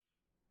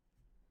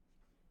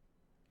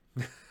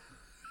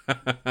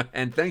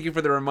And thank you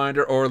for the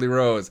reminder, Orly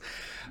Rose.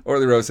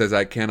 Orly Rose says,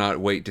 I cannot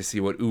wait to see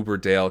what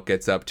Uberdale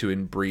gets up to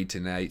in Bree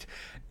tonight.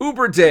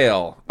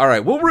 Uberdale. All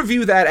right, we'll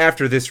review that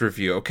after this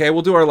review, okay?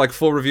 We'll do our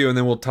full review, and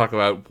then we'll talk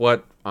about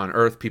what on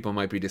earth people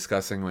might be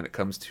discussing when it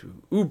comes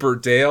to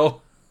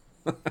Uberdale,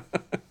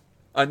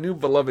 a new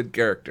beloved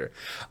character.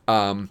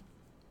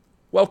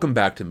 Welcome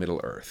back to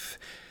Middle Earth.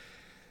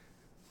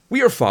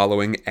 We are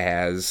following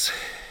as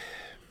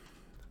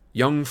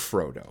young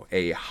Frodo,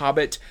 a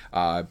hobbit.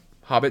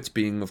 Hobbits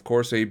being, of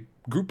course, a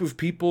group of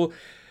people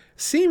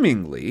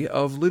seemingly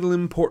of little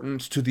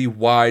importance to the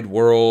wide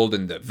world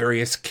and the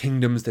various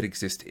kingdoms that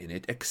exist in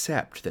it,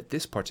 except that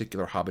this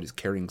particular hobbit is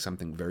carrying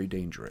something very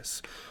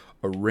dangerous.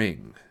 A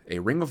ring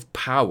of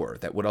power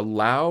that would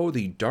allow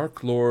the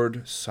Dark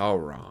Lord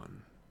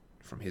Sauron,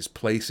 from his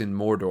place in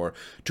Mordor,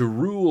 to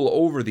rule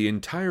over the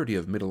entirety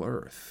of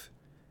Middle-earth.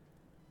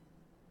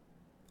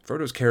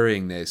 Frodo's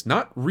carrying this,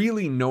 not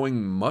really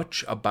knowing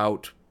much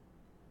about,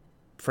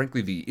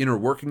 frankly, the inner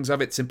workings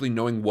of it, simply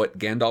knowing what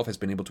Gandalf has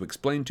been able to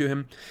explain to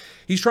him.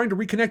 He's trying to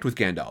reconnect with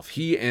Gandalf.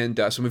 He and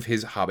some of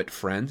his hobbit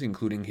friends,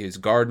 including his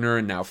gardener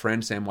and now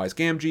friend Samwise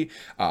Gamgee,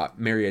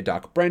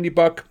 Meriadoc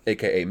Brandybuck,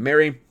 a.k.a.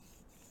 Merry,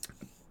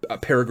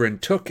 Peregrine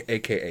Took,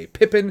 a.k.a.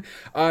 Pippin.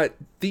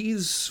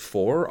 These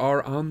four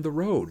are on the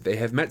road. They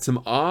have met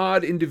some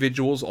odd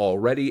individuals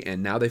already,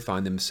 and now they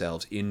find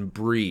themselves in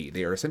Bree.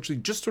 They are essentially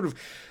just sort of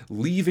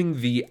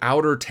leaving the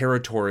outer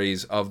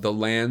territories of the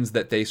lands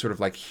that they sort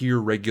of hear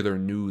regular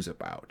news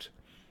about.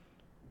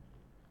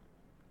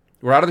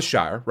 We're out of the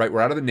Shire, right?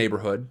 We're out of the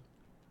neighborhood.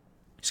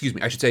 Excuse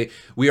me, I should say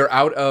we are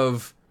out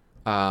of,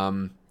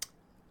 what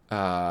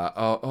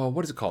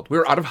is it called?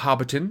 We're out of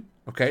Hobbiton.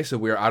 Okay, so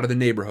we're out of the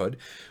neighborhood.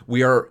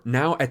 We are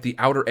now at the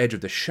outer edge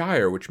of the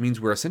Shire, which means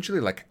we're essentially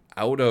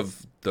out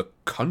of the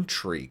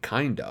country,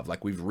 kind of.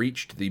 We've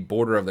reached the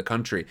border of the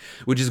country,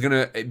 which is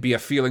going to be a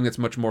feeling that's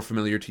much more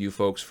familiar to you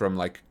folks from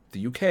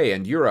the UK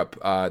and Europe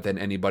than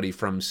anybody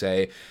from,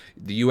 say,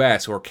 the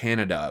US or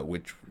Canada,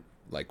 which,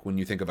 when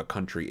you think of a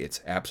country,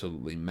 it's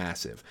absolutely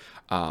massive.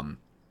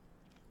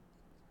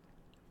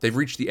 They've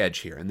reached the edge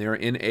here, and they're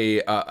in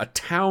a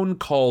town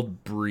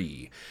called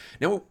Bree.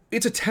 Now,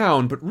 it's a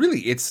town, but really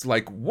it's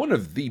one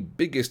of the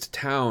biggest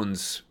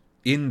towns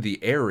in the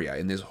area,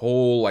 in this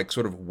whole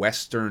sort of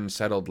western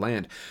settled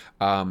land.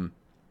 Not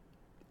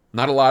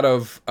a lot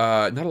of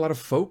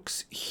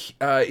folks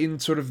in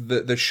sort of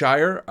the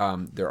Shire.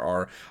 There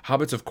are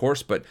hobbits, of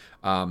course, but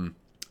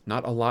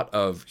not a lot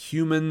of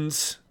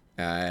humans.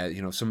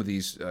 Some of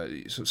these,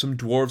 some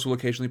dwarves will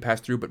occasionally pass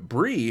through, but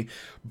Bree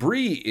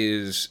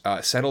is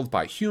settled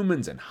by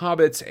humans and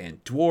hobbits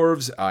and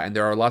dwarves, and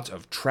there are lots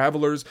of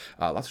travelers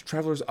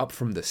up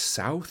from the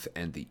south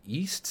and the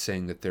east,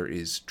 saying that there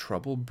is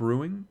trouble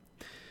brewing.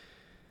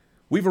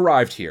 We've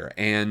arrived here,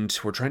 and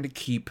we're trying to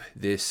keep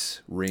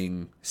this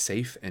ring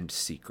safe and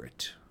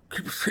secret.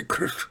 Keep it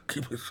secret,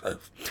 keep it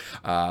safe.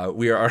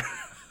 We are,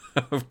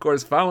 of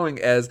course, following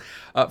as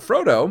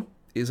Frodo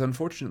is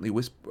unfortunately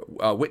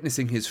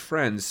witnessing his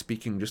friends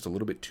speaking just a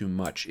little bit too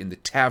much in the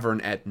tavern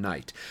at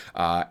night,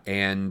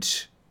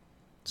 and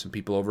some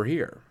people over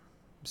here,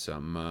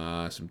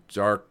 some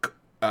dark,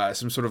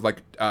 some sort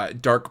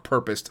of dark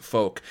purposed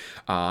folk,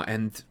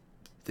 and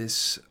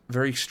this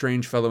very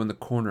strange fellow in the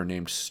corner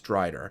named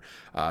Strider.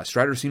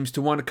 Strider seems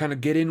to want to kind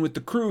of get in with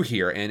the crew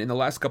here, and in the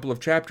last couple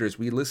of chapters,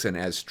 we listen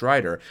as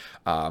Strider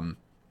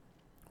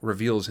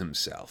reveals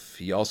himself.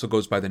 He also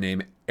goes by the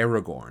name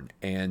Aragorn,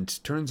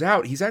 and turns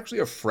out he's actually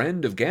a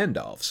friend of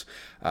Gandalf's.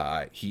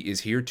 He is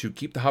here to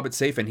keep the hobbits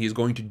safe, and he's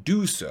going to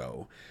do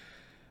so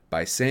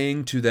by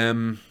saying to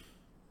them,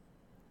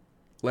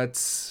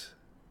 let's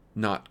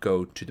not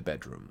go to the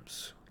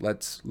bedrooms.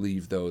 Let's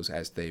leave those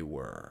as they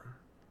were.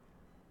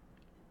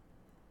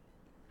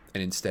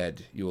 And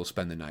instead, you will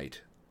spend the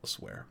night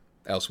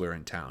elsewhere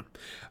in town,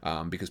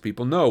 because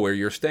people know where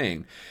you're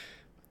staying.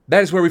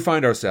 That is where we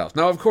find ourselves.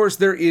 Now, of course,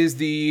 there is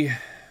the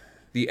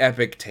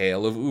epic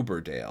tale of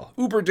Uberdale.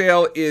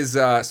 Uberdale is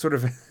sort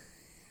of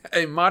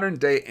a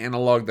modern-day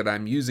analog that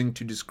I'm using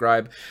to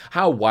describe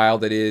how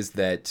wild it is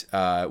that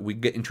we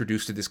get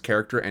introduced to this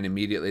character, and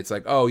immediately it's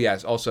oh,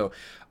 yes, also,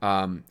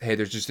 hey,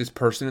 there's just this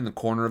person in the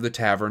corner of the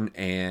tavern,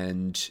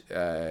 and,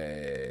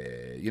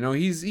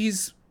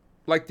 he's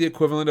like the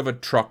equivalent of a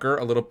trucker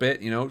a little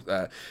bit,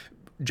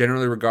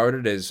 generally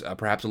regarded as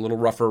perhaps a little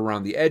rougher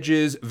around the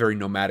edges, very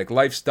nomadic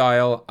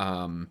lifestyle.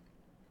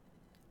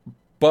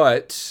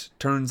 But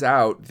turns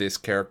out this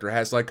character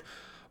has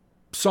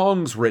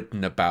songs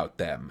written about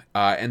them,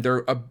 and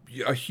they're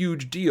a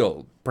huge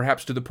deal,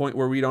 perhaps to the point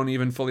where we don't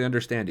even fully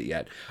understand it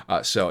yet.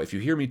 So if you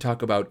hear me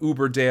talk about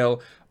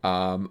Uberdale,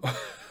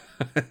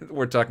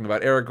 we're talking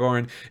about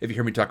Aragorn. If you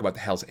hear me talk about the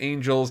Hells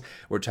Angels,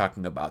 we're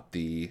talking about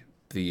the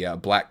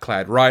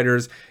black-clad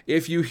riders.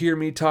 If you hear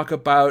me talk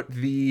about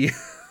the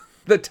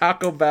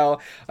Taco Bell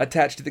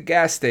attached to the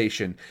gas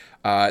station,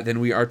 then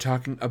we are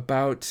talking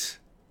about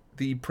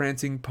the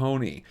Prancing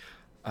Pony.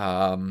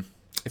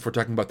 If we're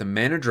talking about the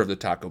manager of the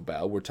Taco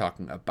Bell, we're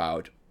talking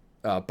about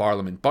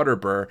Barlam and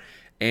Butterbur.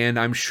 And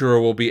I'm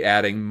sure we'll be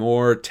adding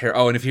more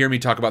Oh, and if you hear me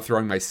talk about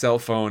throwing my cell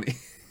phone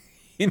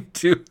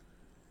into...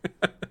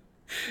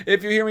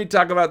 If you hear me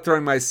talk about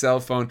throwing my cell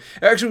phone...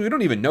 Actually, we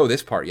don't even know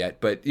this part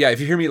yet. But yeah, if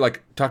you hear me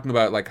like talking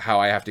about like how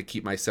I have to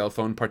keep my cell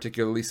phone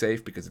particularly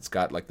safe because it's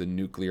got like the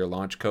nuclear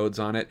launch codes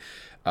on it,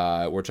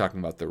 we're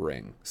talking about the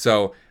Ring.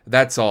 So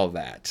that's all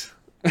that.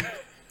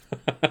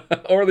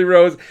 Orly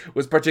Rose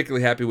was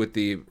particularly happy with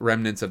the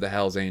remnants of the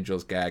Hells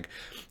Angels gag.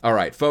 All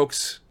right,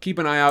 folks, keep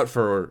an eye out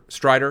for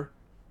Strider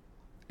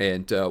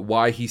and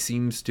why he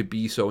seems to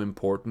be so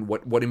important.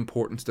 What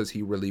importance does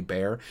he really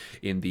bear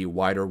in the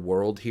wider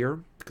world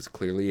here? Because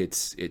clearly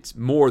it's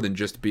more than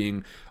just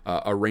being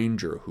a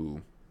ranger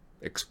who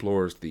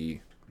explores the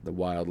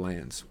wild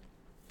lands.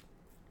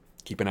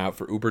 Keep an eye out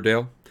for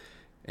Uberdale,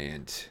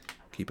 and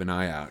keep an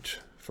eye out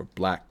for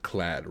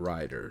black-clad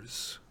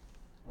riders.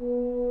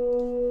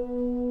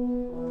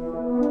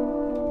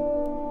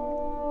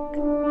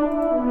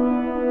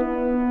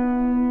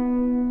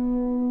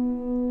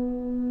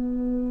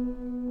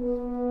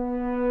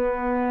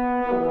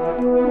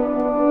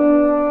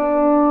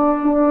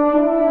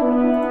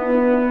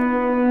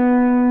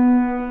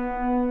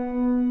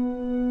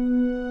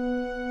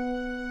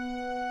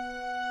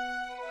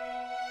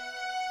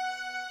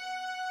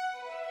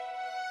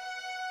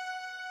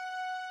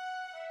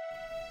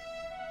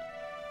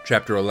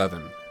 Chapter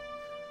 11.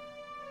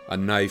 A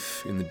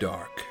Knife in the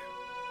Dark.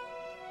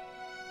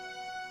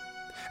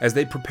 As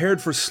they prepared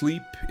for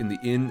sleep in the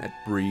inn at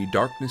Bree,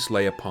 darkness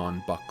lay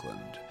upon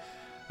Buckland.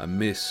 A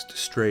mist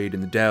strayed in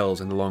the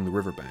dells and along the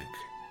riverbank.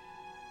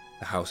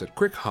 The house at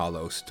Crick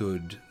Hollow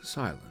stood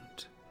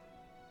silent.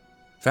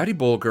 Fatty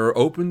Bulger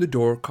opened the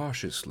door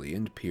cautiously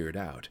and peered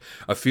out.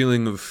 A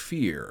feeling of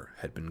fear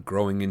had been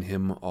growing in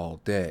him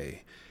all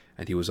day,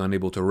 and he was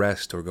unable to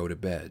rest or go to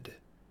bed.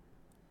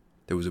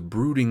 There was a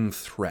brooding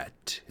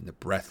threat in the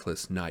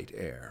breathless night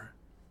air.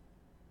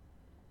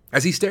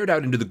 As he stared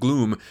out into the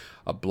gloom,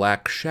 a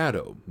black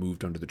shadow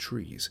moved under the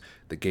trees.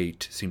 The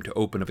gate seemed to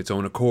open of its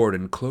own accord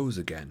and close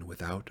again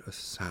without a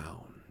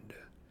sound.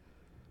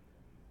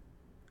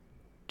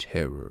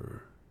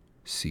 Terror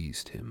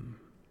seized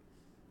him.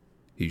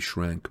 He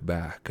shrank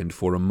back, and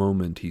for a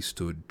moment he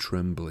stood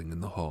trembling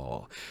in the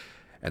hall,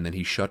 and then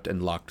he shut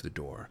and locked the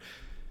door.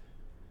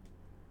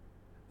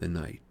 The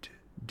night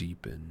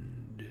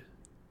deepened.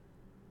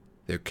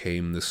 There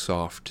came the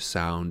soft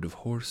sound of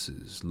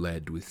horses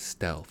led with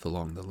stealth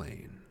along the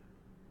lane.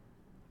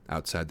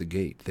 Outside the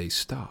gate they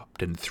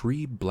stopped, and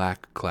 3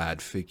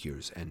 black-clad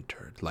figures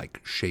entered,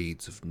 like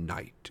shades of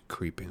night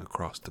creeping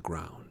across the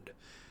ground.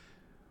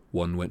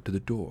 One went to the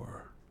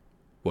door,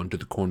 one to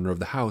the corner of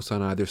the house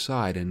on either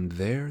side, and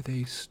there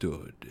they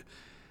stood,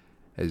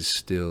 as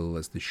still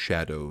as the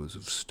shadows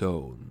of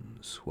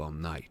stones, while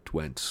night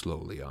went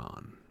slowly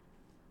on.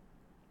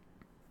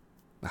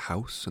 The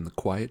house and the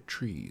quiet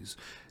trees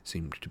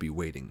seemed to be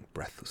waiting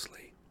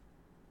breathlessly.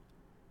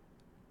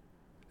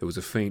 There was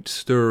a faint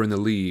stir in the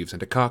leaves,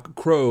 and a cock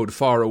crowed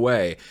far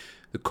away.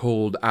 The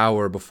cold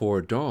hour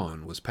before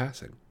dawn was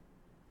passing.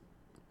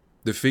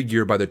 The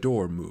figure by the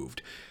door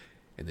moved.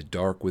 In the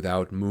dark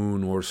without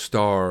moon or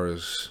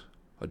stars,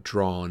 a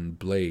drawn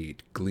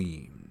blade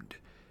gleamed,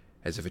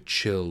 as if a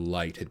chill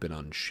light had been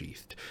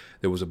unsheathed.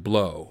 There was a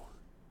blow,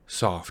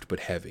 soft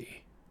but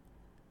heavy,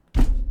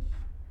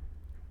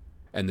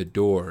 and the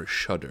door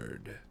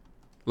shuddered.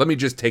 Let me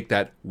just take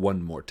that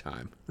one more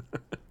time.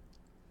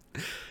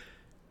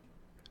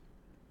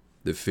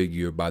 The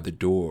figure by the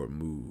door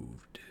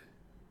moved.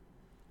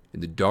 In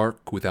the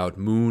dark, without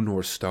moon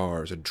or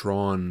stars, a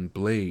drawn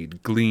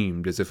blade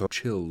gleamed as if a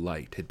chill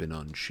light had been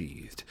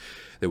unsheathed.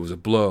 There was a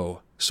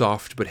blow,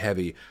 soft but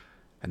heavy,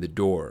 and the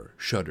door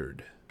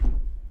shuddered.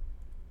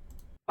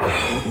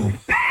 Open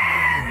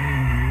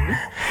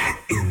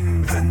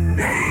in the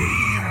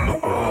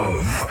name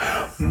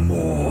of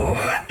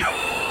Mordor,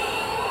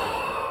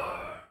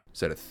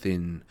 said a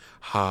thin,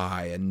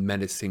 high, and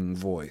menacing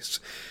voice.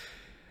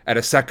 At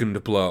a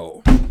second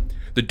blow,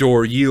 the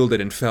door yielded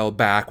and fell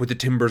back, with the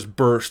timbers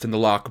burst and the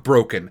lock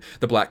broken.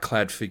 The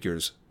black-clad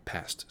figures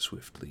passed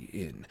swiftly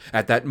in.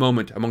 At that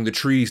moment, among the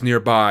trees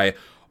nearby,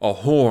 a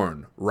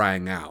horn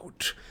rang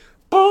out.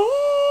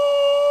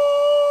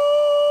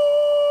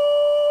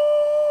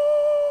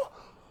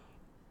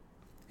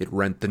 It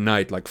rent the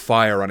night like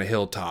fire on a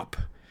hilltop.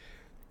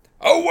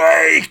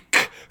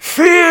 "Awake!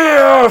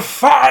 Fear,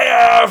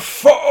 fire,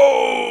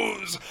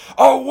 foes!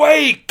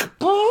 Awake!"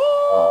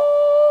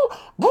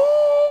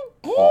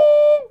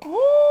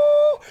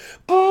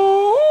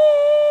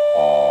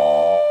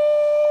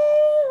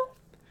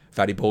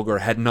 Fatty Bulger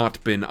had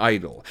not been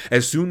idle.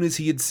 As soon as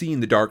he had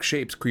seen the dark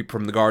shapes creep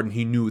from the garden,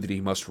 he knew that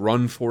he must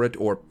run for it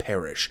or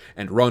perish.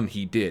 And run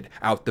he did,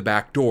 out the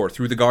back door,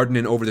 through the garden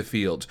and over the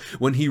fields.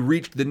 When he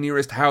reached the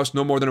nearest house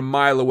no more than a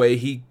mile away,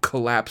 he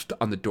collapsed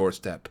on the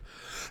doorstep.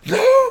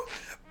 "No!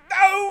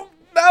 No!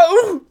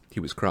 No!" he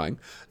was crying.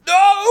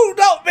 "No,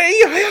 not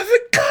me! I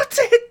haven't got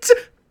it!"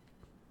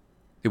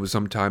 It was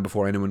some time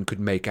before anyone could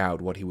make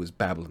out what he was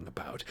babbling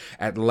about.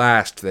 At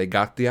last they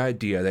got the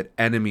idea that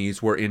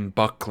enemies were in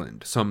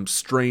Buckland, some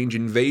strange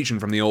invasion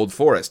from the old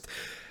forest,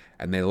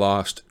 and they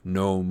lost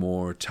no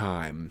more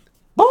time.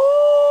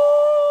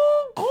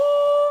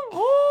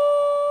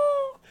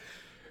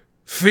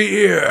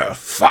 Fear!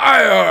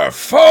 Fire!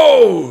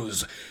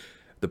 Foes!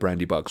 The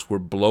Brandybucks were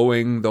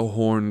blowing the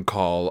horn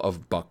call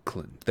of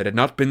Buckland that had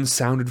not been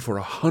sounded for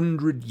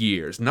 100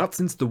 years, not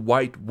since the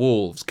white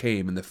wolves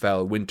came in the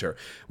fell winter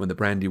when the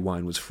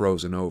Brandywine was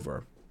frozen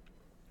over.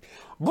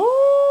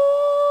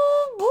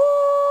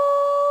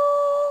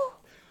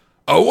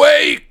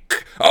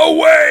 Awake!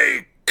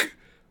 Awake!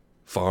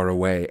 Far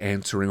away,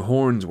 answering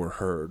horns were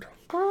heard.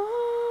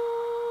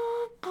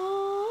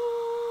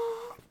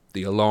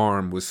 The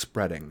alarm was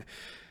spreading.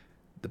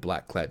 The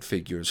black-clad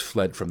figures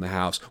fled from the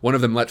house. One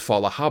of them let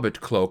fall a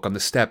hobbit cloak on the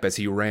step as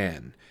he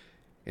ran.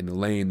 In the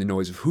lane, the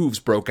noise of hooves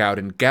broke out,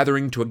 and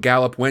gathering to a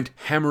gallop, went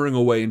hammering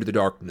away into the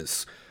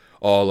darkness.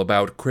 All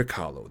about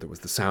Crickhollow there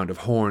was the sound of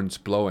horns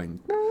blowing,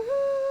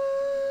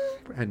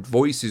 and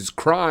voices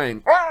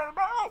crying,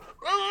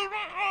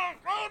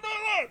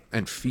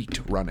 and feet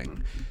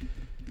running.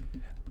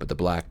 But the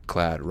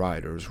black-clad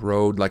riders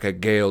rode like a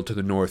gale to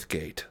the north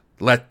gate.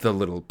 Let the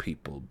little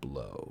people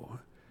blow.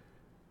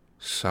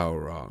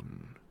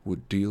 Sauron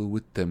would deal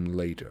with them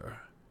later.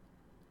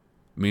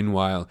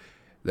 Meanwhile,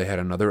 they had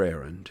another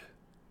errand.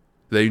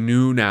 They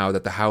knew now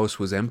that the house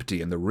was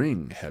empty and the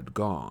ring had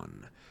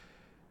gone.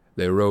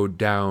 They rode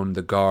down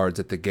the guards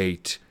at the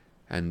gate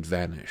and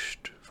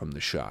vanished from the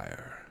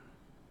Shire.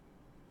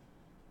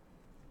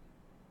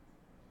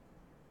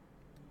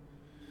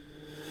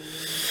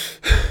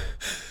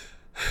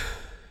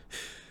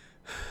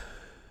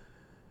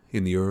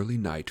 In the early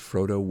night,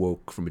 Frodo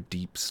woke from a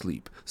deep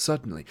sleep,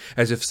 suddenly,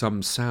 as if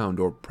some sound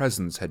or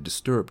presence had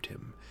disturbed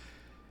him.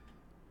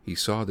 He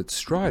saw that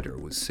Strider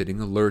was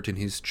sitting alert in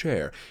his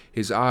chair.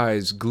 His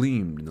eyes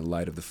gleamed in the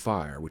light of the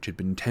fire, which had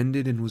been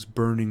tended and was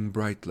burning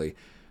brightly,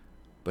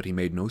 but he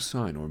made no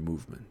sign or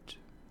movement.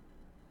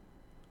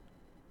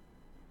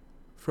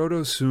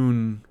 Frodo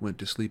soon went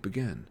to sleep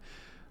again,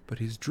 but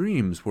his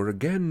dreams were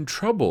again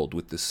troubled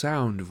with the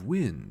sound of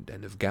wind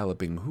and of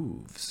galloping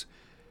hooves.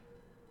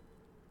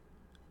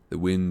 The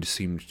wind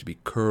seemed to be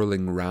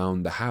curling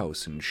round the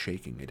house and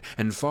shaking it,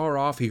 and far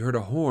off he heard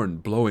a horn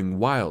blowing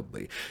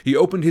wildly. He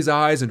opened his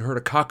eyes and heard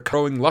a cock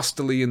crowing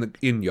lustily in the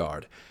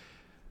inn-yard.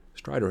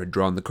 Strider had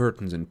drawn the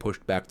curtains and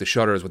pushed back the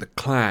shutters with a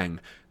clang.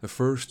 The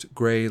first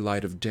grey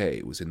light of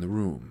day was in the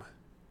room,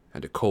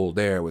 and a cold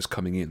air was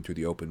coming in through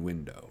the open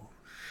window.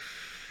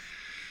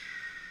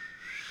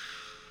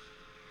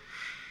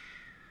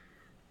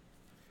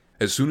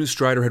 As soon as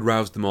Strider had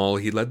roused them all,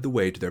 he led the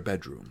way to their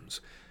bedrooms.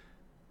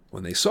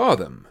 When they saw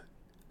them,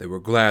 they were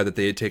glad that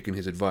they had taken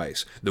his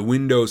advice. The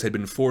windows had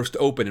been forced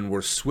open and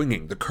were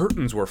swinging. The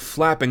curtains were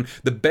flapping.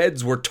 The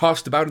beds were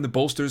tossed about and the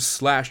bolsters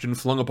slashed and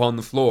flung upon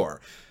the floor.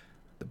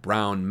 The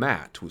brown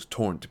mat was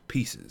torn to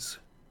pieces.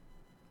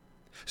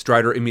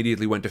 Strider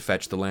immediately went to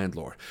fetch the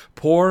landlord.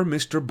 Poor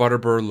Mr.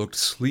 Butterbur looked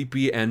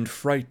sleepy and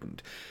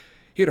frightened.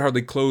 He had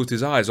hardly closed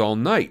his eyes all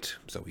night,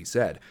 so he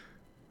said,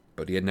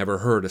 but he had never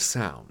heard a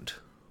sound.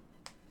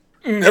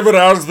 "Never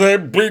has there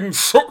been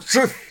such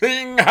a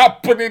thing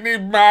happening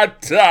in my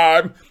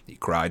time," he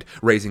cried,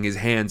 raising his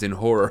hands in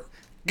horror.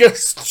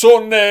 "Guests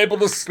unable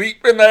to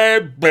sleep in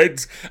their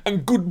beds,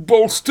 and good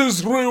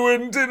bolsters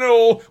ruined and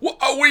all. What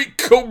are we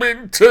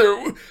coming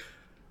to?"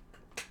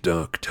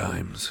 "Dark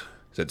times,"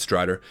 said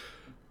Strider.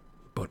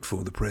 "But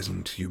for the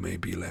present you may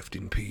be left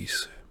in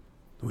peace.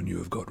 When you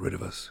have got rid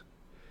of us,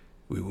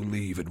 we will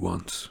leave at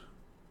once.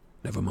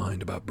 Never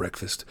mind about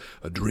breakfast.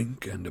 A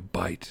drink and a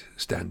bite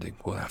standing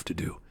will have to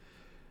do.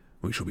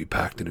 We shall be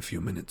packed in a few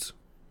minutes."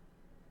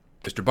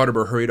 Mr.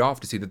 Butterbur hurried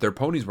off to see that their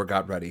ponies were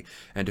got ready,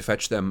 and to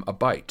fetch them a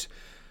bite.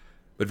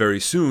 But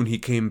very soon he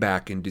came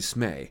back in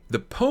dismay. The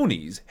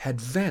ponies had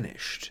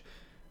vanished.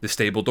 The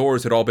stable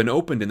doors had all been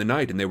opened in the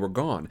night, and they were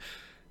gone.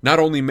 Not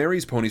only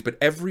Mary's ponies, but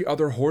every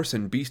other horse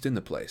and beast in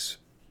the place.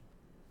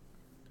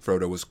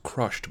 Frodo was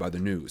crushed by the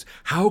news.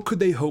 How could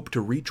they hope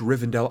to reach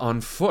Rivendell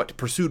on foot,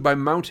 pursued by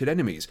mounted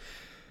enemies?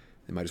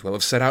 They might as well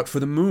have set out for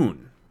the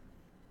moon.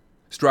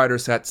 Strider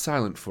sat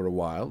silent for a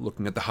while,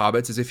 looking at the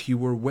hobbits as if he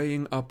were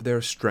weighing up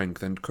their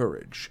strength and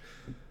courage.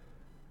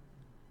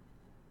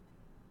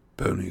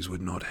 "Ponies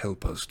would not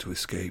help us to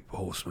escape,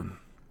 horsemen,"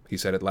 he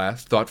said at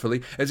last,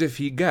 thoughtfully, as if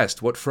he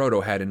guessed what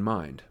Frodo had in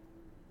mind.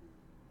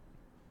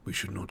 "We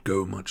should not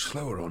go much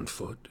slower on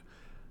foot,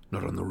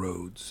 not on the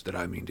roads that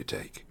I mean to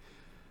take.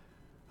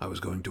 I was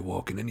going to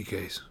walk in any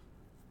case.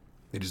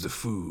 It is the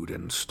food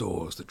and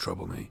stores that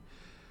trouble me.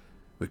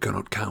 We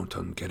cannot count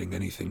on getting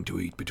anything to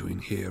eat between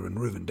here and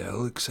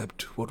Rivendell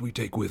except what we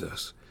take with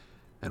us,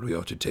 and we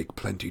ought to take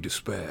plenty to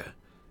spare,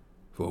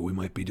 for we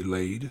might be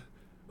delayed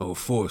or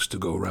forced to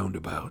go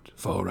roundabout,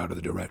 far out of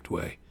the direct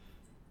way.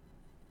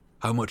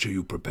 How much are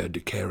you prepared to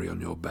carry on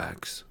your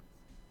backs?"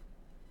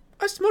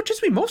 "As much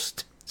as we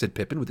must," said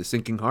Pippin with a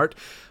sinking heart,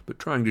 but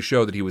trying to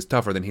show that he was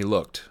tougher than he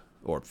looked,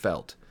 or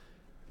felt.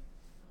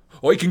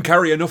 "I can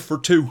carry enough for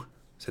two,"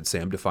 said said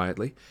Sam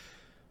defiantly.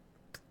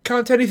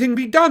 Can't anything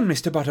be done,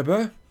 Mr.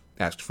 Butterbur?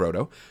 Asked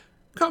Frodo.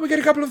 Can't we get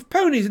a couple of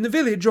ponies in the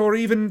village, or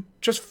even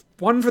just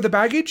one for the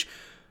baggage?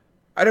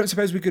 I don't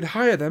suppose we could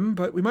hire them,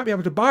 but we might be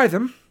able to buy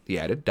them, he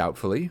added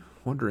doubtfully,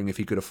 wondering if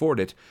he could afford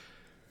it.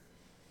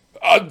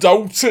 I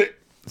doubt it,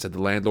 said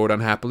the landlord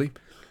unhappily.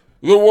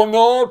 The 1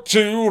 or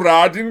 2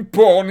 riding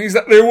ponies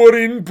that there were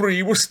in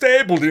Bree were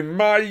stabled in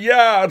my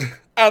yard,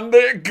 and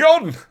they're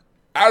gone.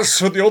 As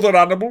for the other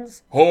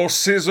animals,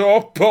 horses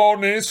or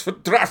ponies for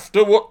draft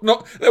or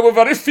whatnot, there were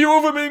very few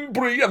of them in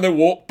Bree, and they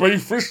won't be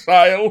for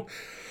sale.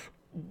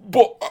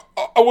 But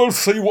I will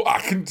see what I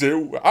can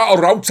do. I'll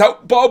rout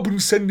out Bob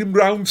and send him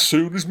round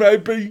soon as may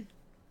be.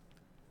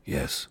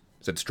 Yes,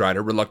 said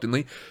Strider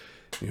reluctantly.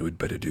 You had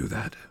better do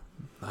that.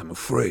 I'm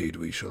afraid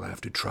we shall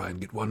have to try and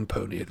get one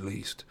pony at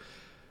least.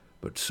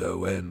 But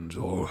so ends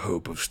all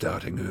hope of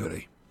starting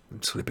early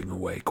and slipping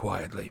away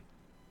quietly.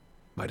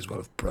 Might as well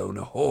have blown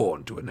a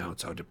horn to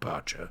announce our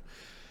departure.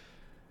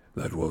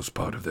 That was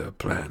part of their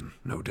plan,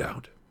 no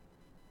doubt.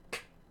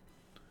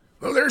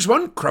 Well, there's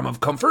one crumb of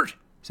comfort,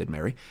 said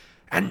Mary.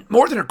 And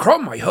more than a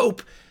crumb, I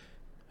hope.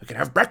 We can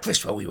have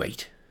breakfast while we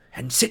wait,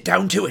 and sit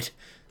down to it.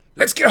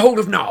 Let's get hold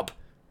of Nob.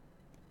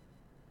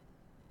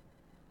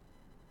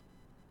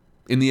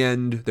 In the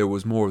end, there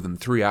was more than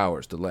 3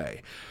 hours'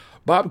 delay.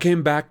 Bob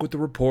came back with the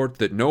report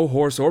that no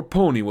horse or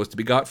pony was to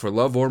be got for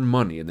love or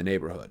money in the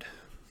neighborhood.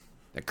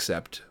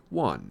 Except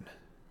one.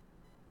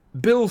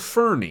 Bill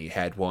Fernie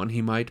had one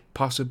he might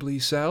possibly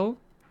sell.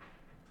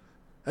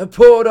 A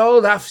poor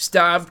old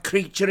half-starved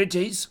creature it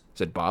is,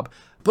 said Bob,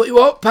 but you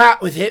won't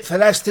part with it for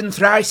less than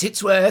thrice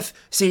its worth,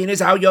 seeing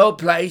as how you're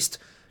placed.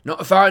 Not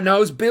if I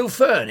knows Bill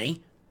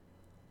Fernie.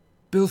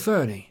 Bill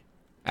Fernie?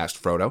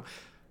 Asked Frodo.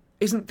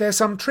 Isn't there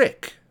some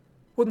trick?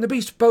 Wouldn't the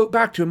beast boat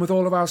back to him with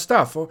all of our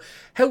stuff, or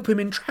help him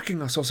in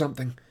tracking us or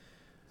something?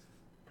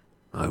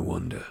 I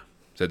wonder,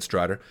 said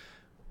Strider,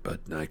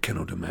 but I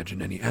cannot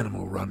imagine any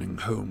animal running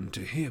home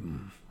to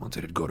him once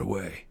it had got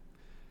away.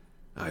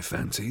 I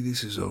fancy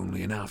this is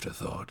only an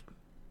afterthought.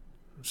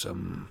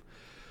 Some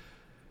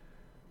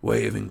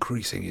way of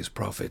increasing his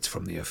profits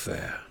from the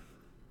affair.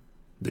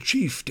 The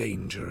chief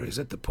danger is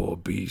that the poor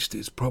beast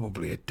is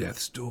probably at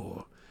death's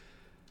door,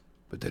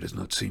 but there does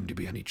not seem to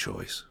be any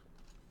choice.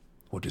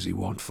 What does he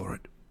want for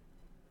it?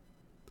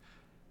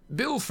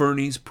 Bill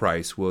Fernie's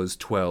price was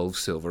 12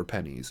 silver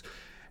pennies,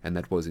 and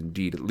that was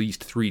indeed at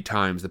least 3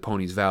 times the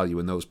pony's value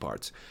in those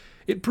parts.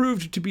 It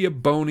proved to be a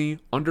bony,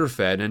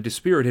 underfed, and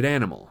dispirited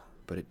animal,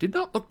 but it did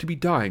not look to be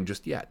dying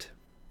just yet.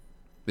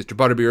 Mr.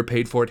 Butterbeer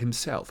paid for it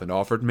himself, and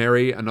offered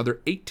Mary another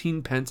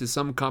 18 pence as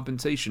some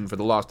compensation for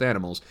the lost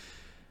animals.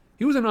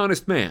 He was an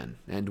honest man,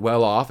 and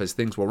well off as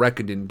things were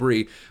reckoned in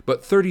Bree,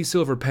 but 30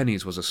 silver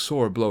pennies was a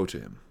sore blow to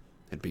him,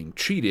 and being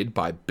cheated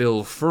by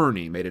Bill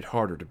Fernie made it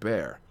harder to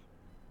bear.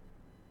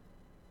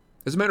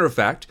 As a matter of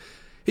fact,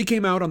 he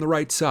came out on the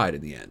right side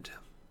in the end.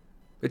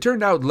 It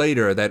turned out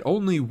later that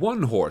only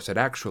one horse had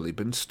actually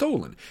been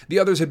stolen. The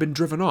others had been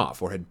driven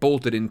off or had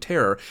bolted in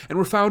terror and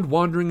were found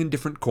wandering in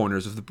different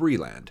corners of the Bree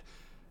land.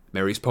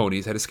 Mary's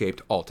ponies had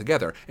escaped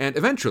altogether, and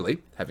eventually,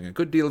 having a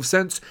good deal of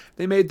sense,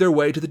 they made their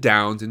way to the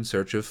downs in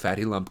search of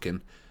Fatty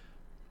Lumpkin.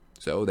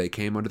 So they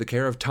came under the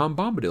care of Tom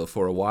Bombadil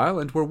for a while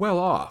and were well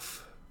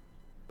off.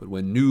 But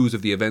when news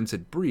of the events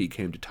at Bree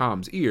came to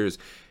Tom's ears,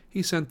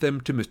 he sent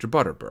them to Mr.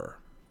 Butterbur,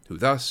 who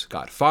thus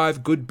got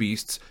 5 good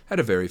beasts at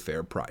a very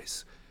fair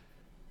price.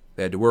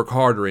 They had to work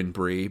harder in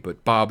Bree,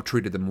 but Bob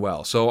treated them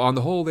well, so on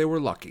the whole they were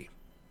lucky.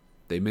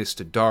 They missed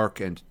a dark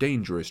and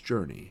dangerous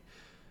journey,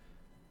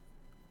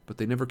 but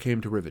they never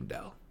came to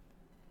Rivendell.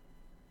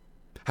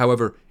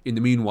 However, in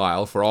the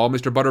meanwhile, for all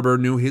Mr. Butterbur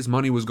knew, his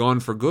money was gone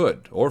for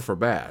good, or for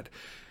bad,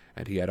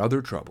 and he had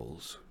other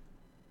troubles.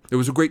 There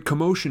was a great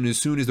commotion as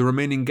soon as the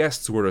remaining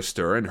guests were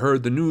astir and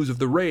heard the news of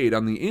the raid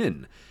on the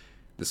inn.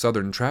 The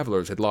southern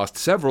travelers had lost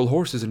several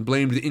horses and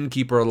blamed the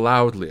innkeeper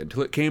loudly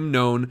until it came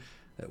known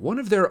that one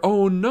of their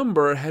own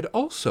number had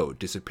also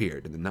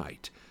disappeared in the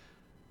night.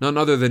 None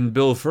other than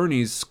Bill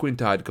Fernie's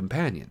squint-eyed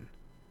companion.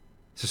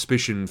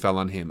 Suspicion fell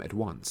on him at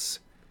once.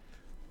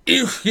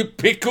 If you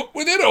pick up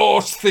with an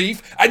horse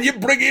thief and you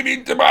bring him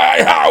into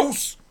my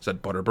house,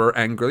 said Butterbur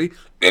angrily,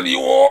 then you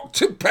ought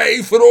to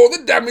pay for all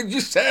the damage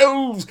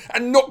yourselves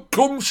and not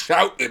come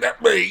shouting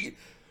at me.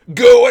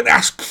 Go and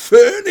ask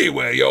Fernie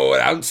where your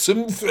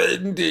handsome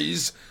friend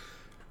is.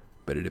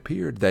 But it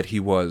appeared that he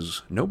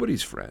was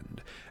nobody's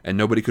friend, and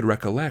nobody could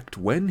recollect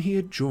when he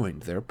had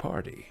joined their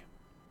party.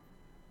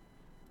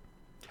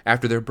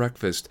 After their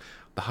breakfast,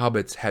 the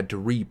hobbits had to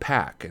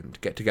repack and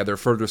get together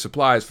further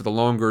supplies for the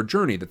longer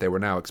journey that they were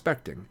now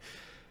expecting.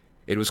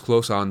 It was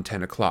close on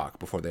 10 o'clock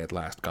before they at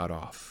last got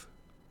off.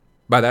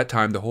 By that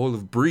time, the whole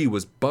of Bree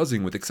was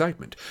buzzing with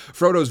excitement.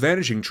 Frodo's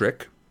vanishing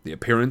trick, the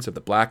appearance of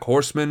the Black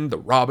Horseman, the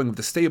robbing of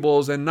the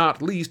stables, and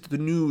not least the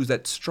news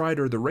that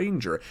Strider the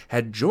Ranger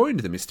had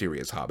joined the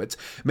mysterious hobbits,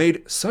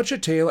 made such a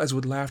tale as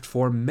would last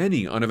for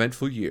many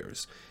uneventful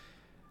years.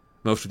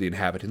 Most of the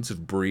inhabitants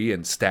of Bree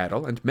and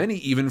Staddle, and many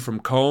even from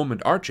Combe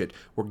and Archet,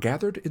 were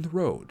gathered in the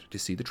road to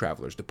see the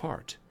travelers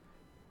depart.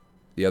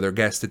 The other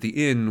guests at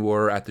the inn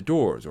were at the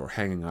doors or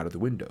hanging out of the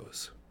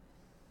windows.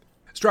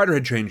 Strider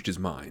had changed his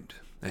mind,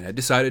 and had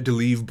decided to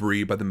leave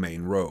Bree by the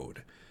main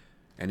road.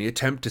 Any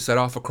attempt to set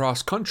off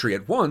across country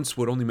at once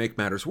would only make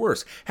matters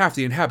worse. Half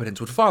the inhabitants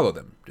would follow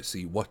them, to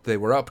see what they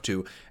were up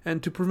to,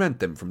 and to prevent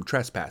them from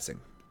trespassing.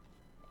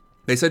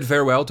 They said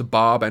farewell to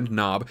Bob and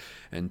Nob,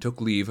 and took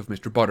leave of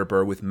Mr.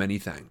 Butterbur with many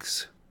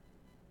thanks.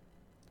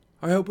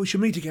 "I hope we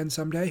shall meet again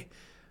some day,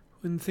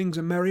 when things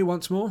are merry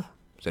once more,"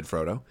 said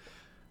Frodo.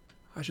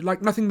 "I should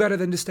like nothing better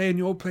than to stay in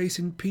your place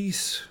in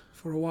peace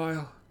for a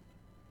while."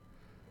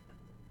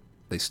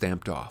 They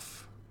stamped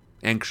off,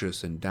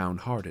 anxious and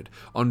downhearted,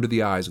 under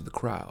the eyes of the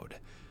crowd.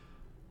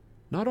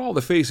 Not all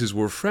the faces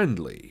were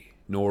friendly,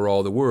 nor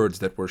all the words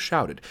that were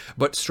shouted,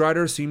 but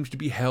Strider seemed to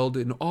be held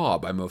in awe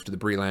by most of the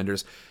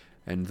Breelanders,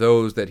 and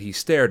those that he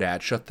stared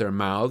at shut their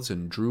mouths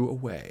and drew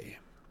away.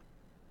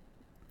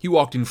 He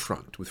walked in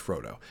front with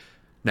Frodo.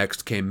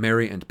 Next came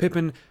Merry and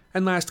Pippin,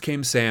 and last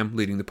came Sam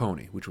leading the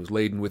pony, which was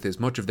laden with as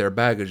much of their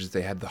baggage as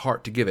they had the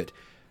heart to give it.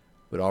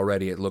 But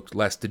already it looked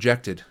less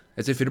dejected,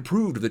 as if it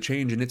approved of the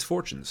change in its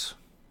fortunes.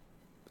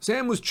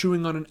 Sam was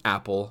chewing on an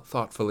apple,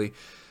 thoughtfully.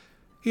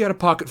 He had a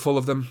pocket full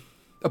of them,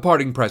 a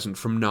parting present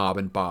from Nob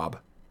and Bob.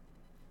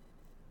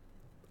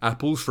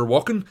 "Apples for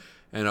walking,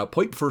 and a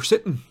pipe for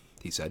sitting,"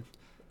 he said.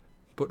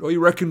 "But I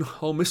reckon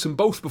I'll miss 'em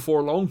both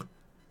before long."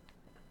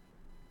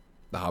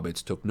 The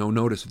hobbits took no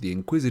notice of the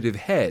inquisitive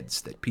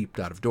heads that peeped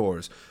out of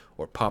doors,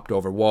 or popped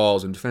over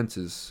walls and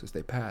fences as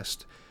they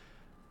passed.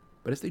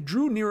 But as they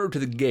drew nearer to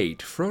the gate,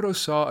 Frodo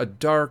saw a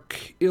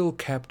dark,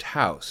 ill-kept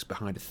house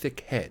behind a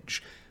thick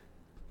hedge,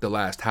 the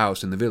last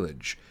house in the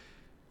village.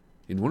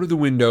 In one of the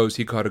windows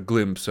he caught a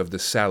glimpse of the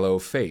sallow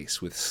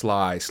face with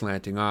sly,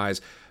 slanting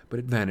eyes, but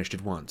it vanished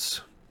at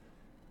once.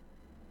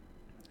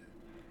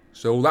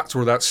 "So that's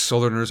where that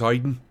southerner's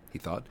hiding," he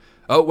thought.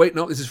 "Oh, wait,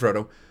 no, this is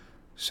Frodo."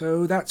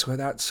 "So that's where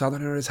that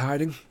southerner is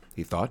hiding,"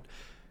 he thought.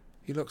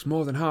 "He looks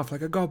more than half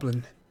like a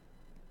goblin."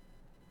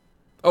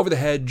 Over the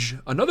hedge,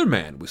 another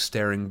man was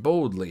staring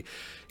boldly.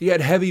 He had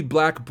heavy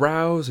black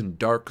brows and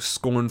dark,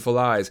 scornful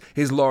eyes,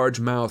 his large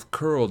mouth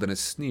curled in a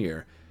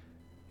sneer.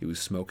 He was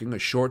smoking a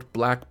short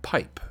black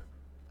pipe.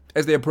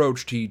 As they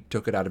approached, he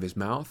took it out of his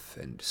mouth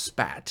and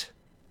spat.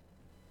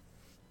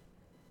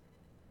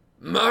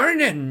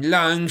 "Mornin',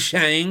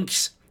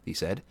 Longshanks," he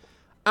said.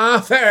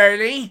 "Off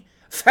early?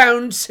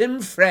 Found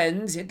some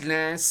friends at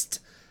last?"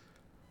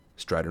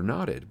 Strider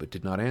nodded, but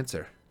did not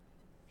answer.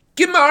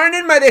 "Good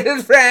morning, my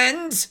little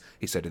friends,"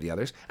 he said to the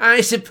others.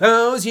 "I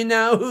suppose you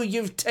know who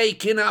you've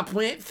taken up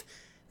with?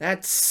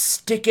 That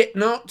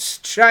stick-at-nuts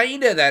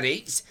trader, that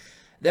is.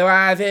 Though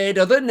I've heard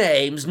other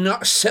names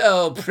not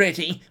so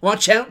pretty.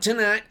 Watch out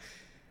tonight.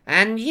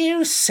 And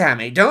you,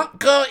 Sammy, don't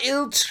go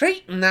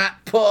ill-treating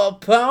that poor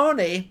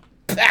pony.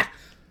 Pah!"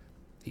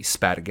 He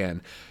spat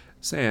again.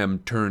 Sam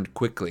turned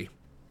quickly.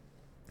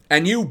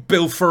 "And you,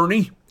 Bill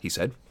Fernie," he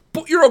said,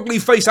 "put your ugly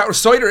face out of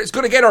sight or it's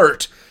going to get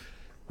hurt."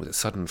 With a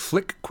sudden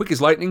flick, quick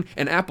as lightning,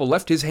 an apple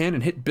left his hand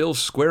and hit Bill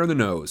square in the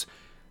nose.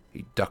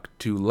 He ducked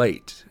too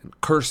late, and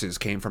curses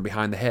came from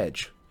behind the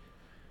hedge.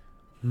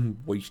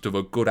 "Waste of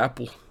a good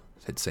apple,"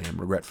 said Sam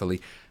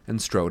regretfully,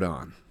 and strode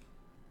on.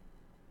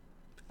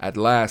 At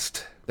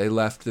last they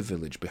left the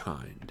village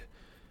behind.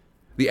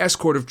 The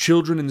escort of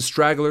children and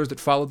stragglers that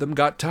followed them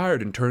got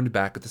tired and turned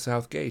back at the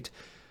south gate.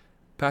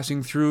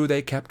 Passing through,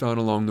 they kept on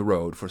along the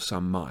road for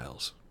some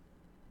miles.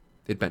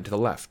 It bent to the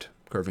left,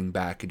 curving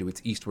back into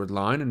its eastward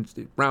line, and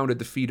it rounded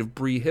the feet of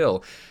Bree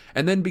Hill,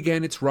 and then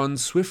began its run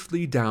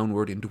swiftly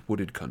downward into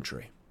wooded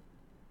country.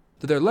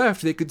 To their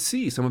left they could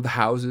see some of the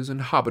houses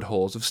and hobbit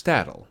holes of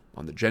Staddle,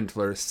 on the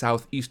gentler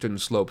southeastern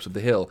slopes of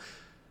the hill.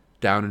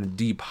 Down in a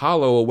deep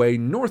hollow away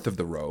north of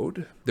the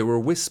road, there were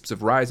wisps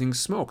of rising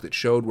smoke that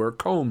showed where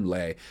Combe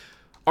lay.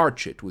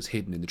 Archet was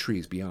hidden in the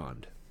trees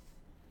beyond.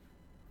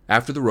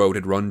 After the road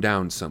had run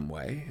down some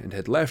way, and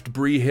had left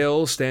Bree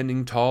Hill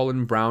standing tall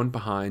and brown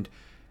behind,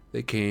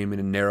 they came in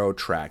a narrow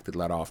track that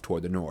led off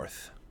toward the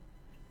north.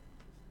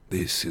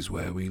 "This is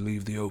where we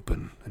leave the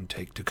open and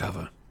take to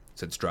cover,"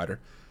 said Strider.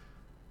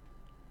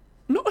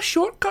 "Not a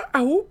shortcut, I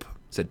hope,"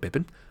 said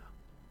Pippin.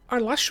 "Our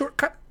last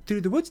shortcut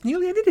through the woods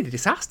nearly ended in a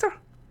disaster."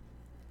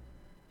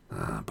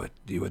 "Ah, but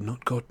you had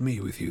not got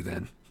me with you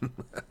then,"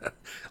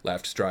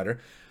 laughed Strider.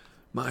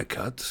 "My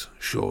cuts,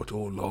 short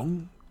or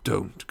long,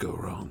 don't go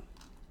wrong."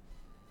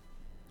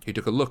 He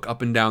took a look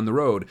up and down the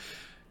road.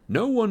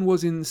 No one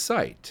was in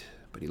sight,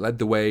 but he led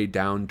the way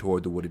down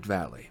toward the wooded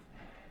valley.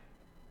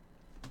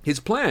 His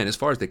plan, as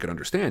far as they could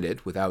understand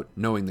it, without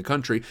knowing the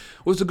country,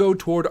 was to go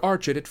toward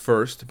Archet at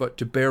first, but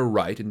to bear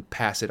right and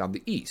pass it on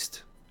the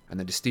east, and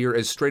then to steer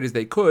as straight as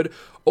they could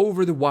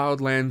over the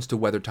wildlands to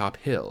Weathertop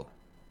Hill.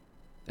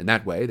 In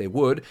that way they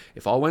would,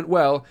 if all went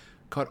well,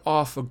 cut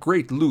off a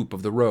great loop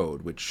of the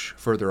road, which,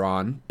 further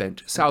on,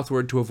 bent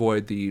southward to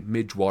avoid the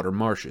Midgewater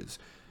marshes.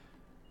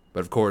 But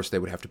of course they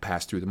would have to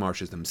pass through the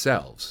marshes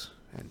themselves,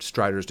 and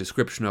Strider's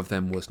description of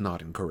them was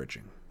not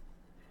encouraging.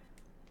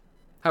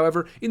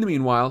 However, in the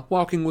meanwhile,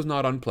 walking was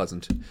not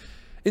unpleasant.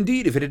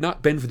 Indeed, if it had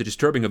not been for the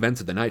disturbing events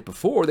of the night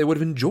before, they would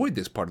have enjoyed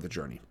this part of the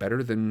journey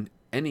better than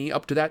any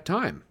up to that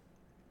time.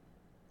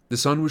 The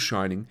sun was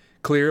shining,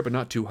 clear but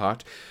not too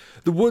hot.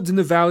 The woods in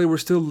the valley were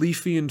still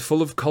leafy and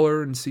full of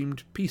color and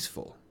seemed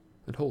peaceful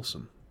and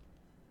wholesome.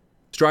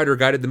 Strider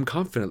guided them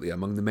confidently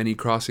among the many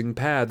crossing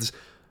paths,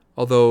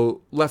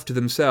 although left to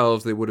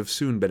themselves they would have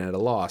soon been at a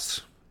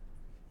loss.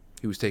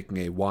 He was taking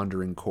a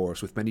wandering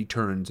course with many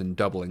turns and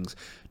doublings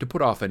to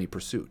put off any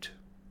pursuit.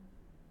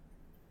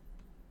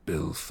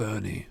 Bill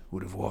Fernie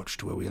would have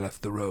watched where we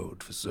left the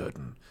road for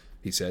certain,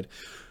 he said,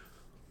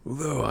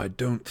 although I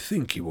don't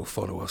think he will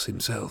follow us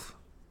himself.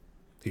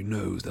 He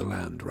knows the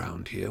land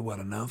round here well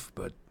enough,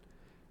 but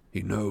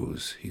he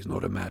knows he's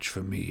not a match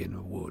for me in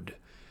a wood.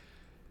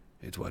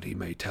 It's what he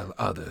may tell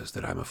others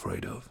that I'm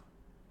afraid of.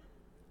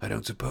 I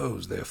don't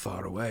suppose they're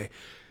far away.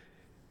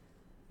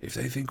 If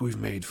they think we've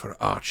made for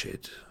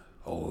Archit,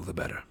 all the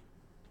better.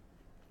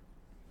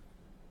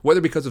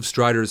 Whether because of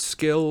Strider's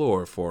skill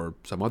or for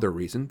some other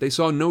reason, they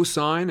saw no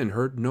sign and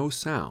heard no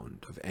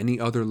sound of any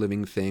other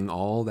living thing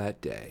all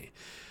that day.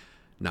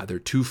 Neither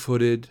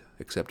two-footed,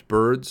 except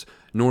birds,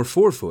 nor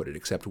four-footed,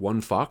 except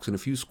one fox and a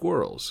few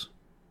squirrels.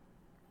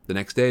 The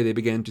next day they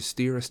began to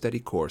steer a steady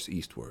course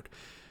eastward,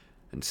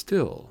 and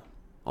still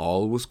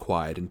all was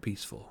quiet and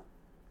peaceful.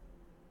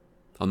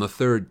 On the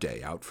third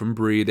day out from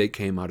Bree they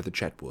came out of the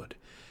Chetwood.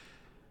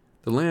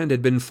 The land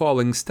had been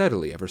falling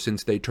steadily ever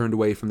since they turned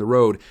away from the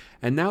road,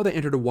 and now they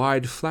entered a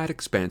wide, flat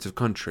expanse of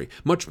country,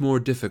 much more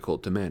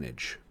difficult to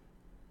manage.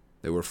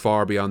 They were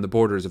far beyond the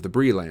borders of the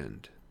Bree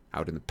land,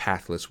 out in the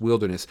pathless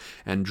wilderness,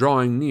 and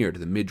drawing near to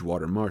the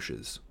Midgewater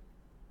marshes.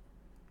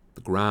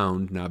 The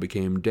ground now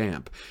became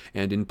damp,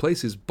 and in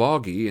places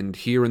boggy, and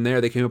here and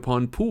there they came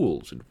upon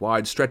pools and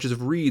wide stretches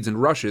of reeds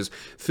and rushes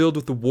filled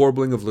with the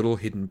warbling of little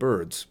hidden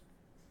birds.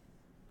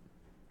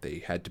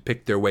 They had to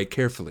pick their way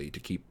carefully to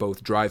keep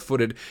both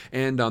dry-footed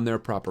and on their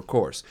proper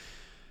course.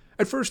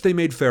 At first they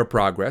made fair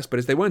progress, but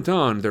as they went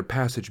on, their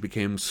passage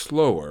became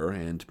slower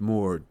and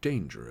more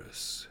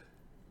dangerous.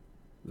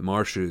 The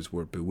marshes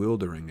were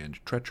bewildering and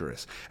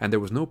treacherous, and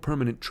there was no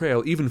permanent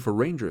trail even for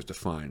rangers to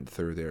find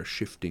through their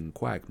shifting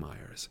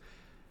quagmires.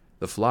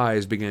 The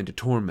flies began to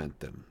torment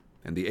them,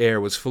 and the air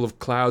was full of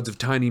clouds of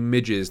tiny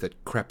midges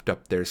that crept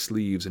up their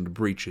sleeves and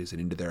breeches and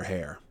into their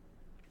hair.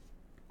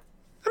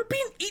 "I'm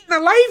being eaten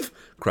alive!"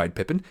 cried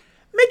Pippin.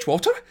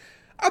 "Midgewater?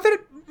 Are there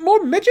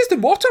more midges than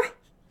water?"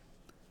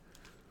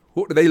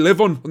 "What do they live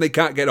on when they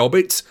can't get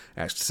hobbits?"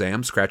 asked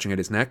Sam, scratching at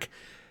his neck.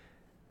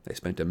 They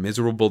spent a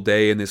miserable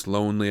day in this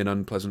lonely and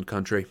unpleasant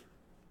country.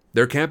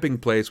 Their camping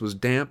place was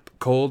damp,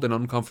 cold, and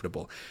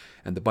uncomfortable,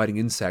 and the biting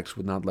insects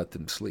would not let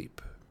them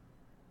sleep.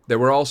 There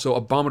were also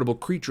abominable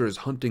creatures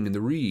hunting in the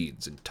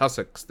reeds and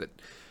tussocks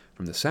that,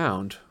 from the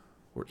sound,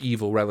 were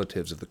evil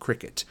relatives of the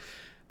cricket.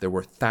 There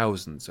were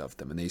thousands of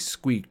them, and they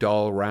squeaked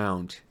all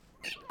round,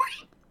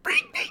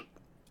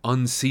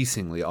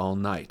 unceasingly all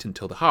night,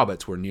 until the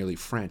hobbits were nearly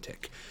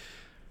frantic.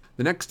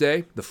 The next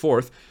day, the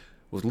 4th,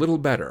 was little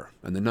better,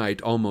 and the night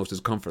almost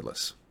as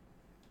comfortless.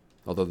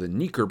 Although the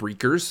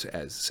Knickerbreakers,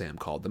 as Sam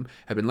called them,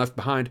 had been left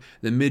behind,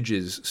 the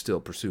midges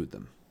still pursued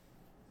them.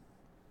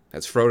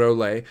 As Frodo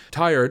lay,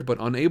 tired but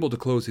unable to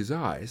close his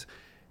eyes,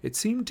 it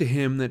seemed to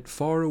him that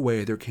far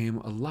away there came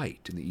a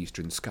light in the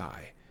eastern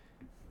sky.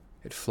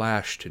 It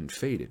flashed and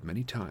faded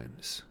many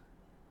times.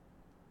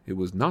 It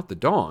was not the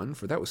dawn,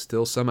 for that was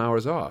still some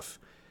hours off.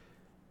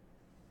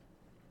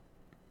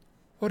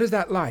 "What is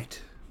that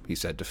light?" he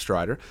said to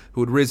Strider,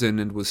 who had risen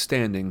and was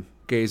standing,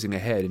 gazing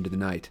ahead into the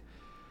night.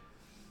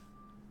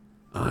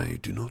 I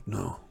do not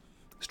know,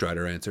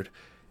 Strider answered.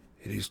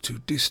 It is too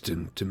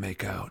distant to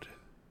make out.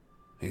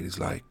 It is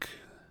like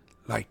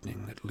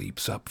lightning that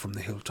leaps up from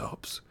the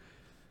hilltops.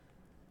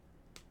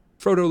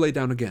 Frodo lay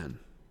down again,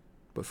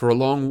 but for a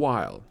long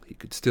while he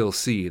could still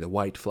see the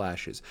white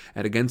flashes,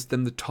 and against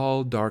them the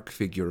tall, dark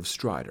figure of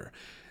Strider,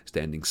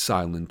 standing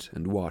silent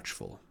and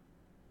watchful.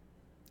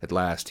 At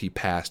last he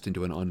passed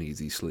into an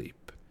uneasy sleep.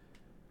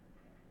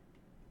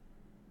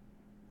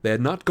 They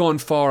had not gone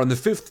far on the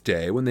 5th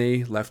day when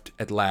they left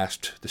at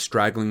last the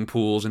straggling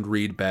pools and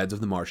reed beds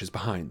of the marshes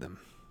behind them.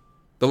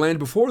 The land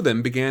before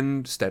them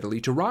began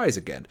steadily to rise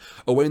again.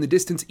 Away in the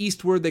distance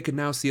eastward they could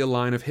now see a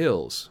line of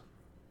hills.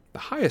 The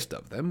highest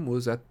of them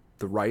was at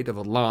the right of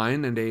a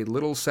line, and a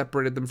little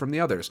separated them from the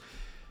others.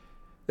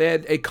 They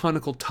had a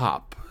conical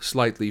top,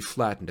 slightly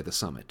flattened at the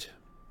summit.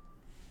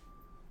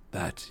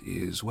 That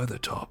is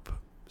Weathertop,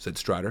 said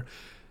Strider.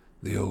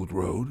 The old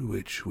road,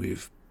 which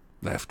we've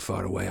left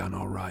far away on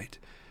our right,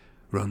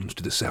 runs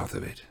to the south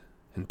of it,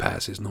 and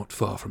passes not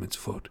far from its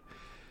foot.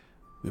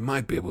 We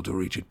might be able to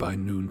reach it by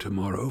noon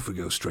tomorrow if we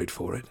go straight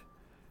for it.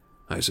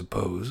 I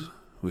suppose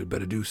we'd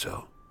better do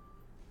so.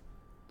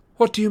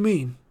 "What do you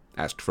mean?"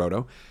 asked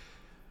Frodo.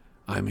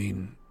 I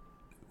mean,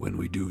 when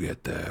we do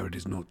get there, it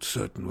is not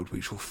certain what we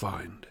shall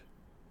find.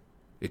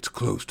 It's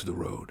close to the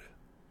road.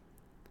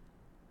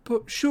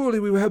 "But surely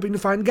we were hoping to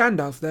find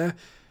Gandalf there."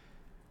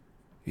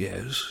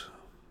 "Yes,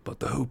 but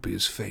the hope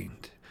is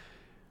faint.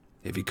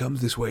 If he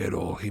comes this way at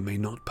all, he may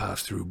not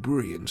pass through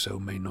Bree, and so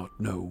may not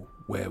know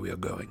where we are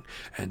going,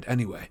 and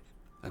anyway,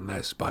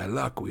 unless by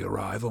luck we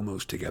arrive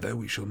almost together,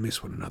 we shall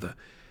miss one another.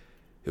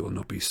 It will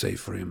not be safe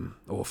for him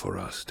or for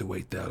us to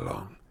wait there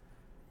long.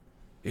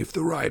 If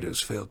the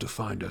riders fail to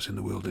find us in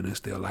the wilderness,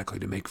 they are likely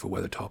to make for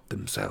Weathertop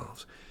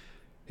themselves.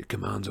 It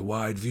commands a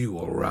wide view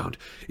all around.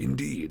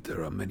 Indeed,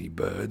 there are many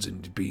birds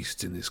and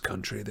beasts in this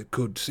country that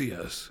could see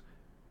us,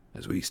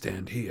 as we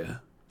stand here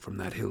from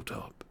that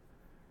hilltop.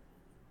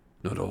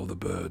 Not all the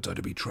birds are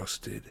to be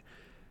trusted,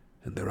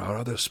 and there are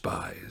other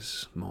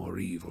spies more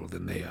evil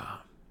than they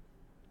are.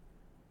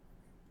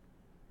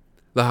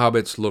 The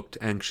hobbits looked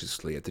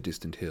anxiously at the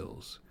distant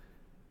hills.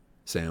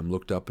 Sam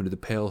looked up into the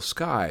pale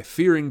sky,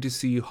 fearing to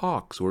see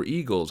hawks or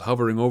eagles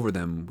hovering over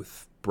them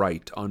with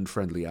bright,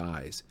 unfriendly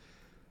eyes.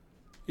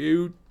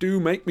 "You do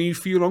make me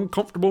feel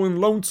uncomfortable and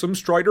lonesome,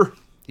 Strider,"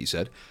 he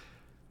said.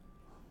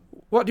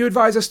 "What do you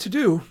advise us to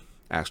do?"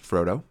 asked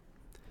Frodo.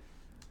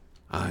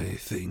 I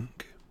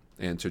think,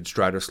 answered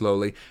Strider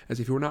slowly, as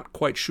if he were not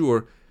quite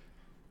sure.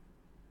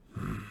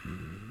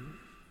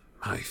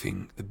 I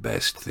think the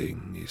best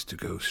thing is to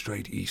go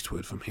straight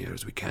eastward from here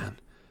as we can,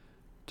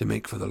 to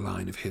make for the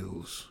line of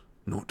hills,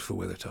 not for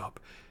Weathertop.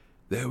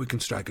 There we can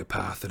strike a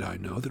path that I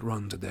know that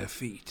runs at their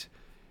feet.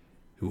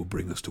 It will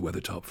bring us to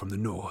Weathertop from the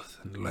north,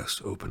 and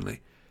less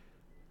openly.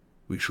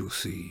 We shall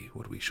see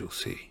what we shall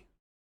see.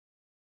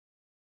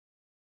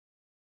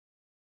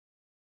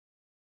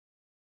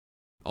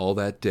 All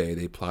that day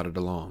they plodded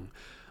along,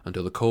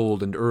 until the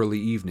cold and early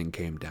evening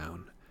came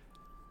down.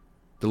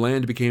 The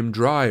land became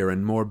drier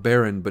and more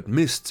barren, but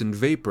mists and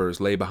vapors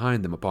lay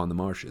behind them upon the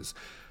marshes.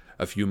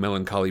 A few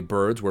melancholy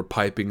birds were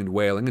piping and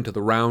wailing until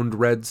the round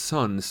red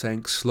sun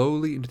sank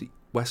slowly into the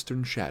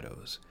western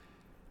shadows.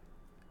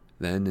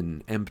 Then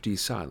an empty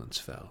silence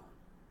fell.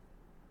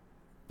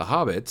 The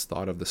hobbits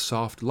thought of the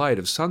soft light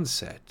of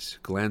sunset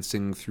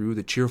glancing through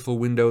the cheerful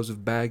windows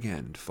of Bag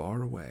End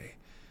far away.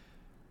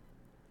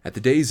 At the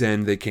day's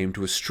end they came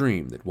to a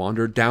stream that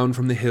wandered down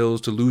from the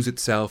hills to lose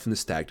itself in the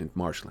stagnant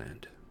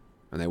marshland,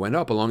 and they went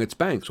up along its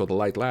banks while the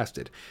light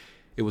lasted.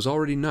 It was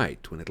already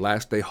night when at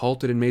last they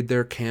halted and made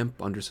their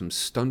camp under some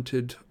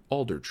stunted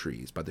alder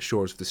trees by the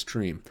shores of the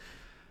stream.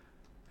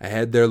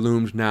 Ahead there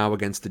loomed now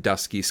against the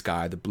dusky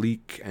sky the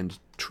bleak and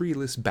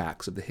treeless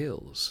backs of the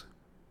hills.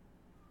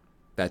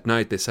 That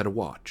night they set a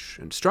watch,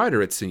 and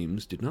Strider, it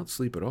seems, did not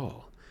sleep at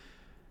all.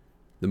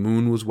 The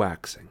moon was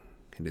waxing,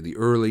 and in the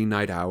early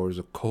night hours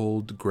a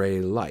cold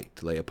grey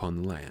light lay upon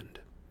the land.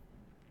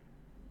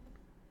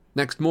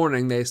 Next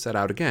morning they set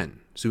out again,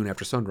 soon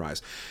after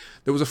sunrise.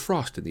 There was a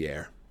frost in the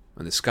air,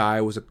 and the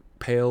sky was a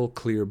pale,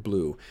 clear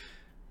blue.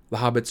 The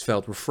hobbits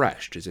felt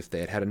refreshed, as if they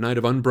had had a night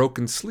of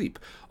unbroken sleep.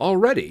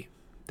 Already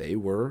they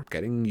were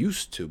getting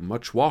used to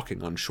much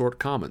walking on short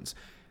commons,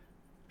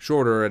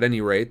 shorter at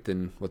any rate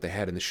than what they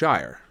had in the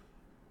Shire,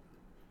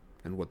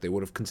 and what they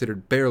would have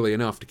considered barely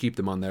enough to keep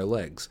them on their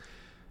legs.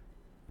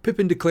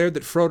 Pippin declared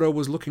that Frodo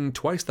was looking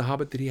twice the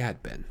hobbit that he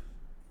had been.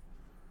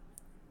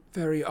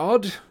 "Very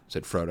odd,"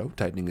 said Frodo,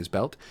 tightening his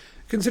belt,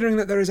 "considering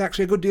that there is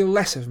actually a good deal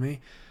less of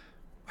me.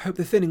 I hope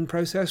the thinning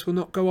process will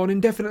not go on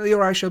indefinitely,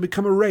 or I shall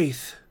become a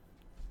wraith."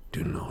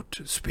 "Do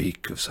not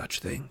speak of such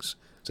things,"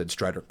 said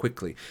Strider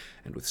quickly,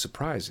 and with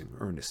surprising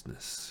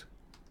earnestness.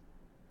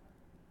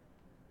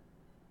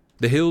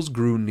 The hills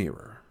grew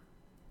nearer.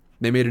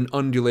 They made an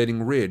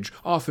undulating ridge,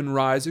 often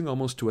rising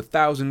almost to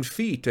 1,000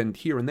 feet, and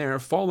here and there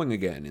falling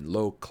again in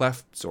low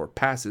clefts or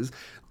passes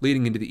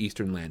leading into the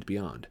eastern land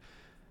beyond.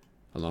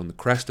 Along the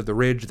crest of the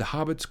ridge the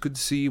hobbits could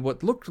see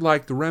what looked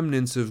like the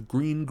remnants of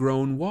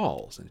green-grown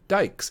walls and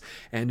dikes,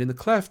 and in the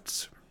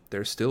clefts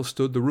there still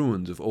stood the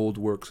ruins of old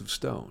works of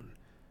stone.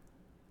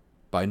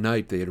 By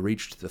night they had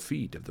reached the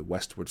feet of the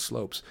westward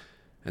slopes,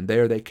 and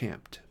there they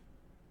camped.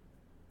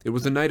 It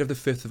was the night of the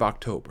 5th of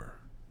October,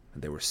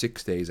 and they were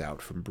 6 days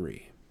out from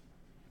Bree.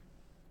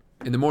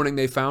 In the morning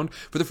they found,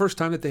 for the first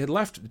time that they had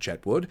left the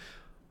Chetwood,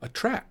 a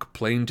track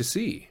plain to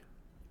see.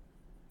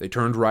 They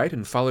turned right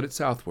and followed it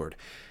southward.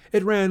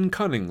 It ran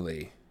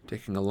cunningly,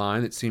 taking a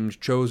line that seemed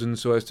chosen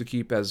so as to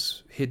keep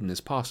as hidden as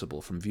possible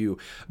from view,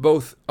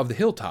 both of the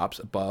hilltops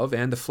above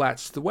and the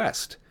flats to the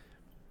west.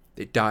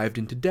 It dived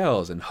into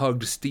dells and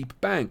hugged steep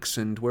banks,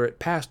 and where it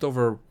passed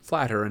over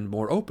flatter and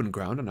more open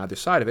ground on either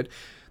side of it,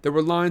 there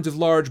were lines of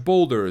large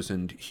boulders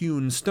and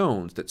hewn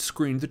stones that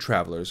screened the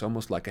travelers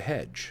almost like a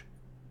hedge.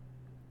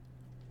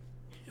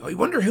 "I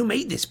wonder who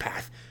made this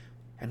path,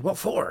 and what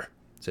for?"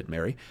 said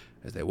Mary,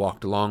 as they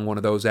walked along one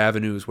of those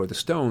avenues where the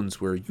stones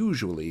were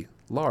usually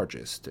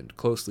largest and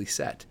closely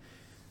set.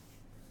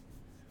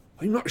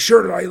 "I'm not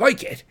sure that I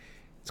like it.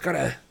 It's got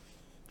a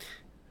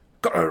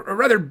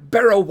rather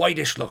barrow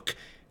whitish look.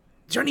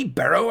 Is there any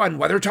barrow on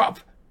Weathertop?"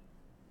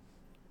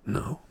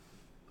 "No,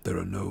 there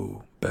are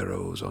no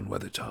barrows on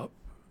Weathertop,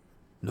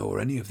 nor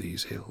any of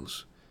these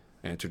hills,"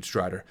 answered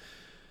Strider.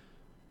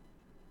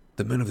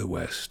 "The men of the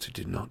West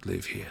did not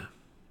live here,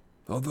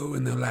 although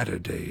in their latter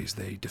days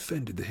they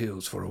defended the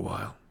hills for a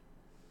while,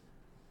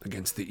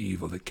 against the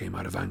evil that came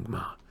out of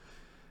Angmar.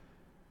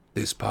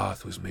 This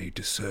path was made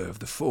to serve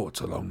the forts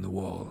along the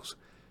walls,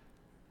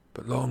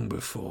 but long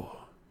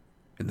before,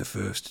 in the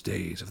first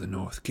days of the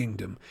North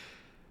Kingdom,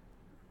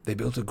 they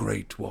built a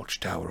great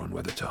watchtower on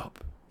Weathertop.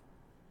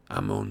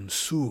 Amon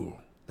Sul,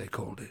 they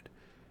called it.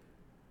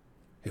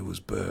 It was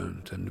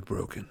burnt and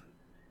broken,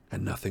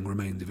 and nothing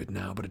remains of it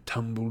now but a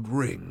tumbled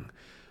ring,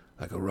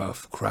 like a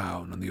rough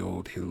crown on the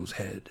old hill's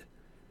head.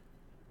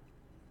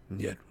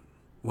 And yet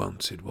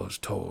once it was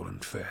tall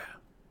and fair.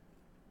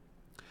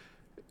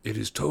 It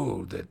is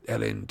told that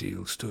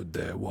Elendil stood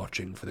there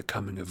watching for the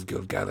coming of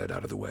Gil-galad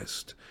out of the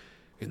west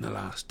in the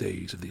last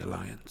days of the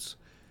Alliance.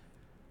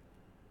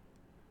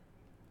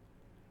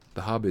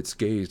 The hobbits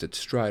gazed at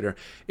Strider.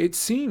 It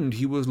seemed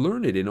he was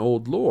learned in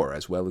old lore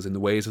as well as in the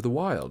ways of the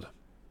wild.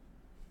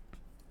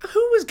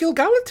 "Who was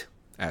Gil-galad?"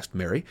 asked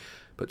Merry,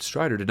 but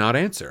Strider did not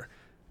answer,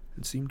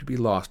 and seemed to be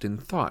lost in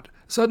thought.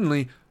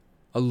 Suddenly,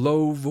 a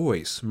low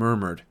voice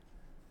murmured,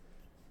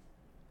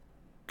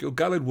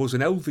 "Gil-galad was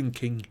an elven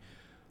king.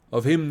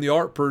 Of him the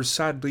harpers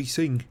sadly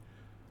sing.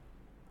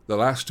 The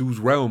last whose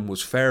realm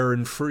was fair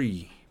and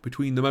free,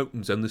 between the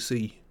mountains and the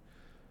sea.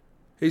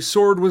 His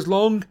sword was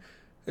long,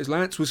 his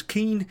lance was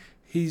keen,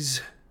 his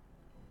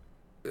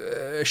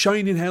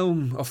shining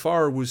helm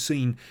afar was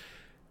seen.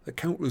 The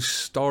countless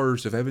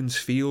stars of heaven's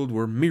field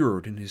were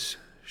mirrored in his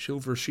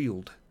silver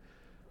shield.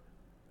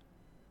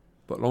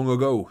 But long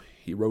ago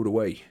he rode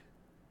away,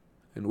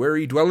 and where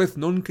he dwelleth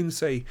none can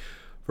say,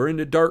 for in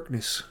the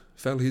darkness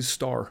fell his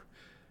star,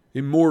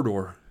 in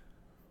Mordor,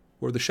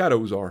 where the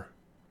shadows are."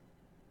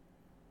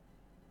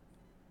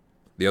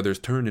 The others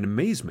turned in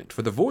amazement,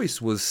 for the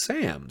voice was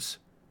Sam's.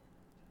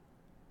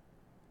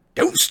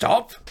 "Don't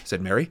stop,"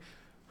 said Merry.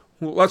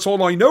 "Well, that's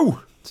all I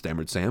know,"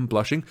 stammered Sam,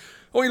 blushing.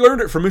 "I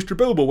learned it from Mr.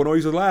 Bilbo when I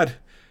was a lad.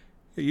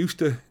 He used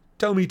to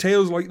tell me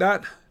tales like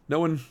that,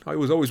 knowing I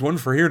was always one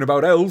for hearing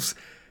about elves.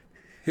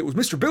 It was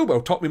Mr.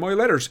 Bilbo taught me my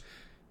letters.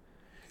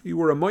 He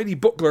were a mighty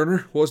book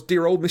learner, was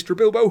dear old Mr.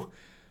 Bilbo,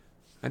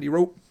 and he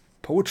wrote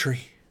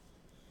poetry.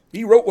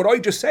 He wrote what I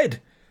just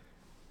said."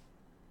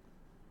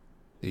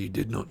 "He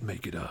did not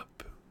make it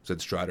up,"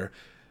 said Strider.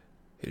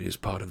 "It is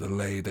part of the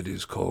lay that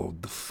is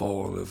called the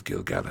Fall of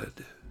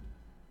Gil-galad,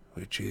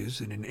 which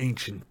is in an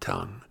ancient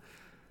tongue.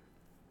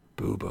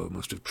 Bilbo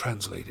must have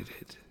translated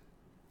it.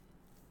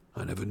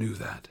 I never knew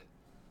that."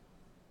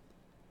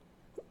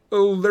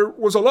 "Well, there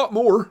was a lot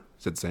more,"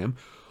 said Sam.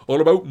 "All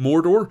about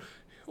Mordor.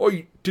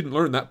 I didn't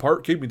learn that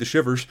part, gave me the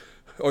shivers.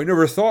 I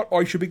never thought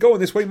I should be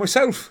going this way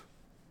myself."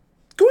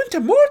 "Going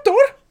to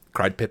Mordor?"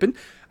 cried Pippin.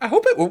 "I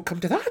hope it won't come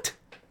to that."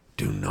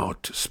 "Do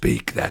not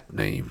speak that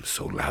name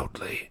so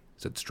loudly,"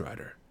 said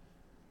Strider.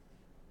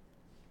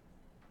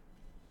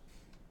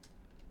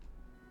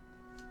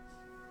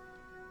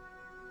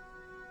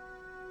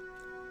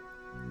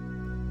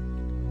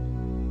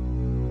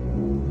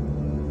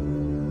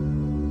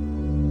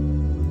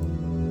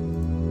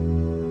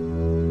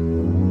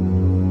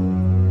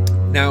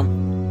 Now,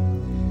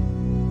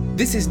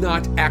 this is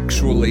not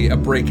actually a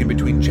break in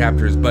between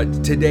chapters,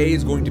 but today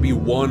is going to be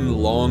one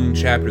long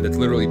chapter that's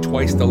literally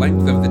twice the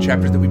length of the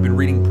chapters that we've been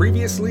reading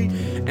previously,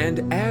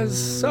 and as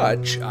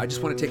such, I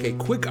just want to take a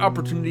quick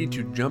opportunity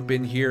to jump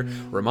in here,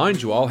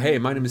 remind you all, hey,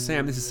 my name is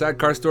Sam, this is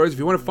Sidecar Stories. If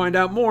you want to find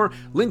out more,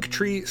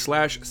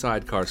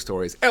 linktree/Sidecar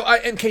Stories,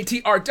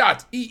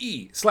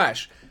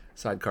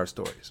 linktr.ee/Sidecar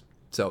Stories.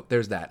 So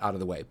there's that out of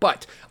the way.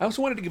 But I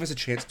also wanted to give us a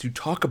chance to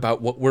talk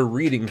about what we're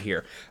reading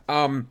here.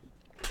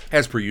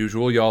 As per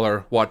usual, y'all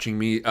are watching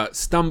me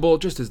stumble,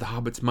 just as the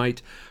hobbits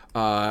might,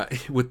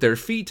 with their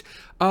feet.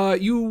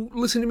 You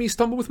listen to me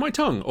stumble with my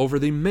tongue over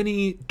the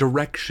many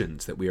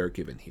directions that we are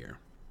given here.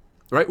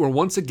 Right, we're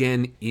once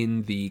again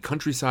in the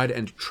countryside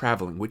and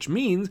traveling, which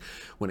means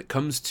when it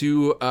comes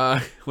to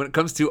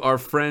our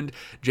friend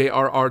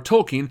J.R.R.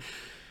 Tolkien,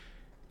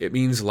 it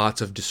means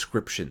lots of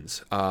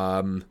descriptions,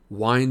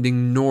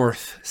 winding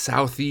north,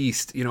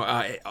 southeast,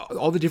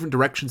 all the different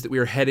directions that we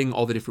are heading,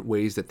 all the different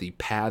ways that the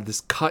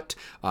paths cut,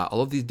 all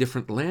of these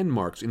different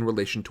landmarks in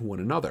relation to one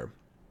another.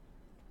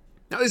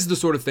 Now, this is the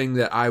sort of thing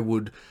that I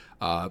would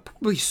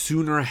probably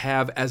sooner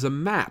have as a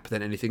map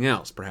than anything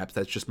else. Perhaps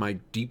that's just my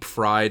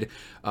deep-fried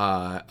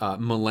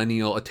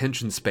millennial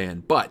attention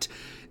span. But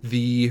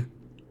the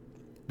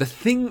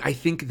thing I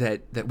think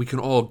that we can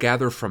all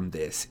gather from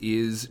this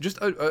is just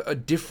a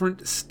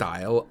different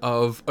style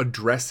of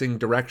addressing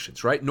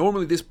directions, right?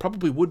 Normally, this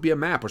probably would be a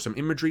map or some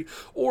imagery,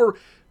 or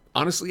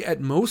honestly,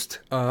 at most,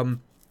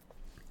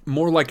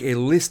 more like a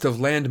list of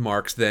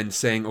landmarks than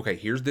saying, okay,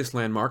 here's this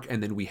landmark,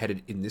 and then we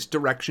headed in this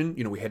direction.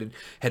 We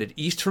headed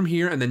east from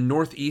here, and then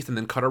northeast, and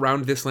then cut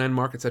around this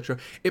landmark, etc.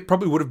 It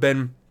probably would have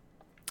been,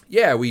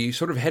 yeah, we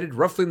sort of headed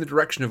roughly in the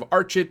direction of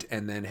Archit,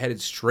 and then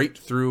headed straight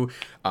through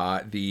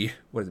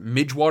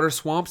Midgewater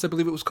Swamps, I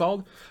believe it was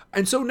called.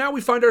 And so now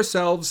we find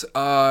ourselves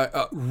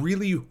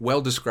really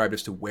well described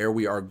as to where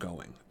we are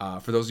going.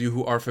 For those of you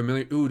who are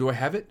familiar, do I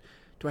have it?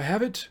 Do I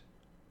have it?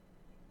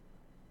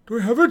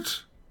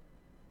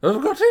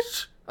 I've got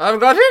it.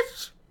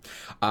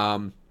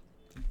 I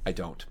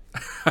don't.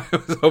 I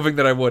was hoping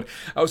that I would.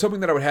 I was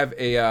hoping that I would have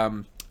a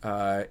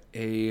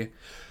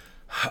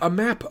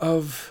map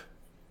of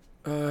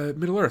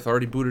Middle Earth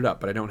already booted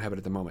up, but I don't have it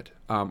at the moment.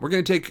 We're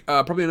going to take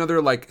probably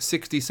another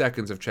 60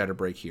 seconds of chatter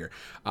break here.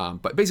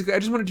 But basically, I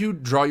just wanted to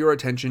draw your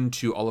attention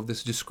to all of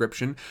this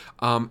description.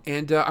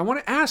 And I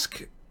want to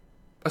ask,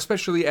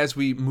 especially as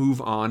we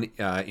move on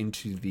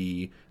into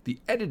the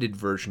edited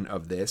version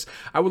of this,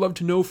 I would love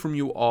to know from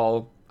you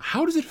all,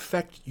 how does it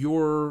affect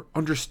your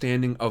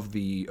understanding of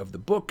the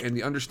book and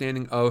the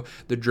understanding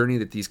of the journey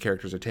that these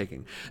characters are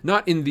taking?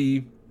 Not in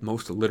the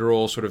most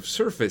literal sort of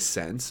surface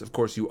sense. Of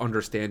course, you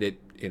understand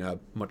it in a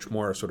much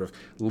more sort of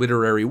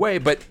literary way,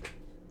 but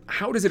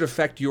how does it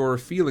affect your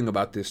feeling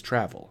about this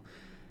travel?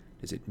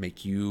 Does it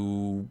make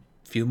you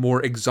feel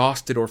more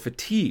exhausted or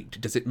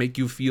fatigued? Does it make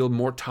you feel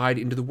more tied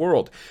into the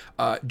world?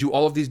 Do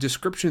all of these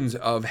descriptions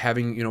of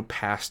having,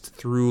 passed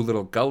through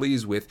little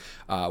gullies with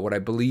what I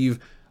believe,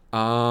 I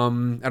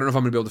don't know if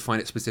I'm going to be able to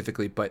find it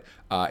specifically, but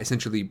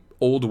essentially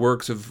old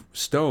works of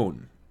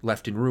stone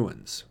left in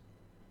ruins.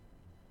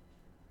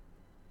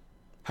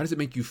 How does it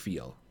make you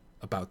feel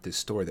about this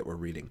story that we're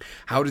reading?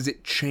 How does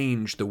it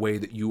change the way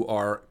that you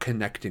are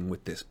connecting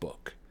with this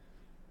book?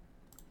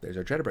 There's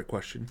our chatter break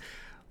question.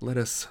 Let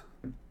us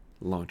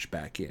launch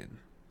back in.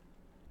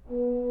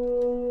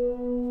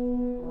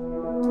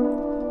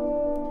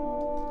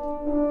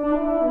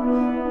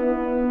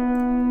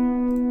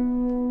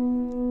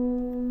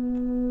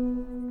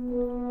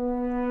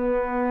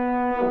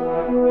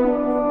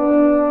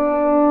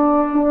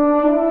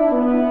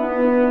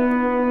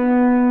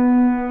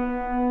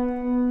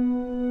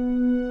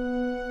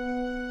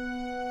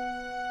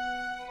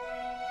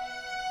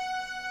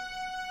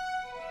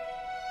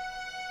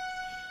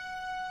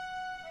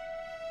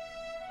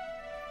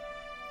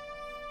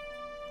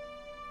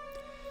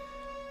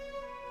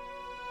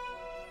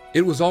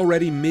 It was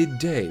already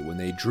midday when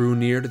they drew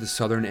near to the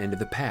southern end of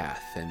the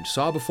path, and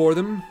saw before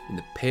them, in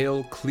the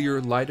pale, clear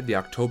light of the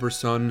October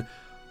sun,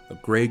 a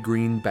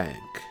gray-green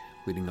bank,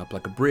 leading up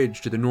like a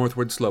bridge to the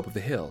northward slope of the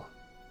hill.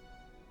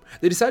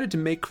 They decided to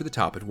make for the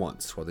top at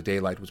once, while the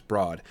daylight was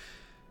broad.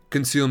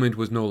 Concealment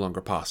was no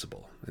longer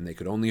possible, and they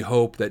could only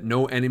hope that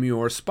no enemy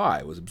or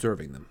spy was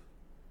observing them.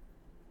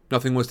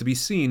 Nothing was to be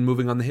seen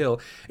moving on the hill.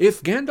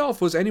 If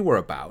Gandalf was anywhere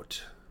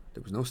about,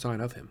 there was no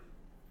sign of him.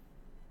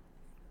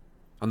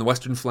 On the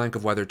western flank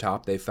of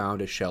Weathertop, they found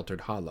a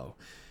sheltered hollow,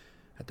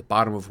 at the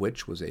bottom of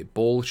which was a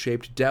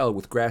bowl-shaped dell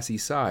with grassy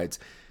sides.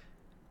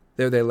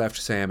 There they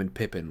left Sam and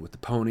Pippin with the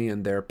pony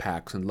and their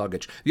packs and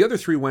luggage. The other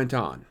three went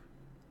on.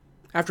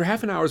 After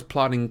half an hour's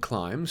plodding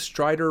climb,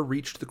 Strider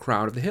reached the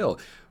crown of the hill.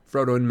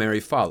 Frodo and Merry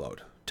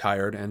followed,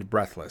 tired and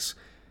breathless.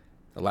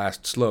 The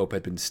last slope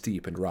had been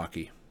steep and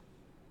rocky.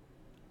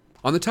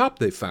 On the top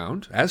they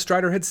found, as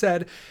Strider had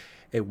said,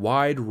 a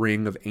wide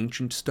ring of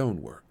ancient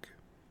stonework,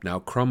 now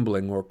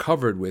crumbling or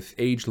covered with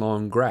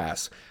age-long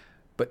grass,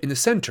 but in the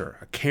center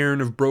a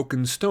cairn of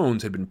broken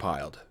stones had been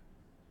piled.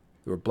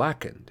 They were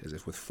blackened, as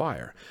if with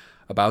fire.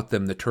 About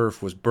them the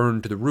turf was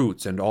burned to the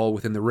roots, and all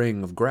within the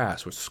ring of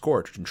grass was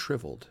scorched and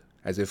shriveled,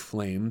 as if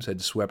flames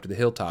had swept the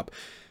hilltop,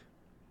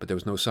 but there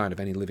was no sign of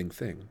any living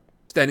thing.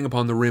 Standing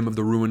upon the rim of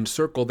the ruined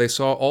circle, they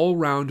saw all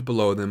round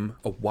below them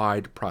a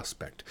wide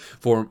prospect,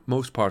 for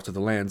most parts of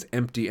the lands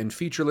empty and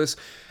featureless,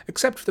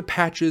 except for the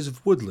patches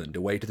of woodland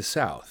away to the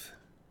south,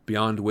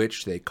 beyond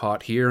which they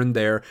caught here and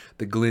there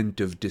the glint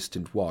of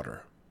distant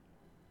water.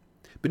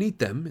 Beneath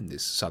them, in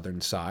this southern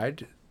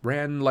side,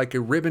 ran like a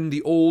ribbon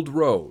the old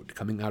road,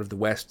 coming out of the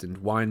west and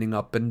winding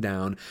up and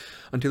down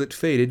until it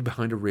faded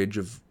behind a ridge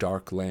of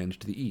dark land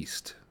to the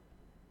east.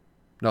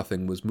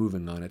 Nothing was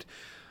moving on it.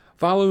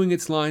 Following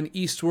its line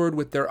eastward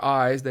with their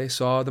eyes, they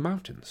saw the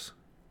mountains.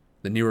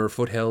 The nearer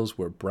foothills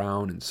were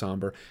brown and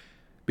somber.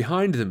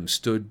 Behind them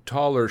stood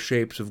taller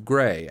shapes of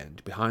gray,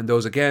 and behind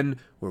those again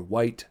were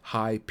white,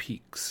 high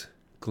peaks,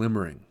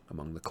 glimmering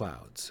among the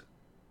clouds.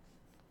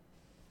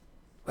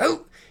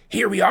 "Well,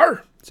 here we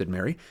are," said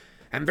Merry,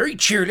 "and very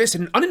cheerless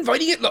and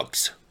uninviting it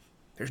looks.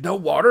 There's no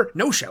water,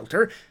 no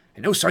shelter,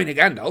 and no sign of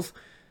Gandalf.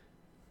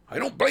 I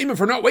don't blame him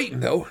for not waiting,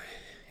 though,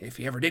 if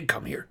he ever did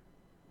come here."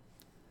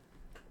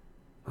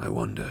 "I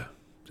wonder,"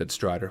 said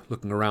Strider,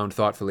 looking around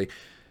thoughtfully.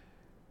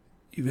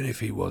 "Even if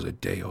he was a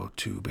day or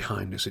two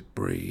behind us at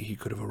Bree, he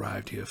could have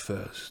arrived here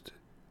first.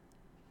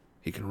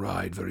 He can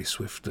ride very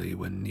swiftly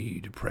when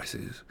need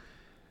presses."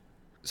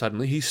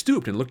 Suddenly he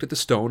stooped and looked at the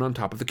stone on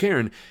top of the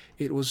cairn.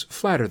 It was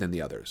flatter than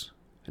the others,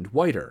 and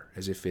whiter,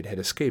 as if it had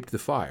escaped the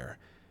fire.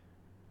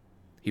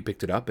 He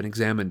picked it up and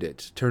examined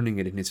it, turning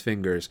it in his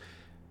fingers.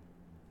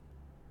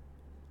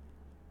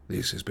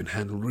 "This has been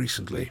handled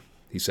recently,"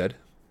 he said.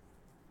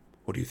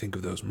 "What do you think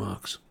of those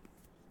marks?"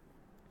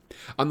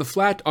 On the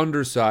flat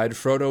underside,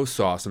 Frodo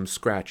saw some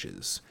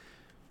scratches.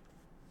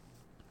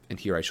 And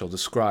here I shall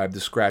describe the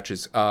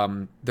scratches.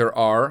 There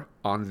are,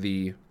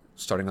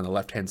 starting on the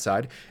left-hand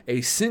side,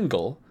 a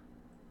single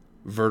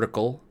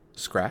vertical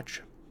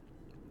scratch.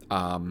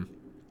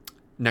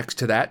 Next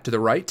to that, to the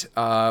right,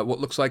 what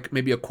looks like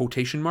maybe a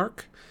quotation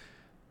mark.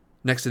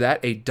 Next to that,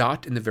 a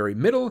dot in the very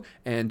middle,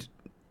 and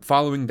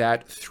following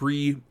that,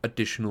 3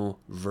 additional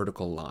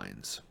vertical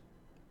lines.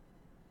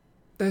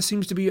 "There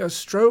seems to be a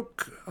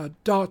stroke, a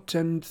dot,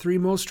 and 3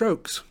 more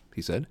strokes,"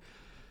 he said.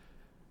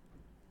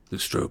 The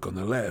stroke on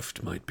the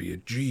left might be a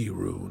G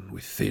rune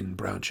with thin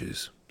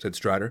branches, said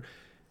Strider.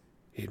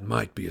 It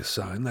might be a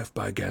sign left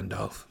by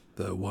Gandalf,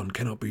 though one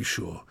cannot be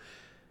sure.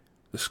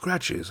 The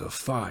scratches are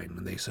fine,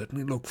 and they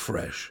certainly look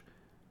fresh,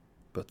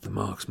 but the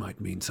marks might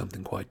mean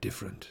something quite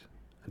different,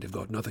 and have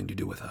got nothing to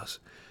do with us.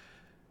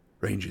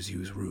 Rangers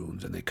use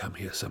runes, and they come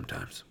here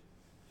sometimes.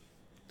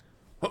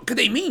 What could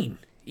they mean,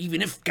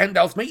 even if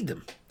Gandalf made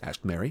them?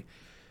 Asked Merry.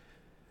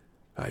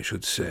 I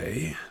should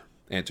say,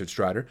 answered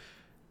Strider,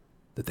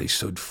 that they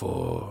stood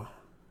for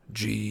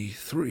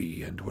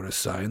G3 and were a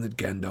sign that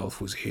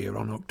Gandalf was here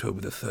on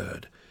October the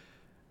 3rd.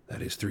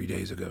 That is 3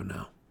 days ago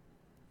now.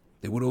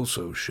 They would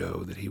also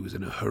show that he was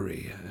in a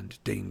hurry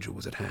and danger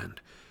was at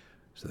hand,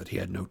 so that he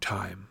had no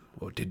time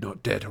or did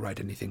not dare to write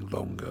anything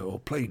longer or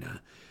plainer.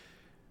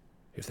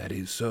 If that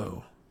is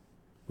so,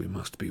 we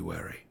must be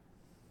wary.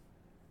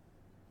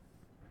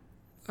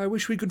 I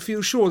wish we could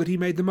feel sure that he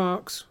made the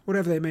marks,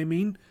 whatever they may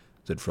mean,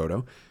 said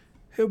Frodo.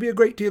 It would be a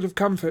great deal of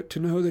comfort to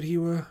know that he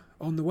were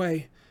on the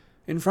way,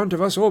 in front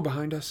of us or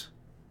behind us.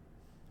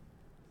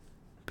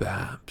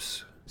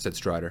 Perhaps, said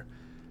Strider.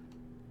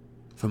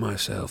 For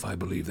myself, I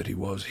believe that he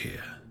was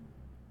here,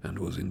 and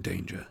was in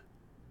danger.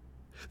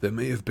 There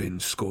may have been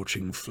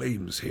scorching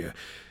flames here,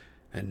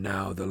 and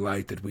now the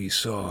light that we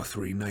saw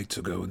 3 nights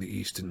ago in the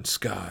eastern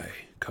sky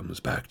comes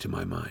back to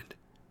my mind.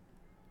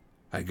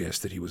 I guess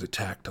that he was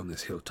attacked on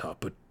this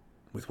hilltop, but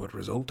with what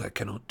result I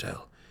cannot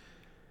tell.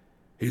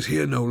 He's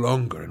here no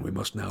longer, and we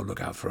must now look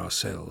out for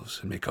ourselves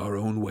and make our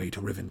own way to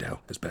Rivendell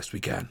as best we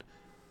can.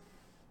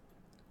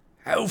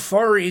 How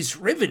far is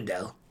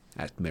Rivendell?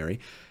 Asked Merry,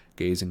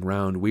 gazing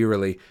round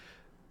wearily.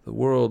 The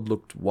world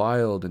looked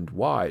wild and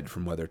wide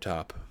from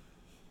Weathertop.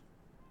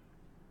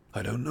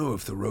 I don't know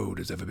if the road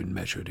has ever been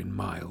measured in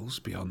miles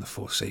beyond the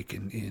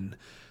Forsaken Inn,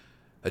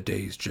 a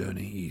day's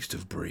journey east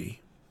of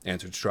Bree,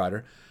 answered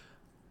Strider.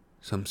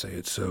 Some say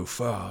it's so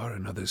far,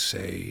 and others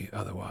say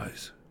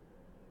otherwise.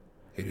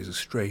 It is a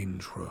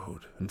strange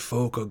road, and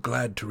folk are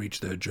glad to reach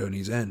their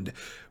journey's end,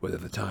 whether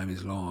the time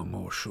is long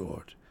or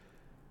short.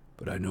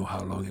 But I know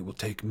how long it will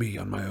take me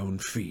on my own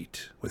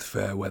feet, with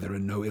fair weather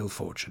and no ill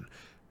fortune,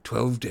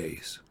 12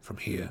 days from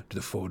here to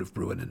the ford of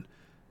Bruinen,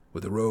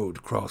 where the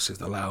road crosses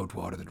the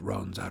Loudwater that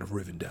runs out of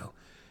Rivendell.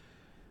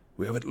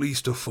 We have at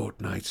least a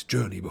fortnight's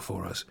journey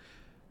before us,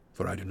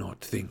 for I do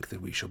not think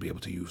that we shall be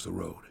able to use the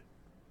road.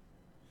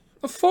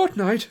 A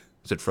fortnight?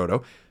 Said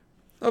Frodo.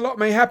 A lot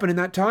may happen in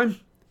that time.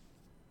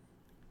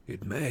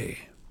 It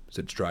may,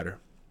 said Strider.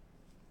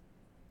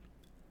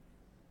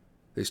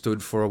 They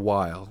stood for a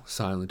while,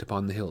 silent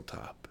upon the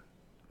hilltop,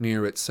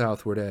 near its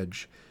southward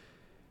edge.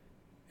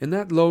 In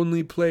that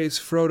lonely place,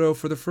 Frodo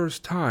for the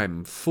first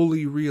time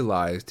fully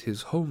realized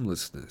his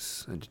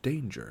homelessness and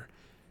danger.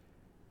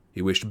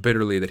 He wished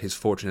bitterly that his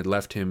fortune had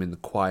left him in the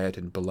quiet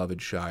and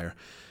beloved Shire.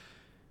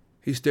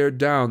 He stared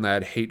down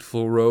that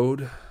hateful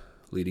road,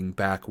 leading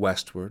back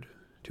westward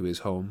to his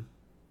home.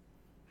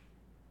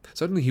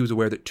 Suddenly he was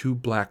aware that 2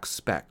 black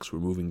specks were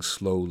moving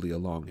slowly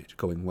along it,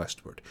 going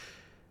westward.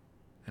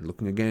 And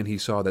looking again, he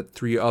saw that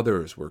 3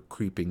 others were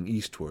creeping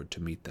eastward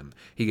to meet them.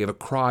 He gave a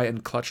cry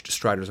and clutched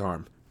Strider's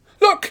arm.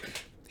 Look!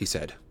 He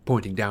said,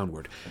 pointing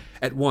downward.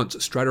 At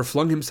once, Strider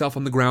flung himself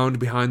on the ground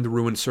behind the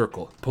ruined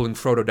circle, pulling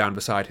Frodo down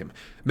beside him.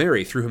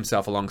 Merry threw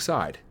himself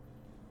alongside.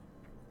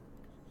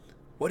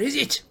 What is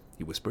it?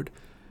 He whispered.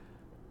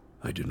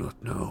 I do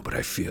not know, but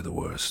I fear the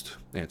worst,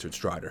 answered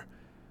Strider.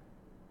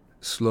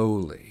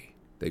 Slowly,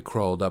 they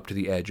crawled up to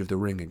the edge of the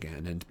ring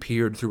again and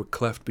peered through a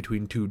cleft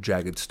between 2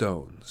 jagged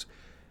stones.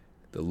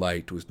 The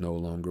light was no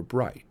longer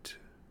bright,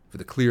 for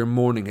the clear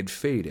morning had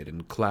faded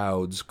and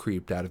clouds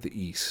creeped out of the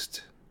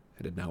east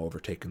and had now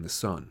overtaken the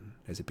sun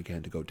as it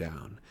began to go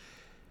down.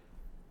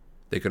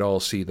 They could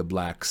all see the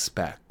black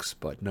specks,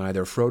 but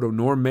neither Frodo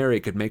nor Merry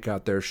could make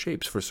out their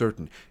shapes for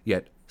certain,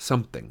 yet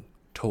something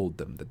told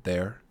them that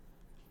there,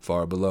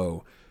 far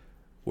below,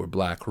 were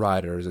black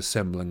riders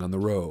assembling on the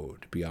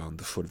road beyond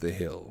the foot of the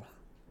hill.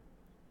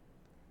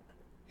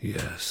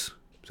 Yes,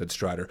 said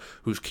Strider,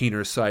 whose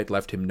keener sight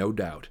left him no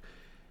doubt.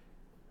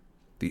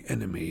 The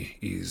enemy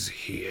is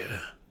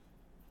here.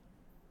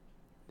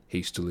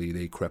 Hastily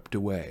they crept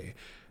away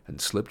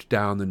and slipped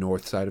down the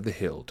north side of the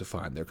hill to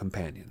find their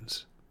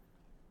companions.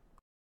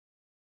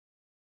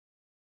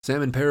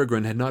 Sam and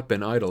Peregrine had not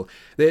been idle.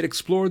 They had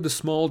explored the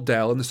small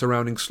dell and the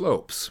surrounding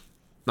slopes.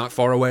 Not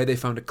far away they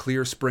found a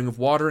clear spring of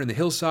water in the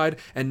hillside,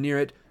 and near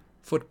it,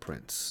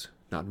 footprints,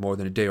 not more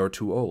than a day or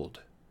 2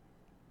 old.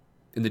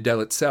 In the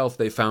dell itself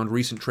they found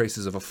recent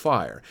traces of a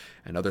fire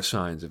and other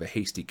signs of a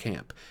hasty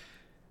camp.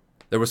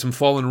 There were some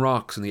fallen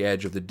rocks on the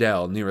edge of the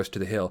dell nearest to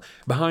the hill.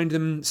 Behind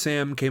them,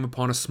 Sam came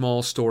upon a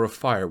small store of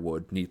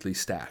firewood neatly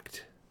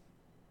stacked.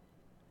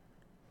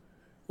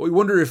 I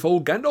wonder if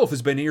old Gandalf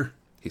has been here,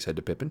 he said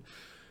to Pippin.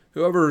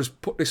 Whoever has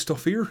put this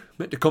stuff here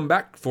meant to come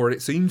back for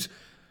it seems.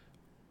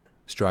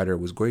 Strider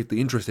was greatly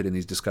interested in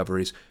these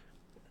discoveries.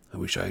 I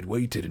wish I had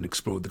waited and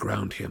explored the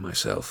ground here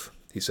myself,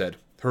 he said,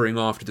 hurrying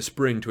off to the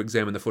spring to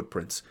examine the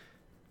footprints.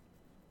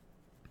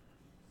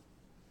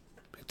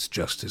 It's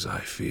just as I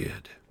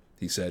feared,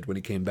 he said when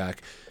he came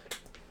back.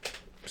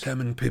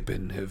 Sam and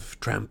Pippin have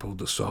trampled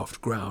the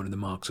soft ground and the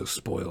marks are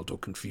spoiled or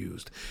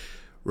confused.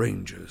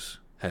 Rangers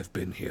have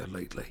been here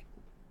lately.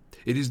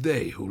 It is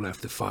they who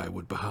left the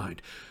firewood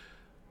behind.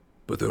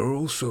 But there are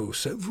also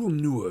several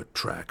newer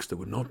tracks that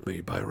were not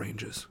made by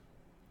rangers.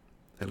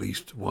 At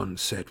least one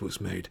set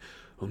was made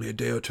only a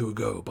day or two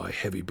ago by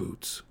heavy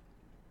boots.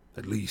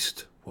 At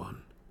least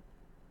one.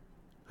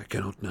 I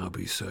cannot now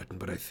be certain,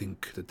 but I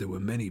think that there were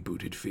many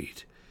booted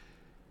feet.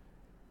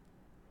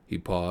 He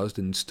paused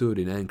and stood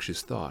in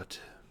anxious thought.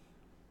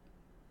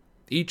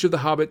 Each of the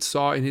hobbits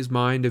saw in his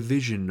mind a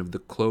vision of the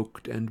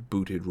cloaked and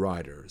booted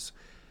riders.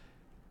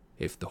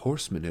 If the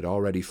horsemen had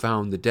already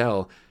found the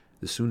dell,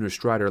 the sooner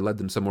Strider led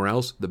them somewhere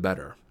else, the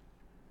better.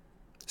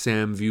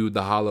 Sam viewed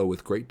the hollow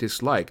with great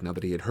dislike now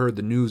that he had heard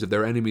the news of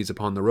their enemies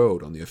upon the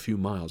road only a few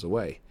miles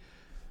away.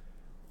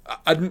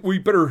 "Hadn't we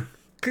better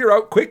clear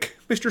out quick,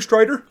 Mr.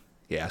 Strider?"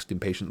 he asked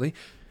impatiently.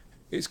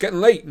 "It's getting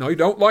late, and I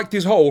don't like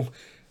this hole.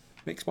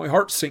 Makes my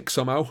heart sink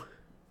somehow."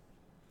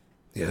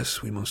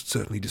 Yes, we must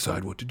certainly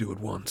decide what to do at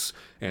once,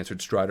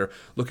 answered Strider,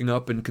 looking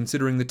up and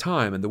considering the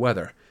time and the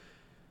weather.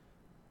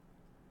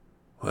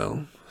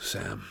 Well,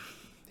 Sam,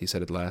 he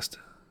said at last,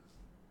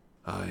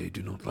 I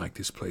do not like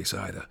this place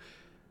either,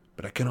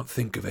 but I cannot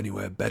think of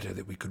anywhere better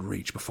that we could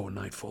reach before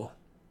nightfall.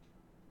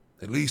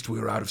 At least we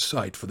are out of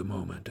sight for the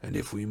moment, and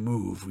if we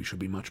move, we shall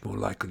be much more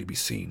likely to be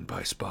seen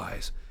by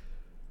spies.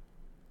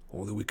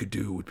 All that we could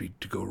do would be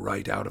to go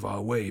right out of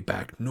our way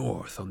back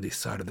north on this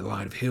side of the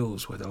line of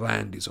hills where the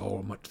land is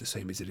all much the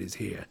same as it is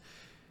here.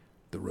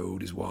 The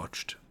road is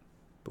watched,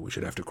 but we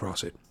should have to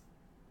cross it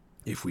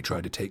if we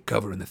tried to take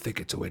cover in the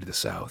thickets away to the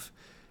south.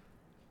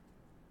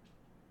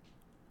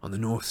 On the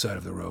north side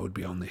of the road,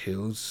 beyond the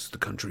hills, the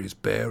country is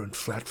bare and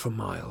flat for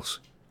miles.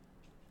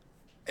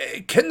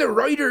 Can the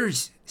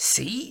riders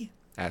see?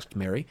 asked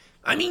Mary.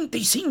 I mean,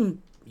 they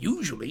seem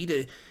usually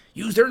to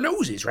use their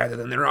noses rather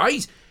than their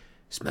eyes,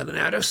 smelling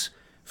at us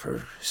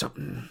for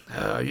something,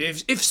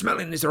 if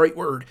smelling is the right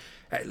word,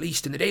 at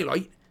least in the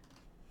daylight.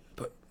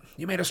 But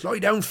you made us lie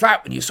down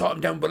flat when you saw them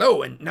down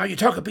below, and now you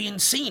talk of being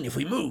seen if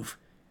we move.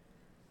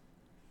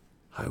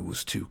 I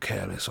was too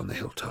careless on the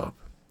hilltop,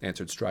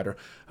 answered Strider.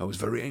 I was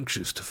very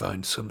anxious to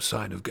find some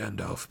sign of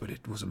Gandalf, but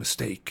it was a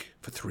mistake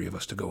for three of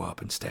us to go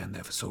up and stand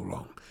there for so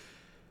long.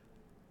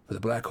 For the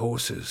black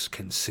horses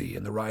can see,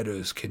 and the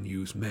riders can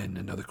use men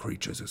and other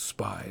creatures as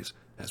spies,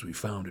 as we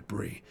found at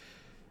Bree.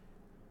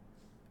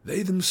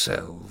 They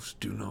themselves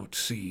do not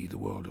see the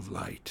world of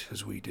light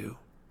as we do,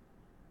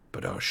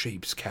 but our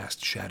shapes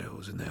cast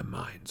shadows in their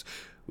minds,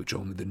 which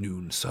only the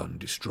noon sun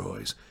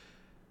destroys,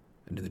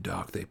 and in the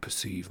dark they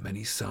perceive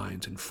many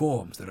signs and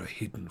forms that are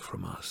hidden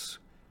from us.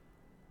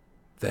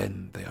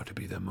 Then they are to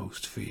be their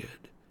most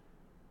feared.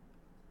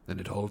 And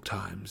at all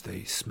times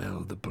they smell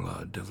the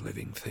blood of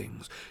living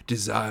things,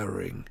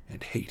 desiring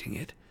and hating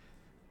it.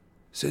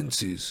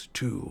 Senses,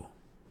 too.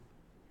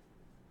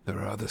 There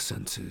are other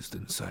senses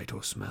than sight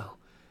or smell.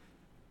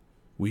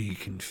 We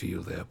can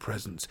feel their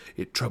presence.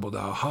 It troubled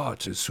our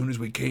hearts as soon as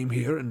we came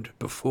here and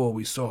before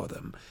we saw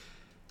them.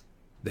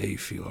 They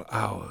feel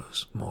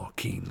ours more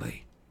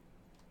keenly.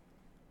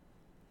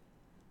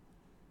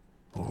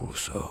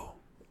 Also,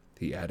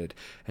 he added,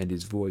 and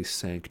his voice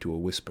sank to a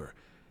whisper,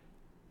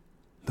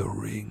 the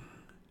ring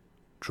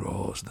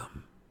draws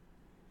them.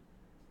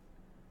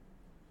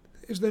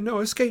 Is there no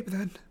escape,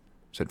 then?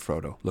 Said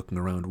Frodo, looking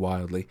around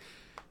wildly.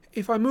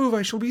 If I move,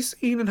 I shall be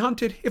seen and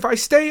hunted. If I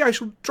stay, I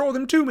shall draw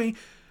them to me.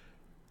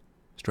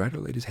 Strider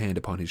laid his hand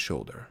upon his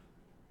shoulder.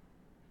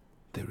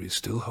 There is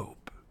still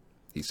hope,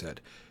 he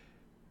said.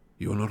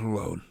 You are not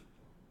alone.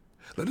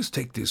 Let us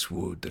take this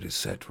wood that is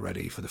set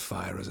ready for the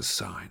fire as a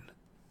sign.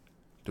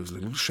 There is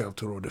little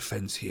shelter or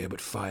defense here,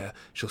 but fire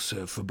shall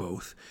serve for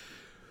both.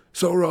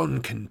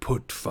 Sauron can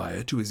put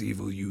fire to his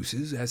evil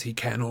uses, as he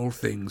can all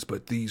things,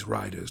 but these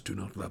riders do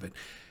not love it,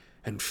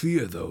 and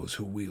fear those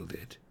who wield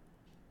it.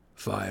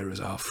 Fire is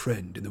our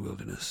friend in the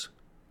wilderness.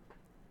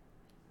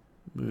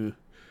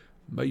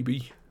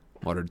 Maybe,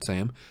 muttered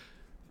Sam.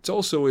 It's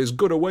also as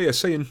good a way of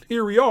saying,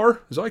 here we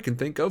are, as I can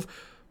think of,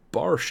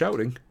 bar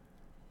shouting.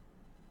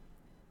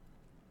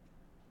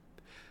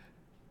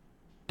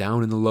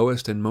 Down in the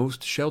lowest and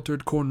most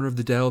sheltered corner of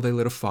the dell they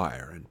lit a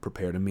fire and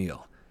prepared a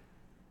meal.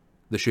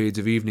 The shades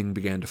of evening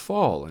began to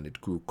fall, and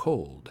it grew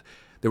cold.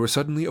 They were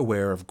suddenly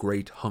aware of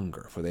great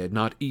hunger, for they had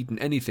not eaten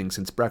anything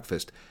since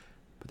breakfast,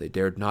 but they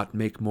dared not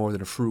make more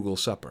than a frugal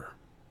supper.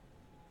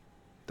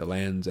 The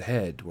lands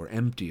ahead were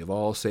empty of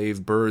all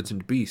save birds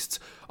and beasts,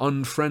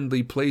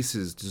 unfriendly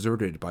places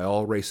deserted by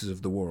all races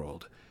of the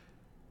world.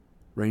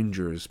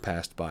 Rangers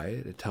passed by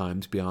it at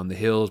times beyond the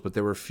hills, but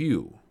there were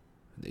few,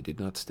 and they did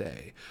not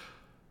stay.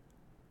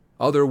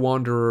 Other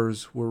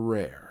wanderers were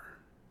rare,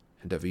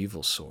 and of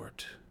evil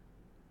sort.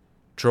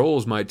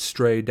 Trolls might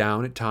stray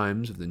down at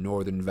times of the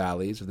northern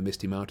valleys of the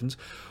Misty Mountains.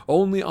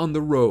 Only on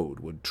the road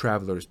would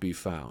travelers be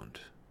found,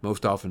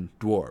 most often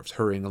dwarves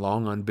hurrying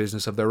along on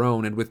business of their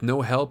own, and with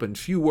no help and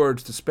few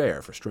words to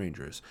spare for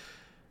strangers.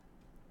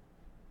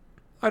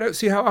 I don't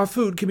see how our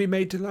food can be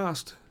made to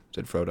last,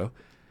 said Frodo.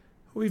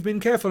 We've been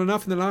careful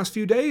enough in the last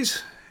few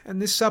days,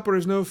 and this supper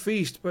is no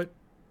feast, but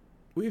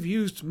we've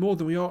used more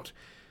than we ought,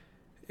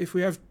 if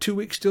we have 2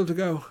 weeks still to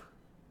go,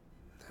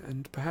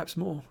 and perhaps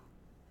more."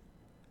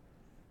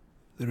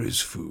 "There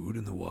is food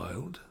in the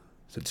wild,"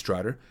 said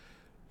Strider.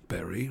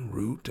 "Berry,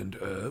 root, and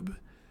herb,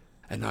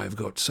 and I've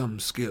got some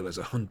skill as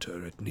a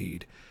hunter at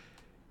need.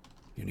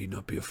 You need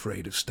not be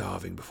afraid of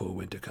starving before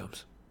winter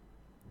comes.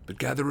 But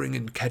gathering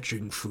and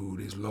catching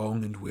food is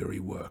long and weary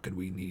work, and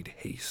we need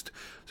haste,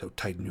 so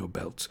tighten your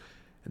belts,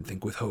 and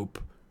think with hope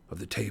of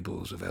the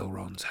tables of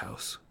Elrond's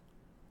house."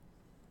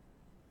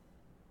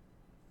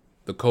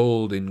 The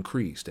cold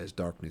increased as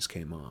darkness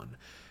came on.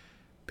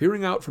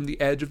 Peering out from the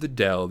edge of the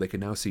dell, they could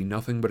now see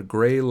nothing but a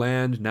grey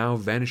land now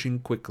vanishing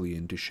quickly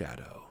into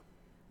shadow.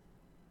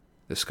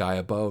 The sky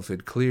above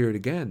had cleared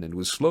again and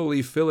was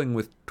slowly filling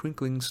with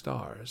twinkling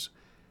stars.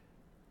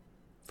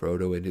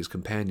 Frodo and his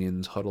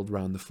companions huddled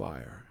round the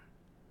fire,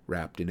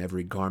 wrapped in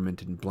every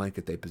garment and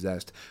blanket they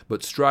possessed,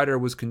 but Strider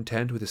was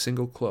content with a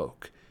single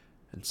cloak,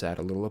 and sat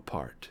a little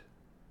apart,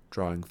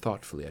 drawing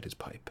thoughtfully at his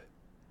pipe.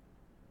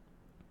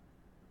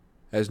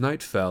 As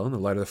night fell and the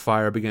light of the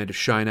fire began to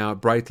shine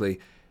out brightly,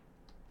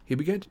 he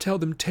began to tell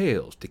them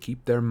tales to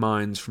keep their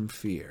minds from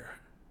fear.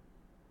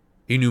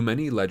 He knew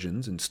many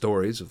legends and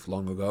stories of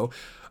long ago,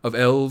 of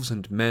elves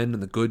and men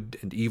and the good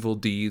and evil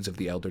deeds of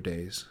the elder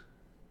days.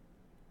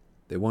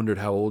 They wondered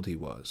how old he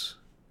was,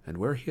 and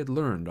where he had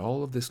learned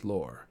all of this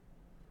lore.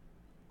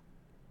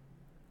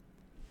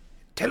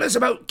 "Tell us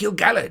about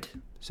Gil-galad,"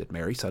 said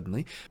Merry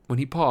suddenly, when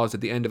he paused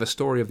at the end of a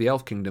story of the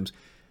elf kingdoms.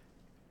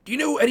 "Do you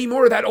know any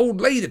more of that old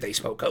lady that they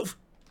spoke of?"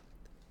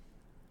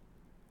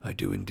 "I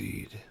do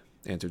indeed,"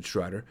 answered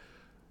Strider.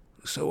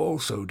 "So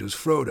also does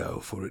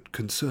Frodo, for it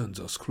concerns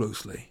us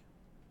closely."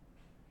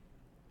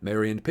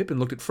 Merry and Pippin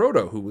looked at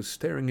Frodo, who was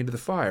staring into the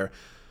fire.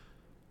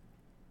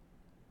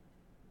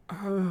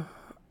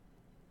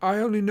 I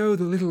only know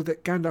the little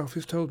that Gandalf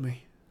has told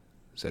me,"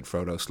 said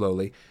Frodo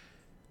slowly.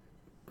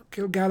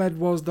 "Gil-galad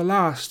was the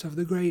last of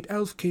the great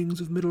elf kings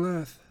of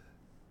Middle-earth.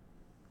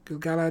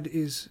 Gil-galad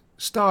is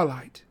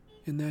starlight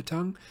in their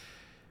tongue.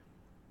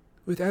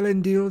 With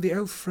Elendil, the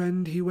elf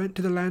friend, he went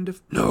to the land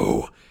of—"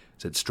 "No,"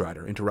 said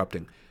Strider,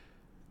 interrupting.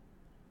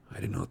 "I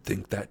do not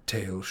think that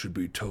tale should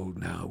be told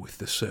now with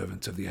the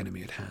servants of the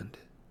enemy at hand.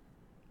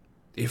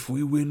 If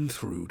we win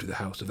through to the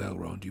house of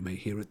Elrond, you may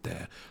hear it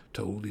there,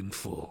 told in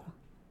full."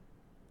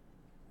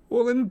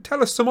 "Well, then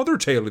tell us some other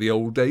tale of the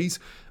old days,"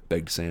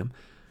 begged Sam.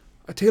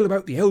 "A tale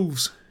about the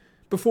elves,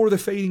 before the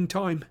fading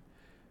time."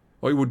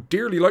 "I would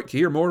dearly like to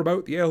hear more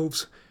about the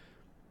elves.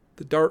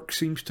 The dark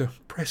seems to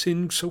press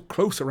in so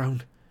close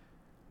around."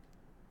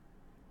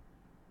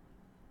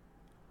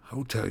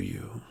 "I'll tell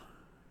you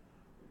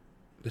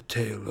the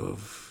tale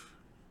of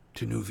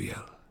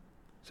Tinuviel,"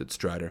 said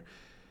Strider.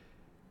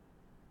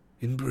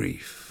 "In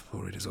brief,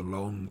 for it is a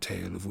long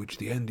tale of which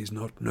the end is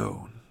not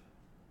known,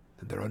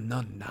 and there are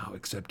none now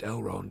except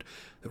Elrond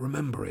that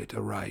remember it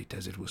aright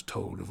as it was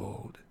told of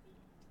old.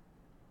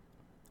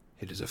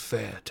 It is a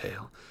fair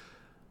tale,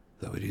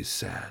 though it is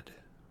sad,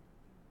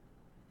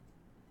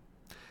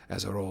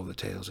 as are all the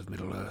tales of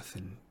Middle-earth,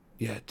 and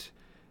yet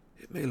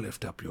it may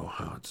lift up your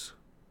hearts."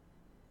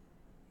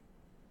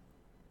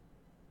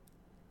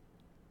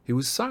 He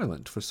was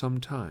silent for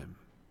some time,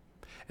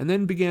 and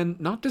then began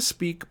not to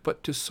speak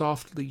but to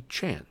softly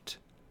chant.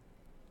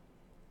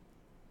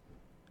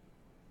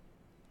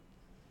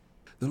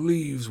 "The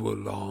leaves were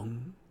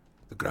long,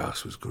 the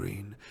grass was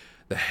green,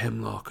 the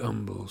hemlock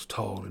umbels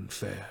tall and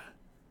fair,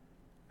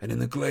 and in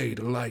the glade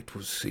a light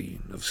was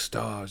seen of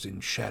stars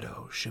in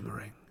shadow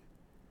shimmering.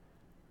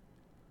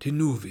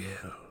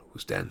 Tinuviel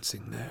was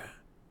dancing there,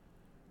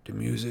 to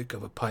music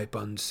of a pipe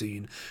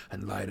unseen,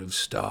 and light of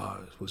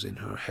stars was in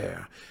her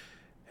hair,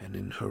 and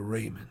in her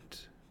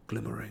raiment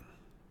glimmering.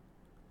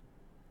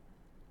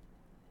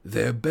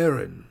 There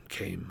Beren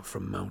came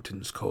from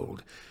mountains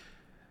cold,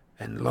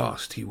 and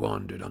lost he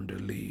wandered under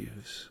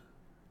leaves,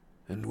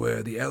 and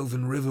where the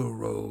elven river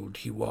rolled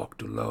he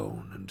walked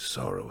alone and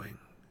sorrowing.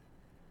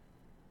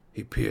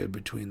 He peered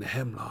between the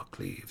hemlock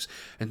leaves,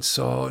 and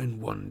saw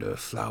in wonder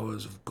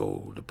flowers of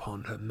gold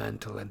upon her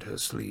mantle and her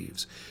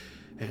sleeves,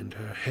 and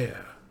her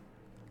hair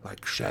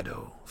like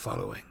shadow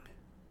following.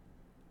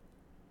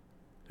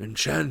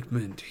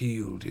 Enchantment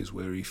healed his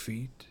weary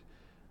feet,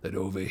 that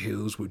over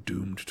hills were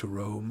doomed to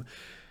roam,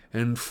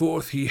 and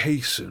forth he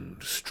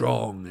hastened,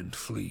 strong and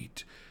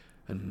fleet,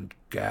 and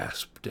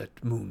gasped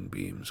at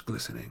moonbeams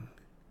glistening.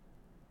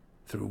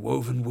 Through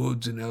woven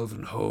woods and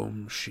elven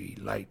homes she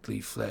lightly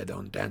fled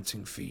on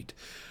dancing feet,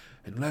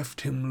 and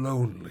left him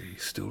lonely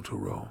still to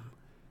roam,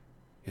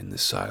 in the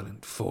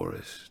silent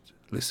forest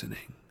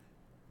listening.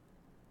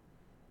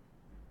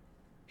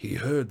 He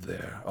heard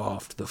there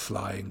oft the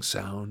flying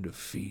sound of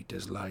feet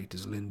as light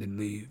as linden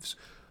leaves,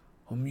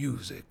 or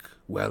music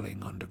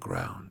welling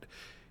underground,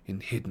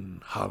 in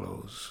hidden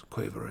hollows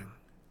quavering.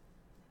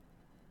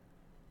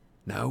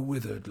 Now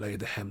withered lay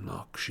the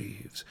hemlock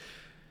sheaves,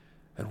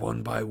 and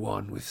one by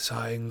one with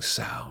sighing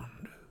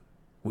sound,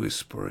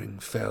 whispering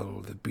fell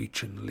the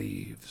beechen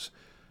leaves,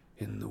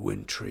 in the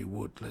wintry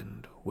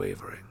woodland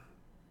wavering.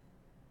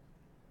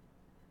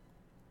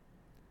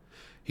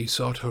 He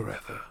sought her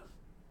ever,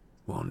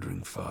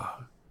 wandering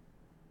far,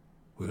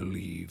 where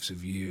leaves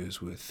of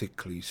years were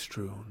thickly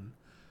strewn,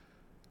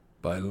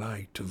 by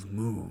light of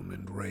moon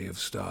and ray of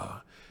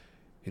star,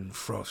 in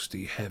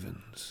frosty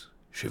heavens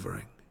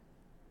shivering.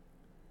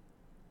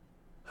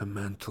 Her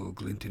mantle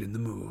glinted in the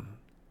moon,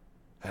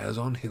 as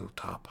on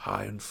hilltop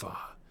high and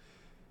far.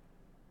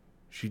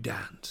 She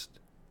danced,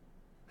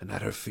 and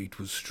at her feet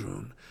was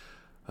strewn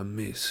a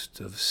mist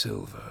of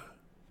silver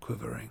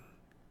quivering.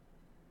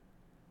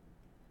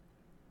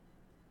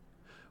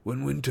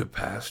 When winter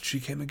passed, she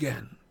came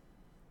again,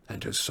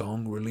 and her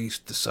song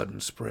released the sudden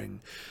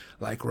spring,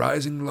 like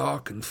rising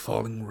lark and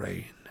falling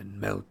rain and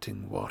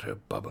melting water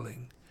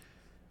bubbling.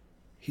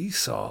 He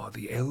saw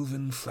the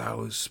elven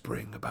flowers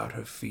spring about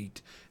her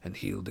feet and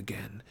healed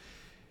again.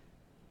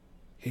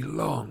 He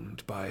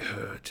longed by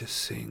her to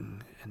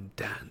sing and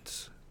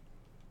dance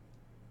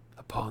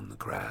upon the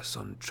grass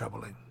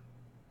untroubling.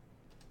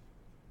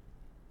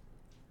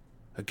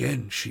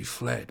 Again she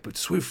fled, but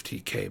swift he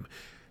came.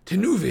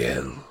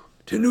 Tinuviel,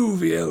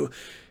 Tinuviel,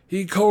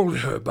 he called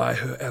her by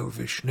her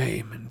elvish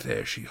name, and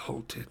there she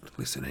halted,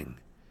 listening.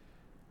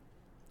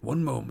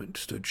 One moment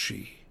stood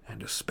she,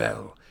 and a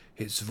spell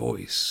his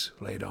voice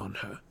laid on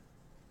her.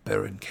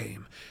 Beren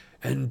came,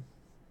 and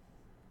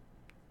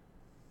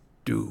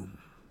doom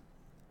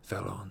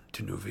fell on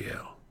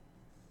Tinuviel,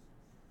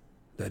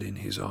 that in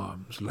his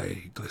arms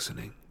lay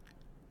glistening.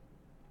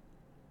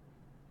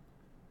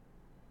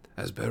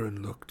 As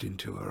Beren looked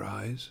into her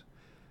eyes,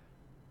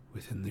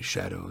 within the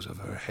shadows of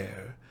her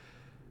hair,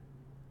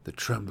 the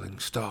trembling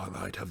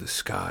starlight of the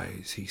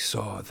skies he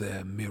saw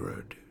there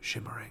mirrored,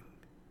 shimmering.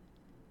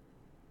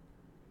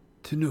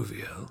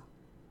 Tinuviel,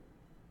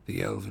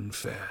 the elven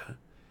fair,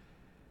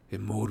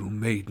 immortal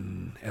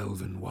maiden,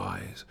 elven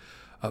wise,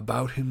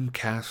 about him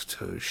cast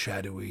her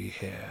shadowy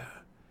hair,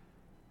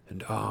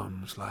 and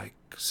arms like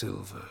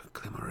silver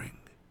glimmering.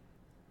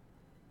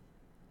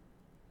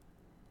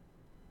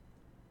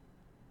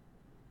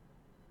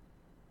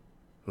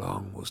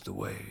 Long was the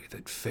way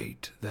that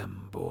fate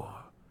them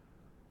bore,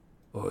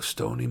 o'er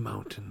stony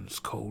mountains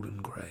cold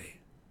and grey,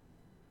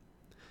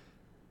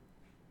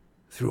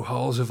 through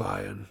halls of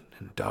iron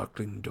and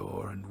darkling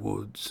door and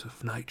woods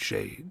of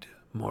nightshade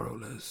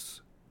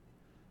morrowless.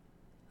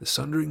 The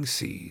sundering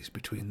seas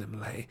between them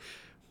lay,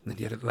 and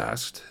yet at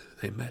last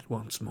they met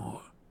once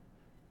more,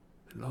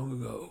 and long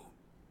ago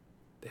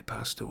they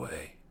passed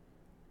away.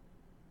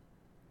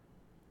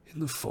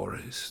 In the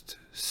forest,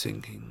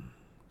 singing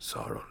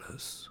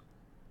sorrowless.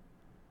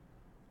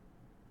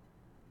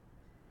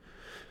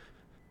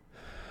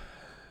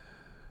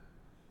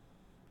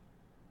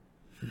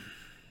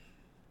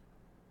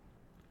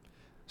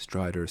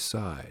 Strider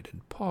sighed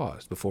and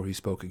paused before he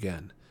spoke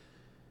again.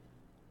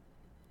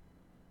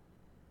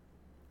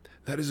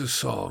 That is a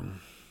song,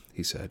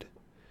 he said,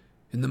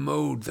 in the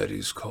mode that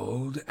is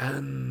called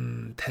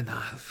An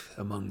Tenath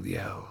among the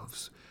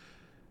elves,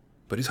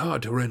 but is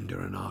hard to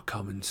render in our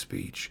common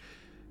speech,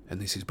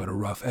 and this is but a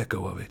rough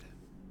echo of it.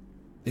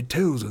 It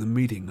tells of the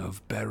meeting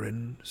of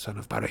Beren, son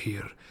of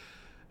Barahir,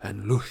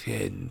 and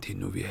Luthien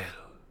Tinuviel.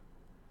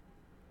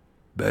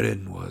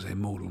 Beren was a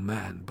mortal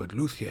man, but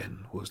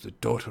Luthien was the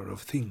daughter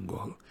of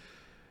Thingol,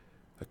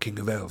 a king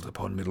of elves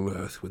upon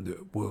Middle-earth when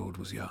the world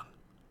was young.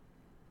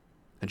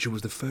 And she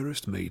was the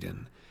fairest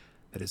maiden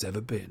that has ever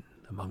been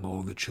among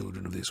all the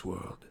children of this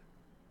world.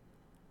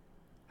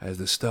 As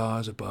the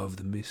stars above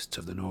the mists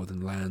of the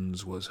northern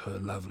lands was her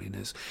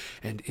loveliness,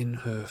 and in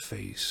her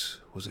face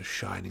was a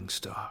shining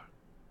star.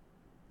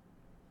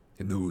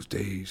 In those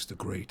days the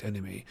great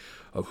enemy,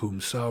 of whom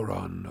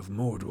Sauron of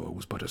Mordor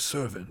was but a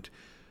servant,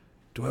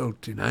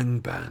 dwelt in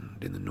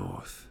Angband in the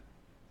north,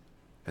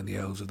 and the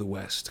elves of the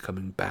west,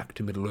 coming back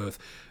to Middle-earth,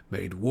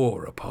 made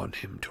war upon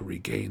him to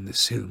regain the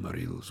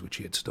Silmarils which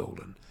he had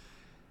stolen,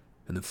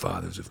 and the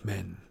fathers of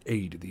men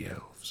aided the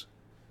elves.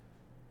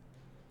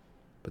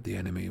 But the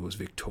enemy was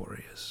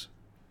victorious,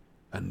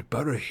 and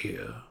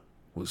Barahir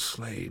was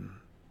slain.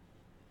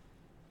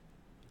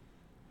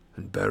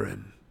 And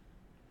Beren,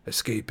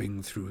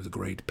 escaping through the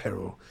great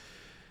peril,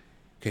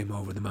 came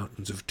over the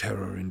mountains of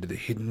terror into the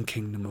hidden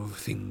kingdom of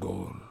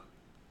Thingol,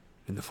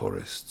 in the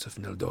forests of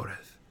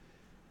Neldoreth.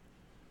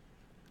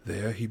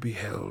 There he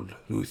beheld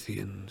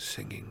Luthien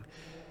singing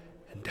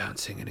and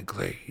dancing in a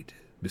glade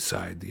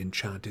beside the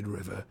enchanted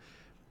river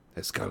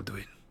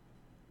Escalduin.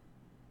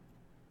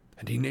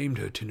 And he named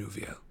her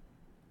Tinuviel,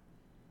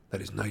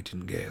 that is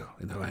nightingale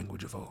in the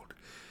language of old.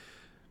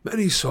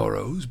 Many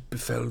sorrows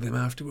befell them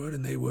afterward,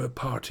 and they were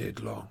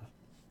parted long.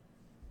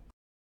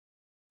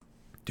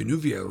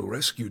 Tinuviel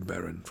rescued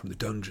Beren from the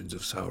dungeons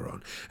of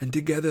Sauron, and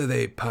together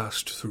they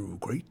passed through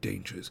great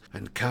dangers,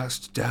 and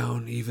cast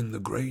down even the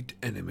great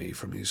enemy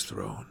from his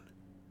throne,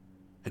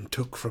 and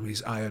took from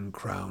his iron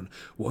crown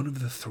one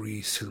of the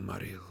 3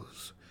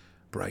 Silmarils,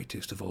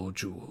 brightest of all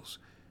jewels,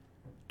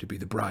 to be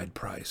the bride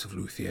price of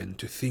Luthien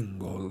to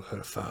Thingol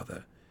her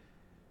father.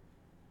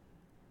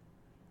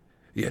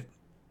 Yet,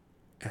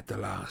 at the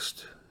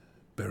last,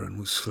 Beren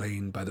was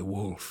slain by the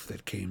wolf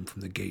that came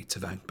from the gates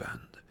of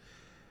Angband,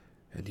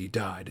 and he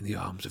died in the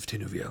arms of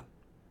Tinuviel.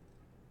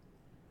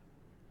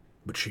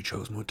 But she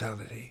chose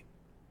mortality,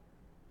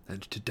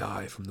 and to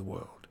die from the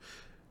world,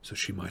 so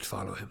she might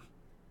follow him.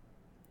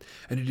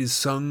 And it is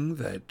sung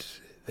that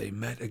they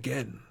met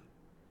again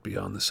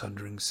beyond the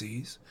sundering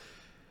seas,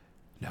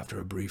 and after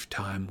a brief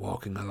time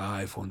walking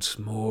alive once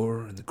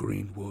more in the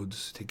green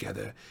woods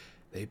together,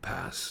 they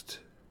passed,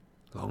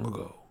 long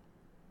ago,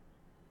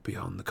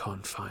 beyond the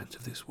confines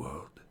of this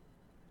world.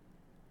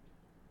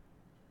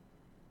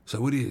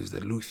 So it is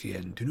that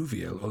Luthien de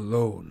Neuville,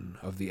 alone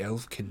of the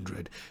elf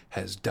kindred,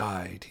 has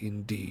died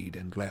indeed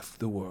and left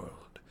the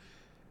world,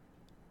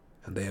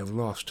 and they have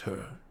lost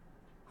her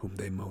whom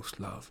they most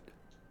loved.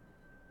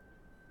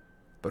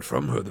 But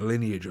from her the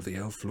lineage of the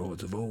elf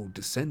lords of old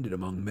descended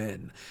among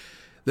men.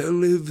 There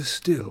live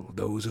still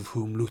those of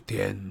whom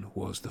Luthien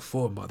was the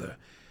foremother,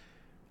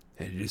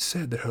 and it is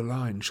said that her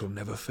line shall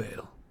never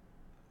fail.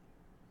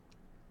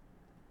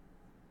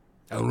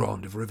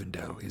 Elrond of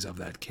Rivendell is of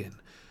that kin,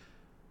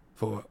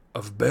 for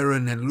of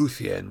Beren and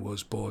Luthien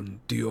was born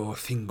Dior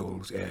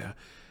Thingol's heir,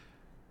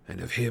 and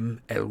of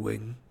him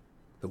Elwing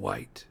the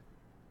White,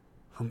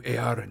 whom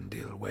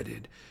Earendil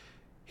wedded,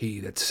 he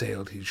that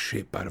sailed his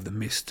ship out of the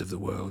mist of the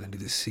world into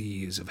the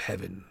seas of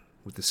heaven,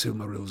 with the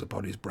Silmarils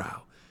upon his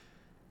brow.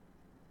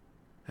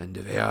 And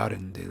of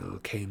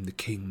Earendil came the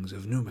kings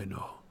of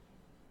Númenor,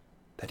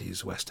 that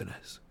is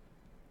Westerness.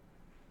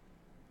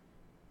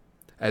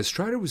 As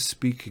Strider was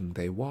speaking,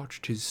 they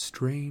watched his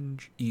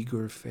strange,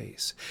 eager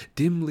face,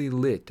 dimly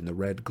lit in the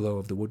red glow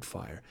of the wood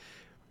fire.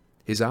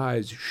 His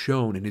eyes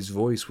shone, and his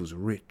voice was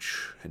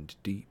rich and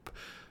deep.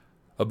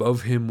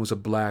 Above him was a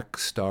black,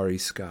 starry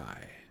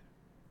sky.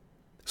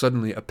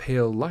 Suddenly a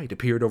pale light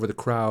appeared over the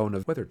crown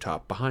of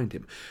Weathertop behind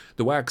him.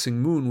 The waxing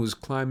moon was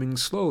climbing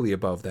slowly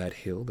above that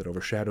hill that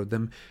overshadowed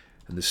them,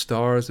 and the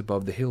stars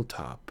above the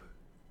hilltop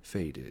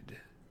faded.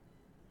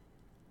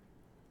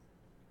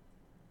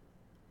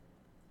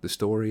 The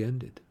story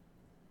ended.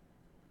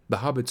 The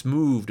hobbits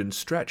moved and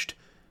stretched.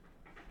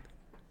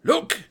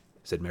 "Look,"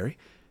 said Merry.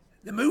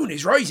 "The moon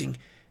is rising.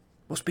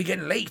 Must be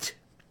getting late."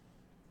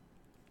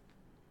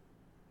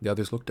 The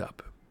others looked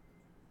up.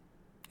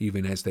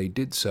 Even as they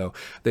did so,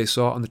 they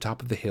saw on the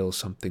top of the hill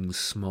something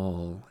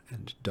small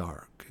and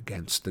dark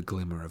against the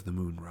glimmer of the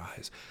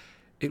moonrise.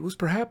 It was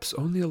perhaps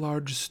only a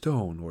large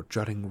stone or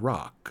jutting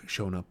rock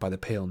shown up by the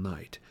pale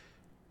night.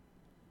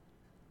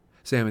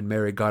 Sam and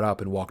Merry got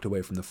up and walked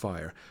away from the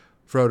fire.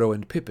 Frodo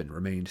and Pippin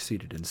remained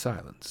seated in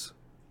silence.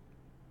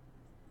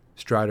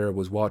 Strider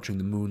was watching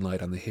the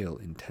moonlight on the hill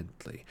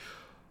intently.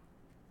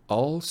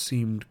 All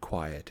seemed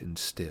quiet and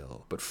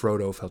still, but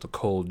Frodo felt a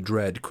cold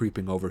dread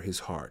creeping over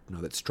his heart now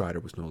that Strider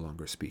was no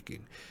longer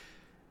speaking.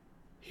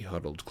 He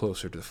huddled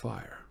closer to the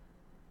fire.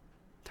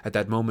 At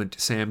that moment,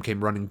 Sam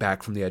came running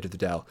back from the edge of the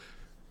dell.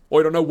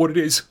 "I don't know what it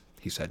is,"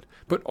 he said,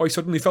 "but I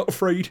suddenly felt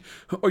afraid.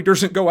 I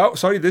dursn't go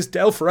outside of this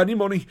dell for any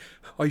money.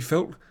 I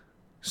felt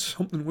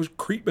something was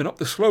creeping up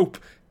the slope."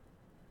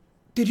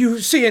 Did you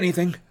see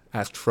anything?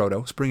 Asked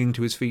Frodo, springing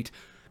to his feet.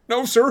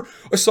 "No, sir,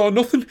 I saw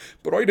nothing,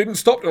 but I didn't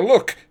stop to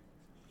look."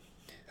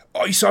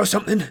 "I saw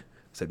something,"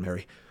 said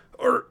Merry.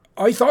 "Or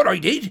I thought I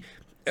did.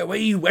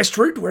 Away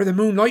westward, where the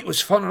moonlight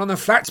was falling on the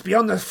flats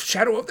beyond the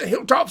shadow of the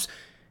hilltops.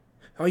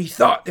 I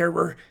thought there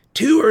were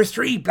 2 or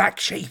 3 black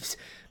shapes.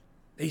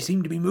 They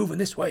seemed to be moving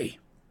this way."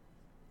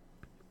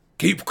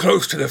 "Keep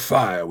close to the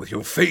fire with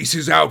your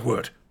faces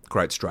outward,"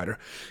 cried Strider.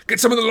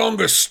 "Get some of the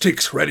longer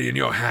sticks ready in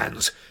your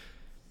hands."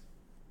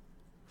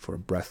 For a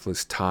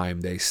breathless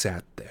time they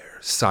sat there,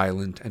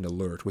 silent and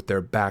alert, with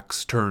their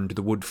backs turned to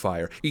the wood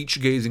fire, each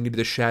gazing into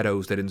the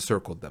shadows that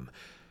encircled them.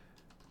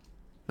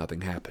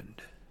 Nothing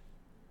happened.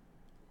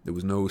 There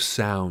was no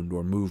sound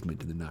or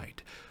movement in the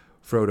night.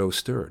 Frodo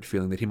stirred,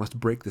 feeling that he must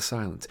break the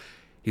silence.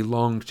 He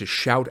longed to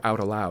shout out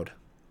aloud.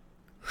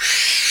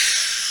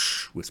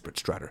 "Shh!" whispered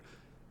Strider.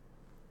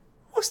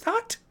 "What's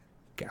that?"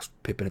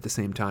 gasped Pippin at the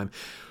same time.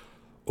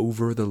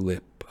 Over the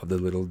lip of the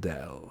little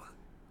dell,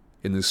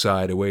 in the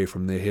side away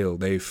from the hill,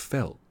 they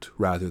felt,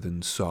 rather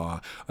than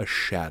saw, a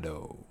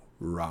shadow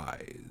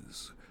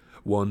rise.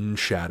 One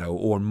shadow,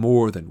 or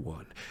more than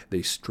one.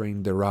 They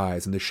strained their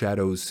eyes, and the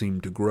shadows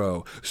seemed to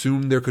grow.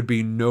 Soon there could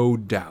be no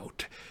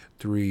doubt.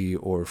 3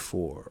 or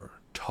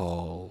 4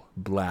 tall,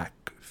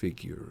 black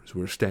figures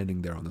were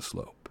standing there on the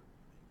slope,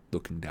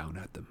 looking down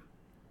at them.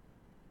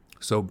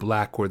 So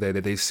black were they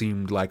that they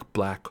seemed like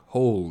black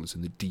holes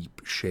in the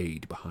deep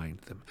shade behind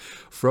them.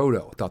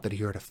 Frodo thought that he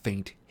heard a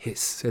faint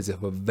hiss as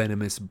of a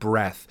venomous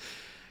breath,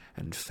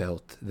 and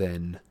felt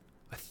then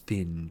a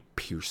thin,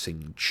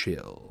 piercing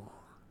chill.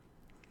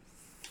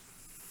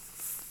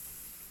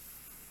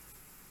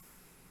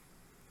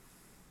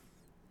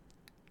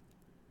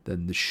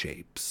 Then the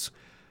shapes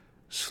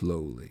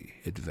slowly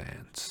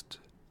advanced.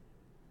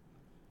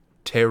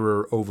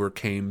 Terror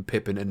overcame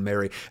Pippin and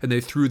Merry, and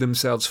they threw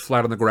themselves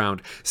flat on the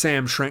ground.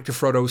 Sam shrank to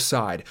Frodo's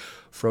side.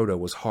 Frodo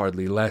was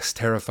hardly less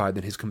terrified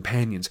than his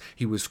companions.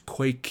 He was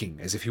quaking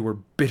as if he were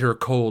bitter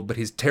cold, but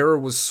his terror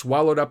was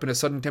swallowed up in a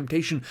sudden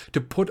temptation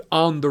to put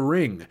on the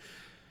ring.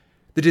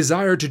 The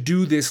desire to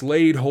do this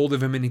laid hold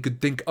of him, and he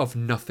could think of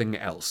nothing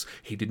else.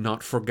 He did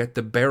not forget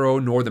the barrow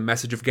nor the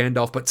message of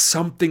Gandalf, but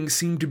something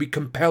seemed to be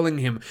compelling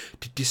him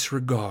to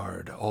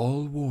disregard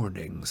all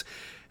warnings,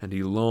 and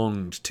he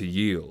longed to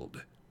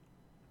yield.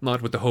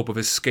 Not with the hope of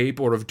escape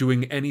or of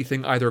doing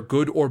anything either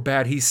good or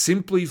bad. He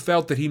simply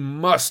felt that he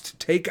must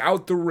take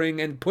out the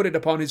ring and put it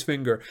upon his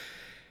finger.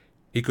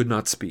 He could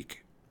not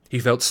speak. He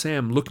felt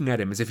Sam looking at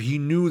him as if he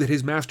knew that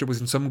his master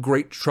was in some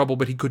great trouble,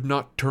 but he could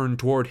not turn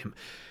toward him.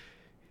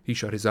 He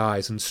shut his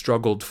eyes and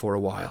struggled for a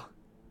while,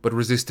 but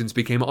resistance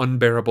became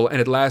unbearable, and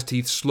at last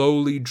he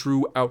slowly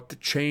drew out the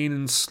chain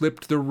and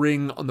slipped the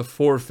ring on the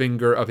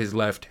forefinger of his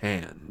left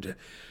hand.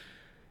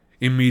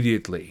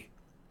 Immediately,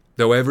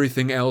 though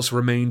everything else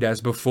remained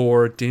as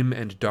before, dim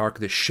and dark,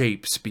 the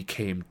shapes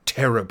became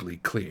terribly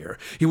clear.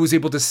 He was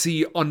able to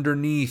see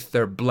underneath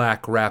their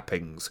black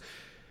wrappings.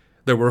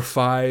 There were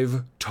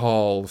 5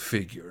 tall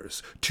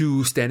figures,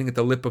 2 standing at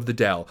the lip of the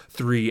dell,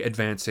 3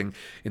 advancing.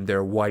 In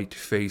their white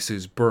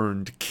faces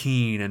burned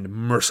keen and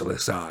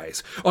merciless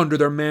eyes. Under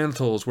their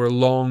mantles were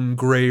long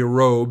gray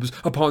robes.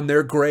 Upon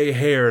their gray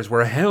hairs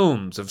were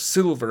helms of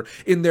silver.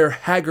 In their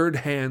haggard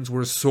hands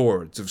were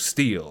swords of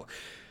steel.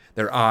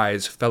 Their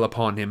eyes fell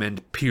upon him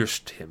and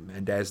pierced him,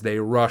 and as they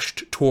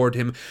rushed toward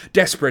him,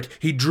 desperate,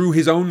 he drew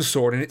his own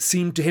sword, and it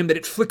seemed to him that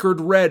it flickered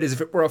red as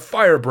if it were a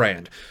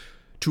firebrand.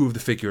 2 of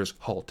the figures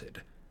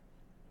halted.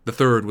 The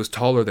third was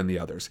taller than the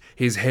others.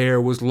 His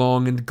hair was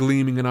long and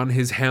gleaming, and on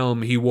his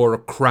helm he wore a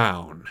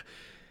crown.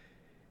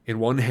 In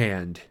one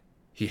hand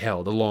he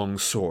held a long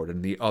sword, and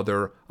in the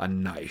other a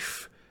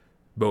knife.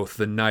 Both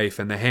the knife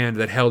and the hand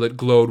that held it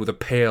glowed with a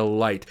pale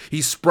light.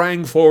 He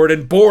sprang forward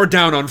and bore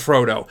down on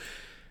Frodo.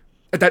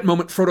 At that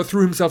moment Frodo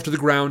threw himself to the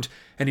ground,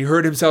 and he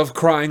heard himself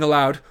crying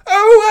aloud,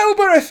 "Oh,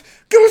 Elbereth!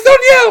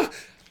 Gulthoniel!"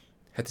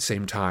 At the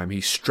same time he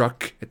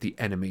struck at the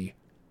enemy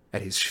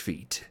at his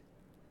feet.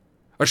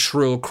 A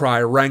shrill cry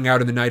rang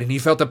out in the night, and he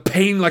felt a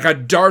pain like a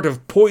dart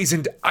of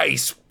poisoned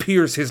ice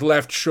pierce his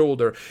left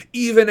shoulder.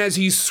 Even as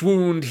he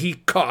swooned, he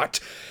caught,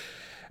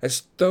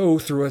 as though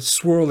through a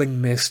swirling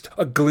mist,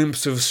 a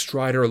glimpse of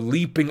Strider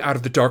leaping out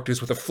of the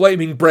darkness with a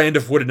flaming brand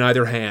of wood in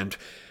either hand.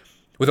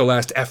 With a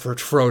last effort,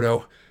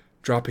 Frodo,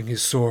 dropping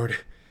his sword,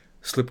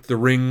 slipped the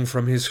ring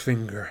from his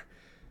finger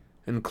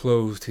and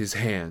closed his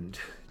hand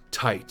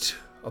tight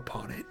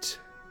upon it.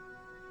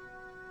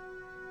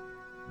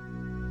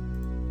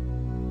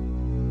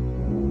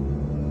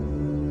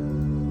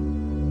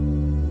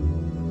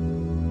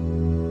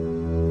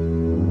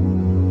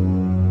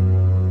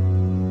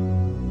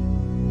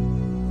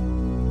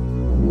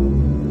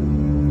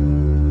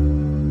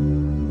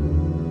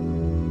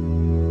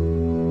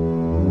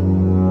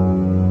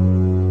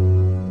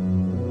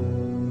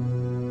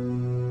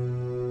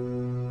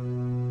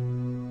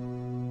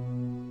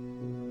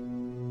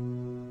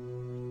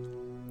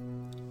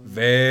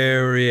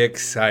 Very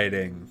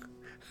exciting.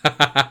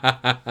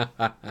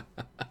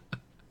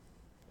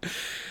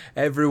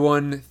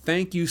 Everyone,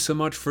 thank you so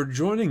much for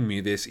joining me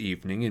this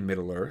evening in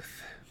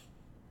Middle-earth.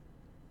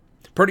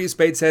 Proteus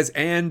Spade says,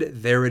 and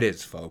there it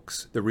is,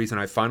 folks. The reason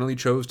I finally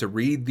chose to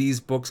read these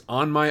books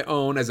on my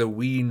own as a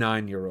wee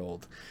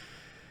 9-year-old.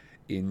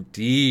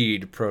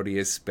 Indeed,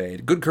 Proteus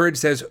Spade. Good Courage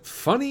says,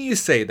 funny you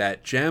say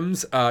that,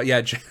 Gems.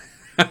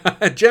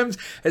 Gems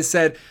has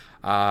said,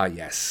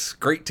 yes,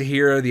 great to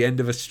hear the end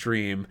of a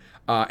stream.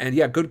 And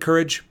yeah, Good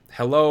Courage,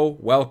 hello,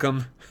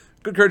 welcome.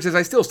 Good Courage says,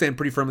 I still stand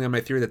pretty firmly on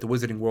my theory that the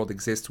wizarding world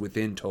exists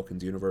within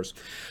Tolkien's universe.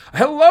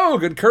 Hello,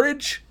 Good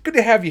Courage. Good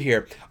to have you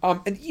here.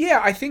 And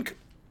yeah,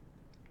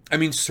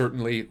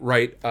 certainly,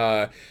 right,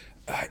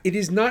 it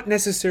is not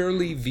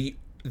necessarily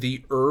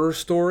the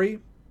story,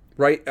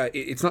 right?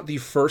 It's not the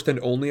first and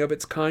only of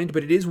its kind,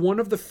 but it is one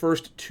of the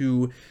first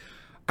to,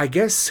 I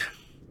guess,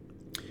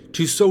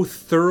 to so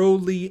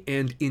thoroughly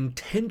and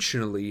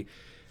intentionally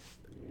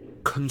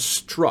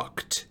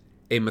construct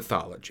a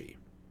mythology.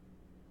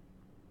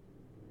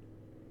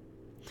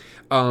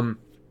 I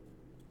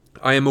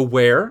am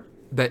aware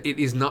that it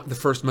is not the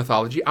first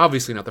mythology,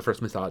 obviously not the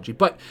first mythology,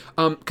 but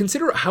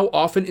consider how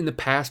often in the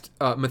past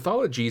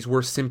mythologies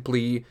were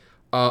simply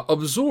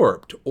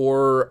absorbed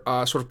or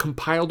sort of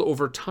compiled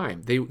over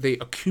time. They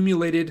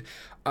accumulated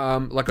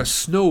like a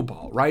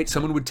snowball, right?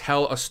 Someone would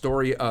tell a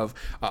story of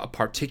a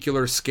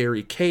particular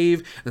scary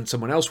cave, and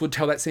someone else would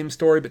tell that same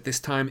story, but this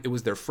time it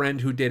was their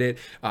friend who did it,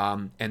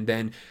 and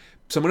then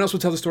someone else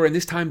would tell the story, and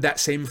this time that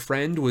same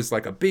friend was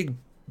like a big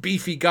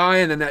beefy guy,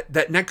 and then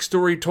that next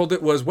story told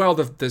it was, well,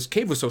 this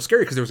cave was so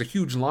scary because there was a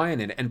huge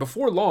lion in it, and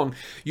before long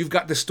you've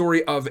got the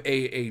story of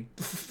a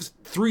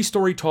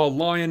 3-story tall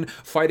lion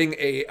fighting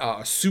a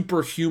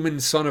superhuman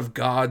son of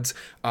gods,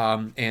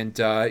 at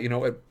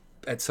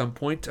some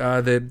point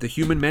the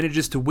human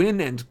manages to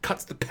win and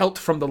cuts the pelt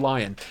from the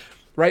lion,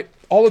 right?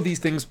 All of these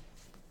things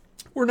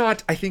were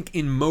not, I think,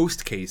 in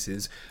most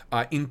cases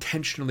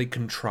intentionally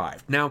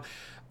contrived. Now,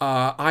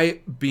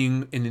 I,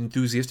 being an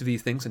enthusiast of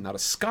these things and not a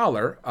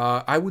scholar,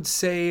 I would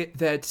say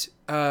that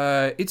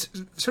it's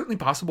certainly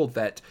possible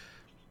that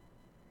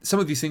some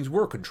of these things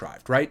were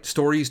contrived, right?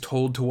 Stories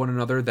told to one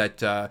another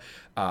that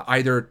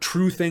either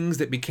true things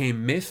that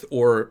became myth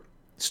or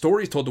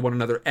stories told to one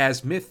another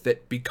as myth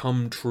that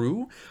become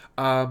true.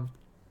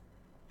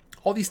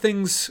 All these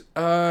things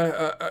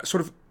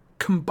sort of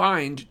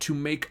combined to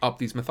make up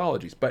these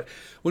mythologies. But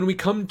when we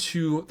come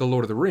to the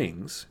Lord of the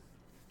Rings,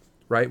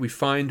 right, we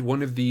find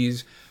one of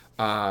these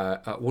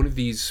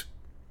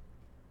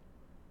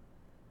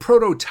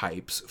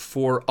prototypes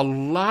for a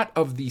lot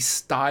of the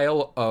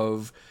style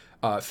of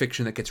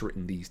fiction that gets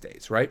written these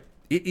days, right?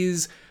 It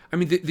is, I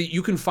mean,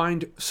 you can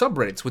find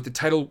subreddits with the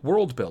title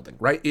world building,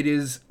 right? It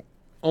is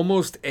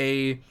almost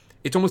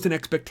it's almost an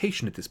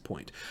expectation at this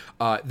point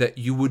that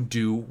you would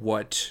do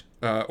what,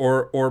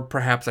 or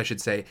perhaps I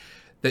should say,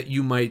 that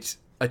you might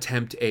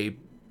attempt a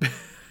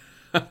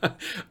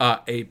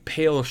a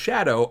pale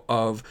shadow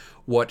of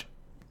what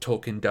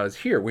Tolkien does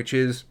here, which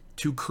is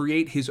to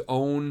create his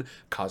own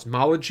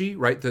cosmology,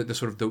 right? The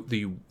sort of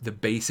the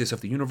basis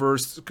of the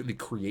universe, the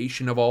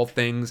creation of all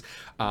things.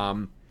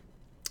 That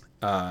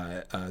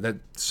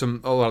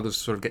a lot of those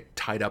sort of get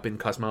tied up in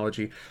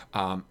cosmology.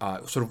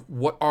 Sort of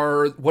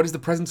what is the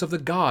presence of the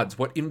gods?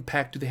 What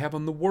impact do they have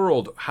on the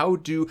world?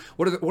 What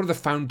are the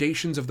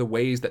foundations of the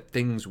ways that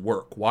things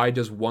work? Why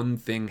does one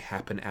thing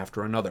happen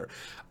after another?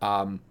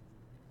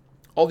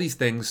 All these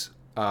things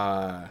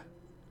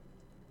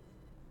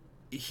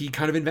he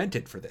kind of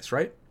invented for this,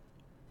 right?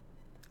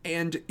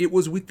 And it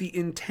was with the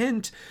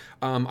intent,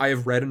 I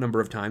have read a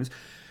number of times,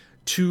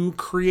 to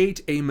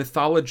create a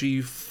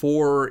mythology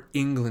for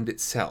England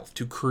itself,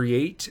 to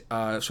create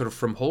sort of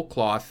from whole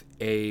cloth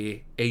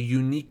a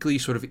uniquely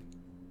sort of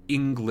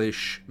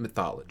English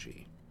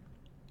mythology,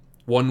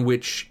 one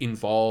which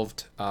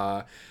involved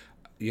the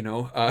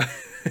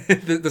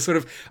sort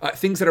of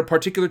things that are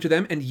particular to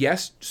them, and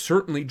yes,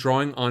 certainly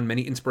drawing on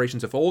many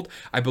inspirations of old.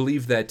 I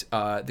believe that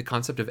the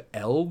concept of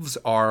elves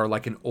are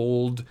like an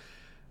old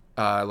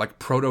like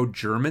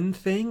Proto-German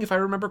thing, if I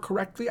remember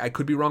correctly. I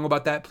could be wrong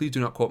about that. Please do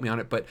not quote me on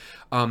it. But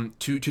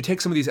to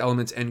take some of these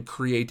elements and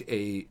create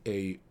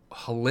a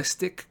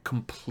holistic,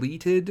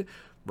 completed,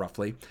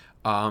 roughly,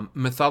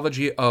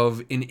 mythology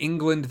of an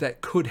England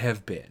that could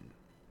have been,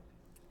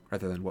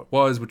 rather than what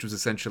was, which was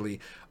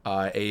essentially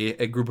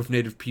a group of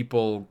native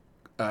people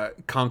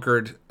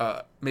conquered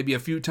maybe a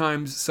few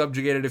times,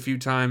 subjugated a few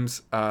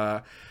times,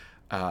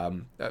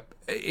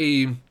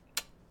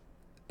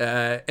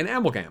 an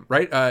amalgam,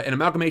 right? An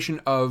amalgamation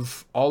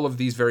of all of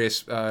these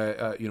various,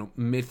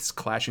 myths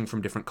clashing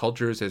from different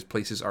cultures as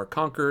places are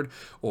conquered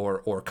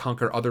or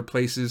conquer other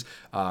places.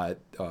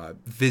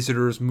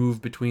 Visitors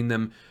move between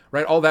them,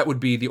 right? All that would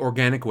be the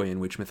organic way in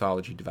which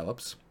mythology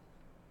develops.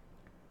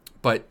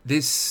 But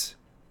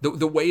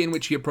the way in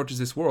which he approaches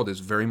this world is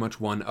very much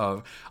one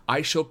of,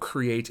 I shall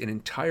create an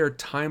entire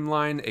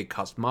timeline, a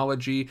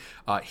cosmology,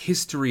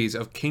 histories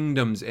of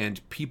kingdoms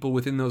and people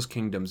within those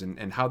kingdoms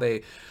and how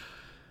they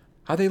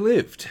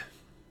lived.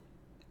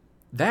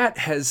 That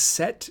has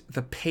set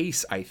the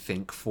pace, I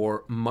think,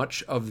 for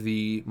much of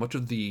the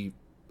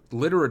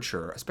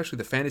literature, especially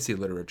the fantasy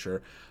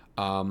literature,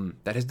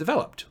 that has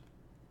developed.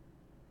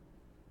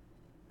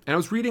 And I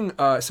was reading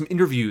some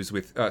interviews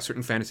with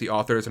certain fantasy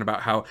authors and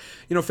about how,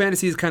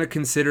 fantasy is kind of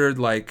considered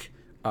like,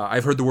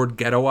 I've heard the word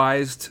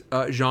ghettoized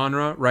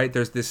genre, right?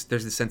 There's this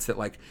sense that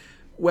like,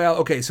 well,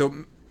 okay,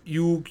 so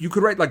you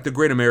could write like the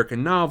great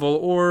American novel,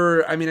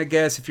 or I mean, I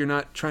guess if you're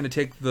not trying to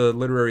take the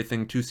literary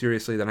thing too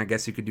seriously, then I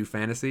guess you could do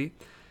fantasy,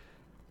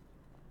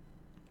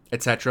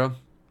 etc.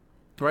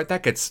 Right?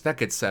 That gets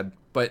said,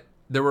 but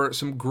there were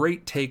some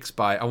great takes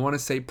by, I want to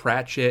say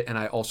Pratchett, and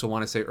I also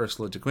want to say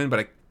Ursula Le Guin,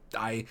 but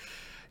I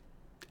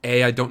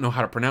don't know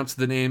how to pronounce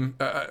the name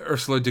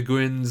Ursula Le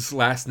Guin's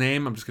last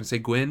name. I'm just going to say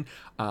Gwyn,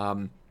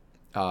 and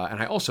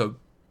I also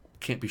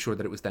can't be sure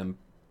that it was them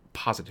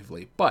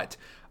positively, but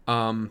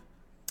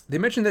they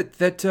mentioned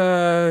that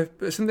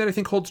something that I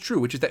think holds true,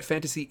 which is that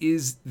fantasy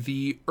is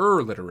the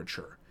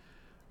literature,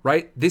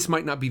 right? This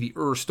might not be the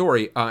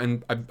story,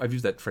 and I've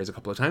used that phrase a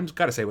couple of times.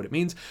 Got to say what it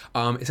means.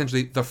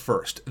 Essentially, the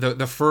first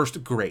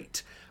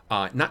great,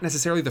 not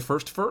necessarily the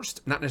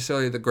first, not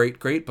necessarily the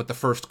great, but the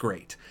first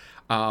great.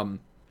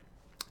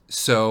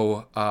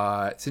 So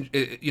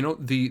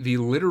the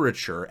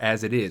literature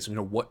as it is,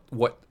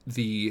 what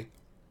the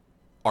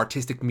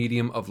artistic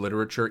medium of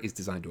literature is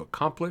designed to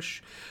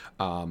accomplish,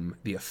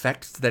 the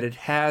effects that it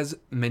has,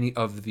 many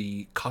of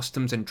the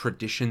customs and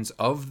traditions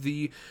of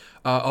the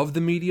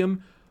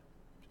medium.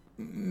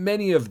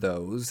 Many of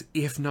those,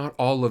 if not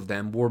all of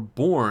them, were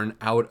born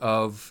out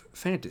of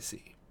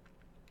fantasy.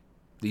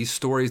 These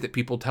stories that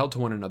people tell to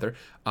one another,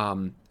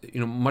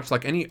 much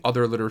like any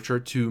other literature,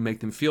 to make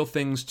them feel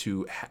things,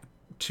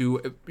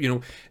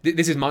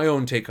 this is my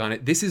own take on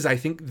it. This is, I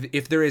think,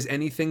 if there is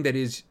anything that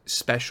is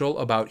special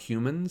about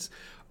humans,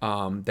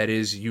 that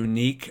is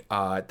unique,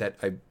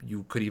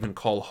 you could even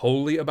call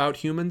holy about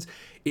humans,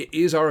 it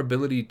is our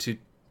ability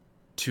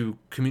to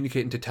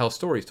communicate and to tell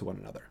stories to one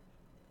another,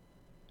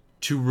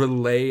 to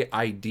relay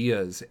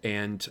ideas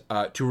and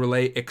to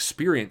relay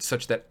experience,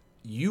 such that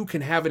you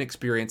can have an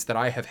experience that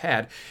I have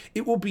had.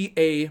 It will be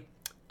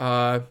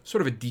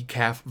sort of a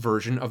decaf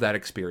version of that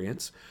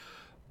experience.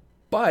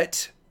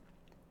 But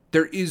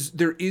there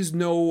is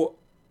no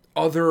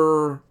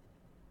other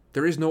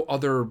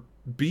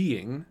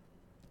being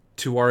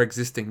to our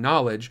existing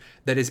knowledge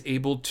that is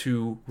able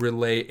to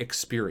relay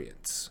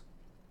experience.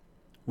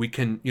 We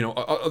can,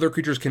 other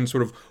creatures can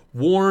sort of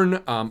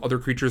warn. Other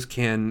creatures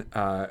can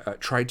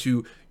try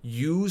to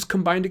use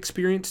combined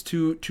experience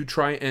to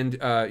try and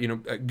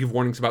give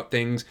warnings about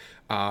things,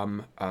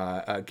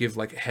 give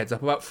like a heads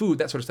up about food,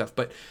 that sort of stuff.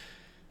 But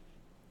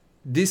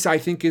this, I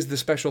think, is the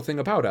special thing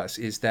about us,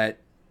 is that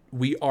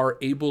we are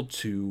able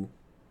to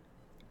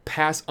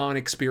pass on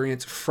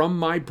experience from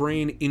my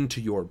brain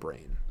into your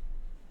brain.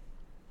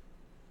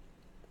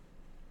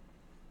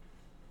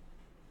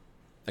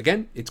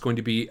 Again, it's going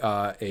to be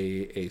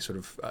a sort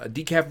of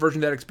decaf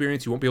version of that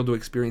experience. You won't be able to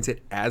experience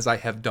it as I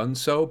have done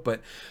so,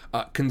 but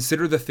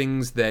consider the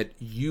things that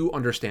you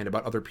understand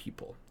about other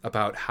people,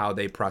 about how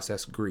they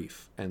process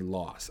grief and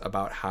loss,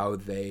 about how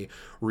they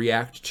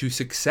react to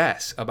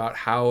success, about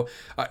how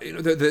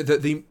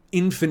the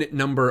infinite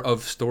number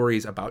of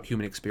stories about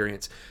human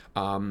experience.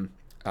 We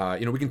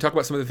can talk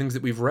about some of the things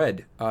that we've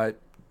read,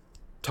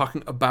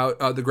 talking about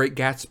The Great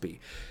Gatsby.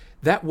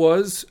 That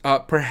was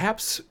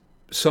perhaps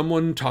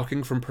someone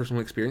talking from personal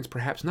experience,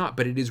 perhaps not,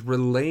 but it is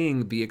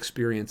relaying the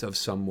experience of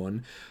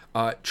someone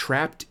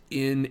trapped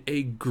in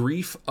a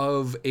grief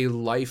of a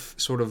life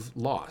sort of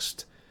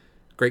lost.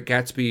 Great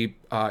Gatsby,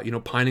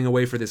 pining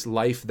away for this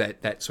life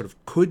that sort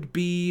of could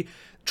be,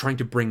 trying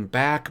to bring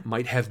back,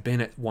 might have been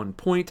at one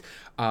point,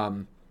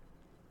 but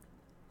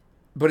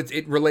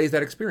it relays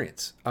that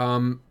experience.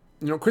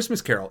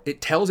 Christmas Carol, it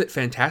tells it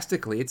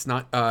fantastically. It's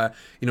not, the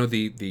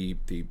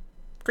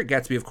Great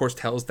Gatsby, of course,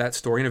 tells that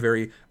story in a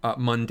very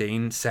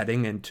mundane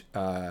setting and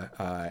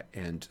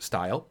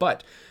style.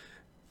 But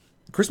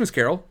Christmas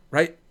Carol,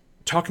 right,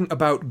 talking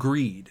about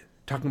greed,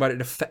 talking about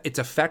its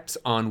effects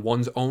on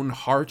one's own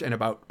heart and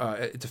about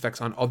its effects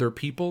on other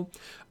people,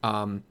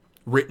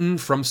 written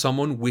from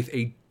someone with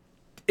a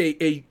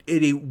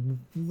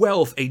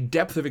wealth, a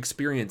depth of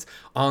experience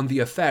on the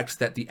effects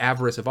that the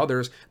avarice of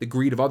others, the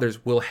greed of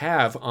others, will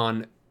have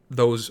on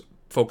those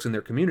folks in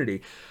their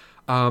community.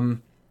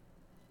 All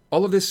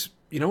of this,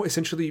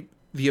 essentially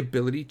the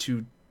ability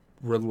to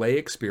relay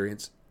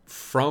experience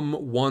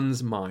from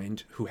one's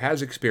mind who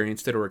has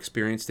experienced it or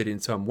experienced it in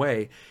some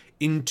way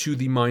into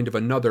the mind of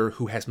another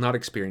who has not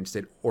experienced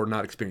it or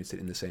not experienced it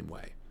in the same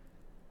way.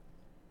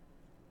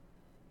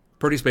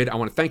 Purdy Spade, I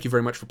want to thank you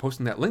very much for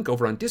posting that link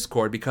over on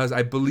Discord, because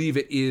I believe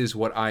it is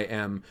what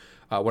I'm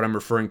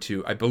referring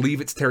to. I believe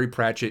it's Terry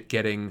Pratchett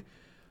getting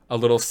a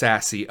little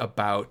sassy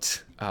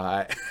about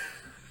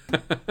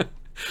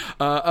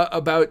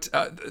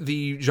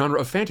the genre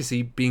of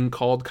fantasy being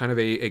called kind of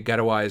a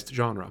ghettoized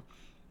genre.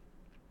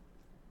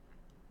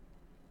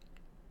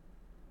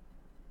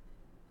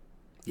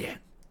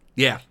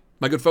 Yeah,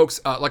 my good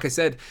folks, like I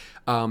said,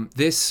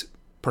 this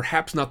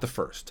perhaps not the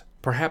first,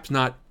 perhaps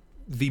not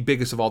the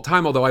biggest of all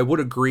time, although I would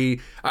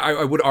agree,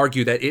 I would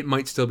argue that it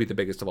might still be the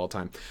biggest of all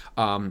time,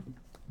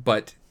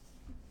 but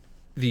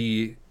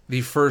the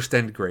first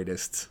and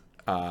greatest,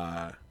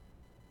 as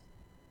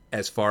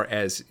far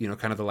as,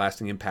 kind of the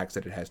lasting impacts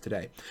that it has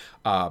today.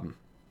 Lord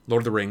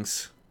of the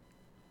Rings,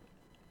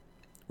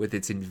 with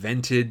its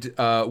invented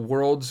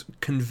worlds,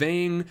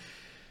 conveying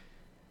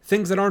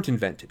things that aren't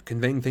invented,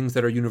 conveying things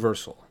that are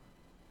universal.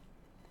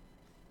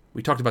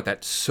 We talked about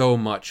that so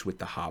much with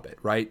The Hobbit,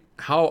 right?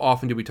 How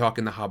often do we talk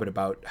in The Hobbit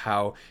about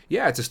how,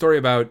 yeah, it's a story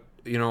about,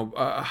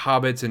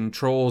 hobbits and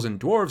trolls and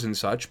dwarves and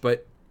such,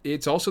 but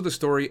it's also the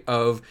story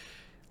of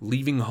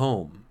leaving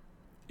home.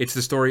 It's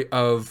the story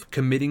of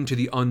committing to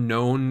the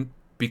unknown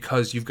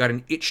because you've got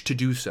an itch to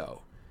do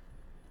so.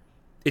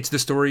 It's the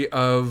story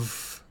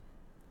of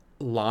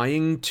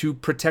lying to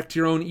protect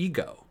your own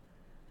ego,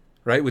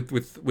 right? With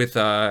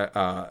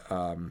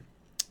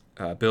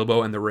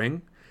Bilbo and the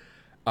Ring.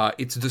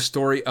 It's the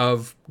story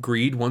of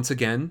greed once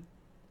again.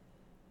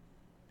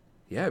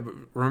 Yeah,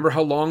 remember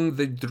how long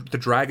the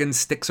dragon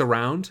sticks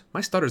around? My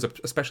stutter's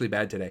especially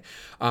bad today.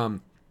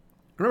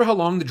 Remember how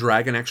long the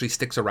dragon actually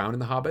sticks around in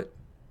The Hobbit?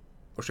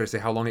 Or should I say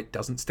how long it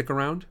doesn't stick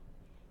around?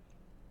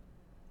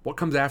 What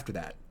comes after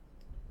that?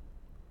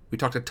 We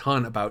talked a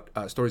ton about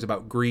stories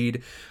about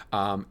greed,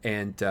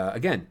 and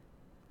again,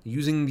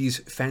 using these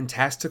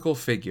fantastical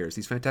figures,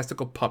 these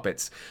fantastical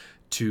puppets,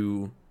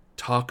 to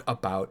talk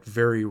about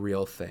very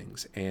real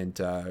things. And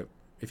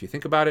if you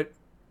think about it,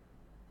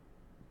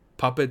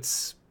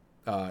 puppets,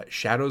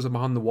 shadows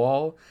upon the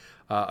wall,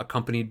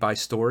 accompanied by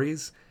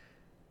stories,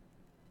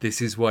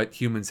 this is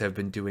what humans have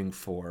been doing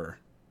for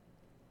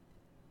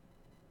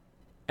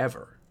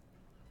ever.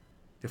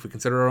 If we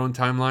consider our own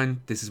timeline,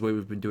 this is what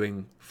we've been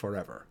doing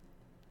forever.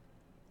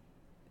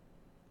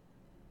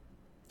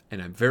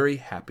 And I'm very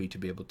happy to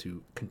be able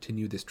to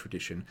continue this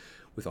tradition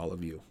with all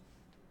of you.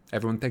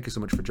 Everyone, thank you so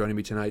much for joining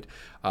me tonight.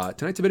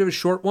 Tonight's a bit of a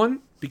short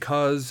one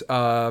because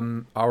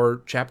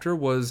our chapter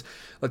was,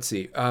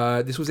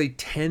 this was a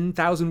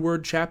 10,000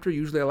 word chapter.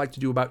 Usually I like to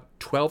do about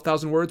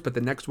 12,000 words, but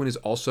the next one is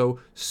also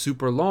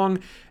super long.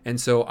 And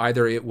so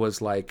either it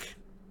was like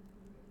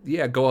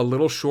go a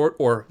little short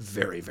or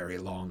very, very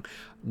long.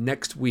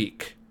 Next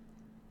week,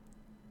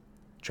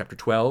 Chapter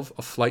 12,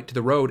 A Flight to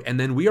the Road, and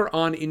then we are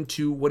on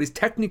into what is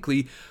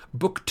technically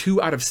book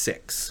 2 out of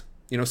 6.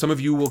 You know, some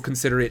of you will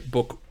consider it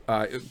book,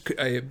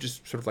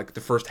 just sort of like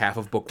the first half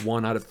of book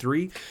 1 out of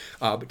 3.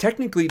 But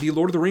technically, The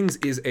Lord of the Rings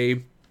is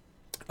a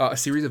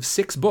series of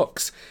 6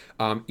 books,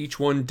 each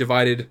one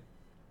divided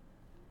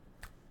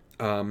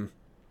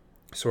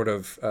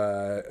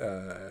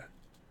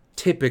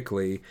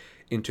typically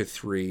into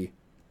 3.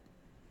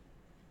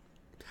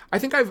 I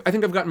think I've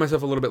gotten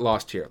myself a little bit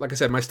lost here. Like I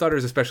said, my stutter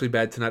is especially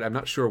bad tonight. I'm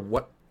not sure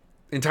what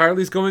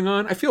entirely is going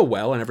on. I feel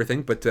well and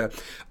everything, but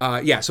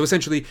so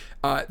essentially,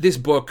 this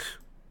book,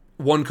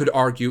 one could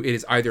argue it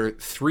is either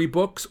 3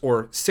 books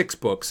or 6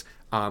 books.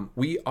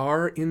 We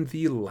are in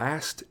the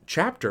last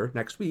chapter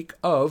next week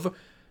of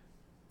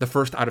the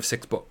first out of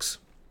 6 books.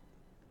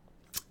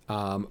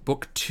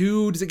 Book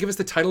 2, does it give us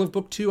the title of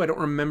book 2? I don't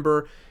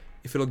remember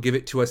if it'll give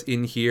it to us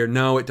in here.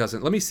 No, it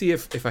doesn't. Let me see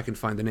if I can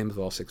find the name of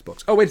all 6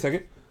 books. Oh, wait a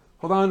second.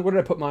 Hold on. Where did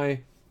I put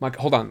my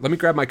hold on. Let me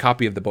grab my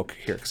copy of the book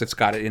here because it's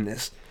got it in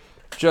this.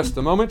 Just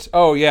a moment.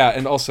 Oh, yeah.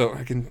 And also,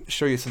 I can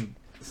show you some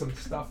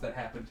stuff that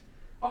happened.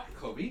 Oh, hi,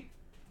 Kobe.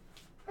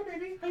 Hi,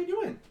 baby. How you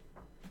doing?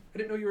 I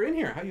didn't know you were in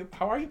here.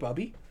 How are you,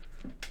 Bubby?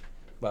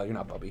 Well, you're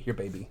not Bubby. You're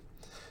Baby.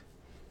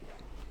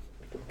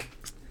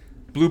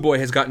 Blue Boy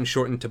has gotten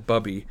shortened to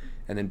Bubby,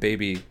 and then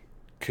Baby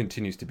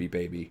continues to be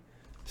Baby.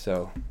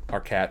 So our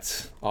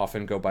cats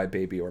often go by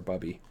Baby or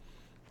Bubby.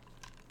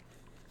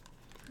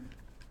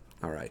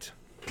 All right.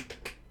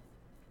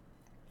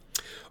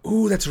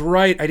 Ooh, that's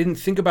right. I didn't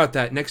think about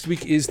that. Next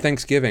week is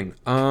Thanksgiving.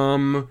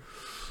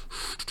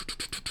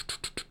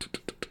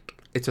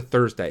 It's a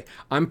Thursday.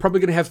 I'm probably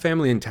going to have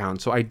family in town,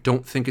 so I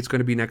don't think it's going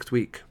to be next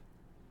week,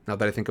 now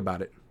that I think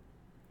about it.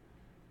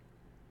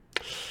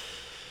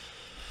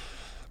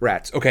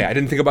 Rats. Okay, I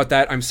didn't think about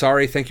that. I'm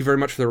sorry. Thank you very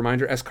much for the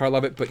reminder, Escar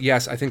Lovett. But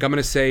yes, I think I'm going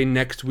to say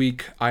next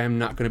week I am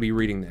not going to be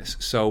reading this.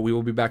 So we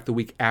will be back the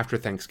week after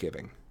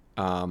Thanksgiving.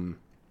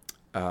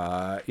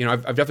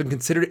 I've definitely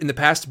considered it in the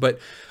past, but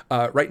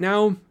right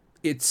now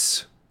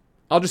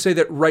I'll just say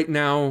that right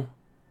now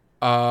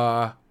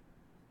I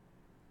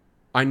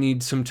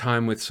need some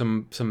time with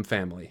some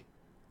family.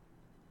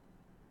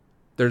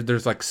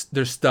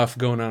 There's stuff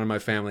going on in my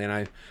family,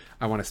 and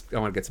I want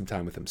to get some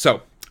time with them.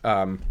 So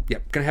gonna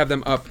have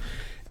them up,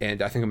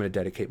 and I think I'm gonna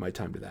dedicate my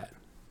time to that.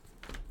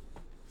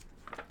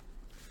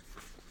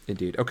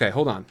 Indeed. Okay,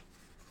 hold on.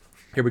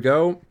 Here we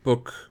go.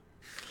 Book.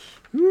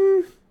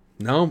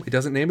 No, it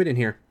doesn't name it in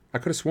here. I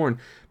could have sworn.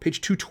 Page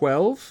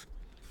 212.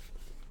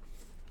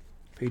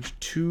 Page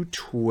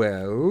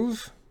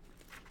 212.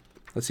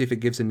 Let's see if it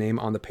gives a name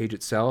on the page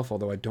itself,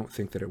 although I don't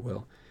think that it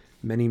will.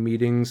 Many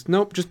meetings.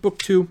 Nope, just book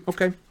 2.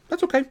 Okay,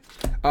 that's okay.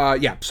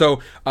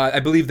 So I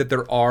believe that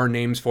there are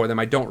names for them.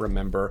 I don't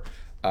remember.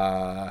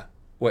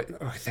 What?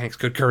 Oh, thanks,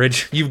 good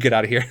courage. You get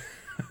out of here.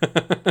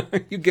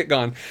 You get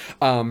gone.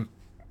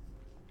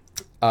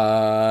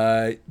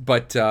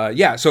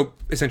 So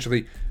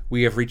essentially,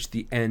 we have reached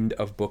the end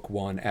of book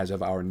 1 as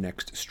of our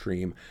next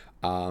stream.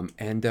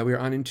 And we are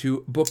on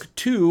into book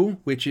 2,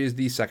 which is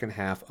the second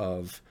half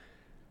of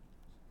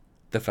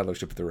The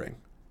Fellowship of the Ring.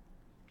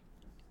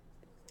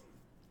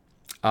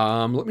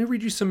 Let me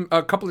read you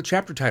a couple of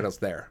chapter titles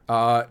there.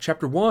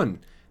 Chapter 1,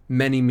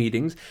 Many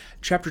Meetings.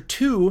 Chapter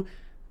 2,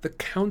 The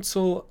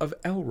Council of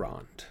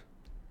Elrond.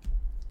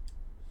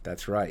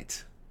 That's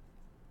right.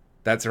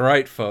 That's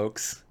right,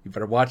 folks. You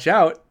better watch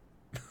out.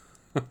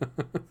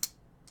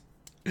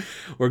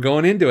 We're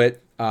going into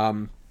it.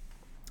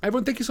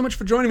 Everyone, thank you so much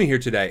for joining me here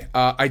today.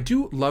 I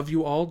do love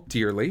you all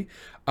dearly.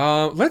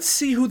 Let's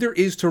see who there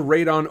is to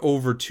raid on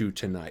over to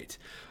tonight.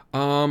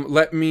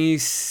 Let me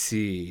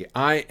see.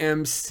 I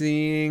am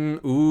seeing...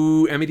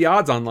 Ooh, Emmy the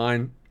Odds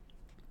online.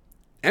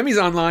 Emmy's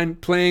online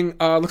playing,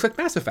 looks like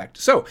Mass Effect.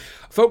 So,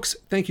 folks,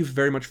 thank you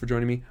very much for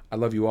joining me. I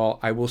love you all.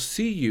 I will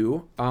see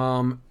you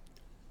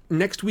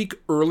next week,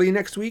 early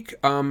next week,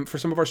 for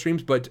some of our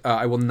streams, but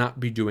I will not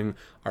be doing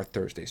our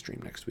Thursday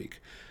stream next week.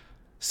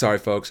 Sorry,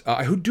 folks.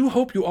 I do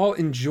hope you all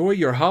enjoy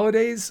your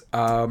holidays.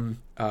 And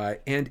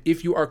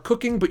if you are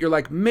cooking, but you're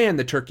like, man,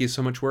 the turkey is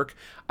so much work,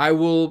 I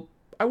will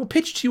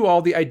pitch to you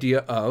all the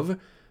idea of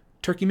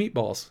turkey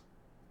meatballs.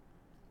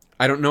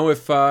 I don't know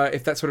if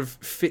that sort of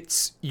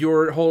fits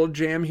your whole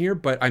jam here,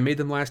 but I made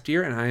them last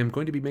year, and I am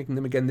going to be making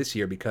them again this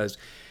year because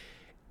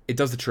it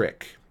does the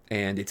trick,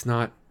 and it's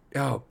not.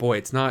 Oh boy,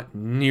 it's not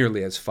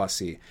nearly as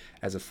fussy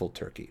as a full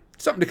turkey.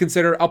 Something to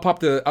consider. I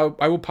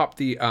will pop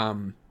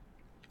the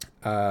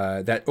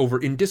that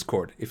over in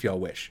Discord if y'all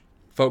wish.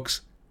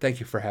 Folks, thank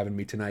you for having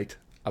me tonight.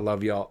 I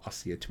love y'all. I'll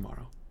see you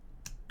tomorrow.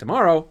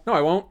 Tomorrow? No,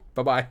 I won't.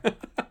 Bye-bye.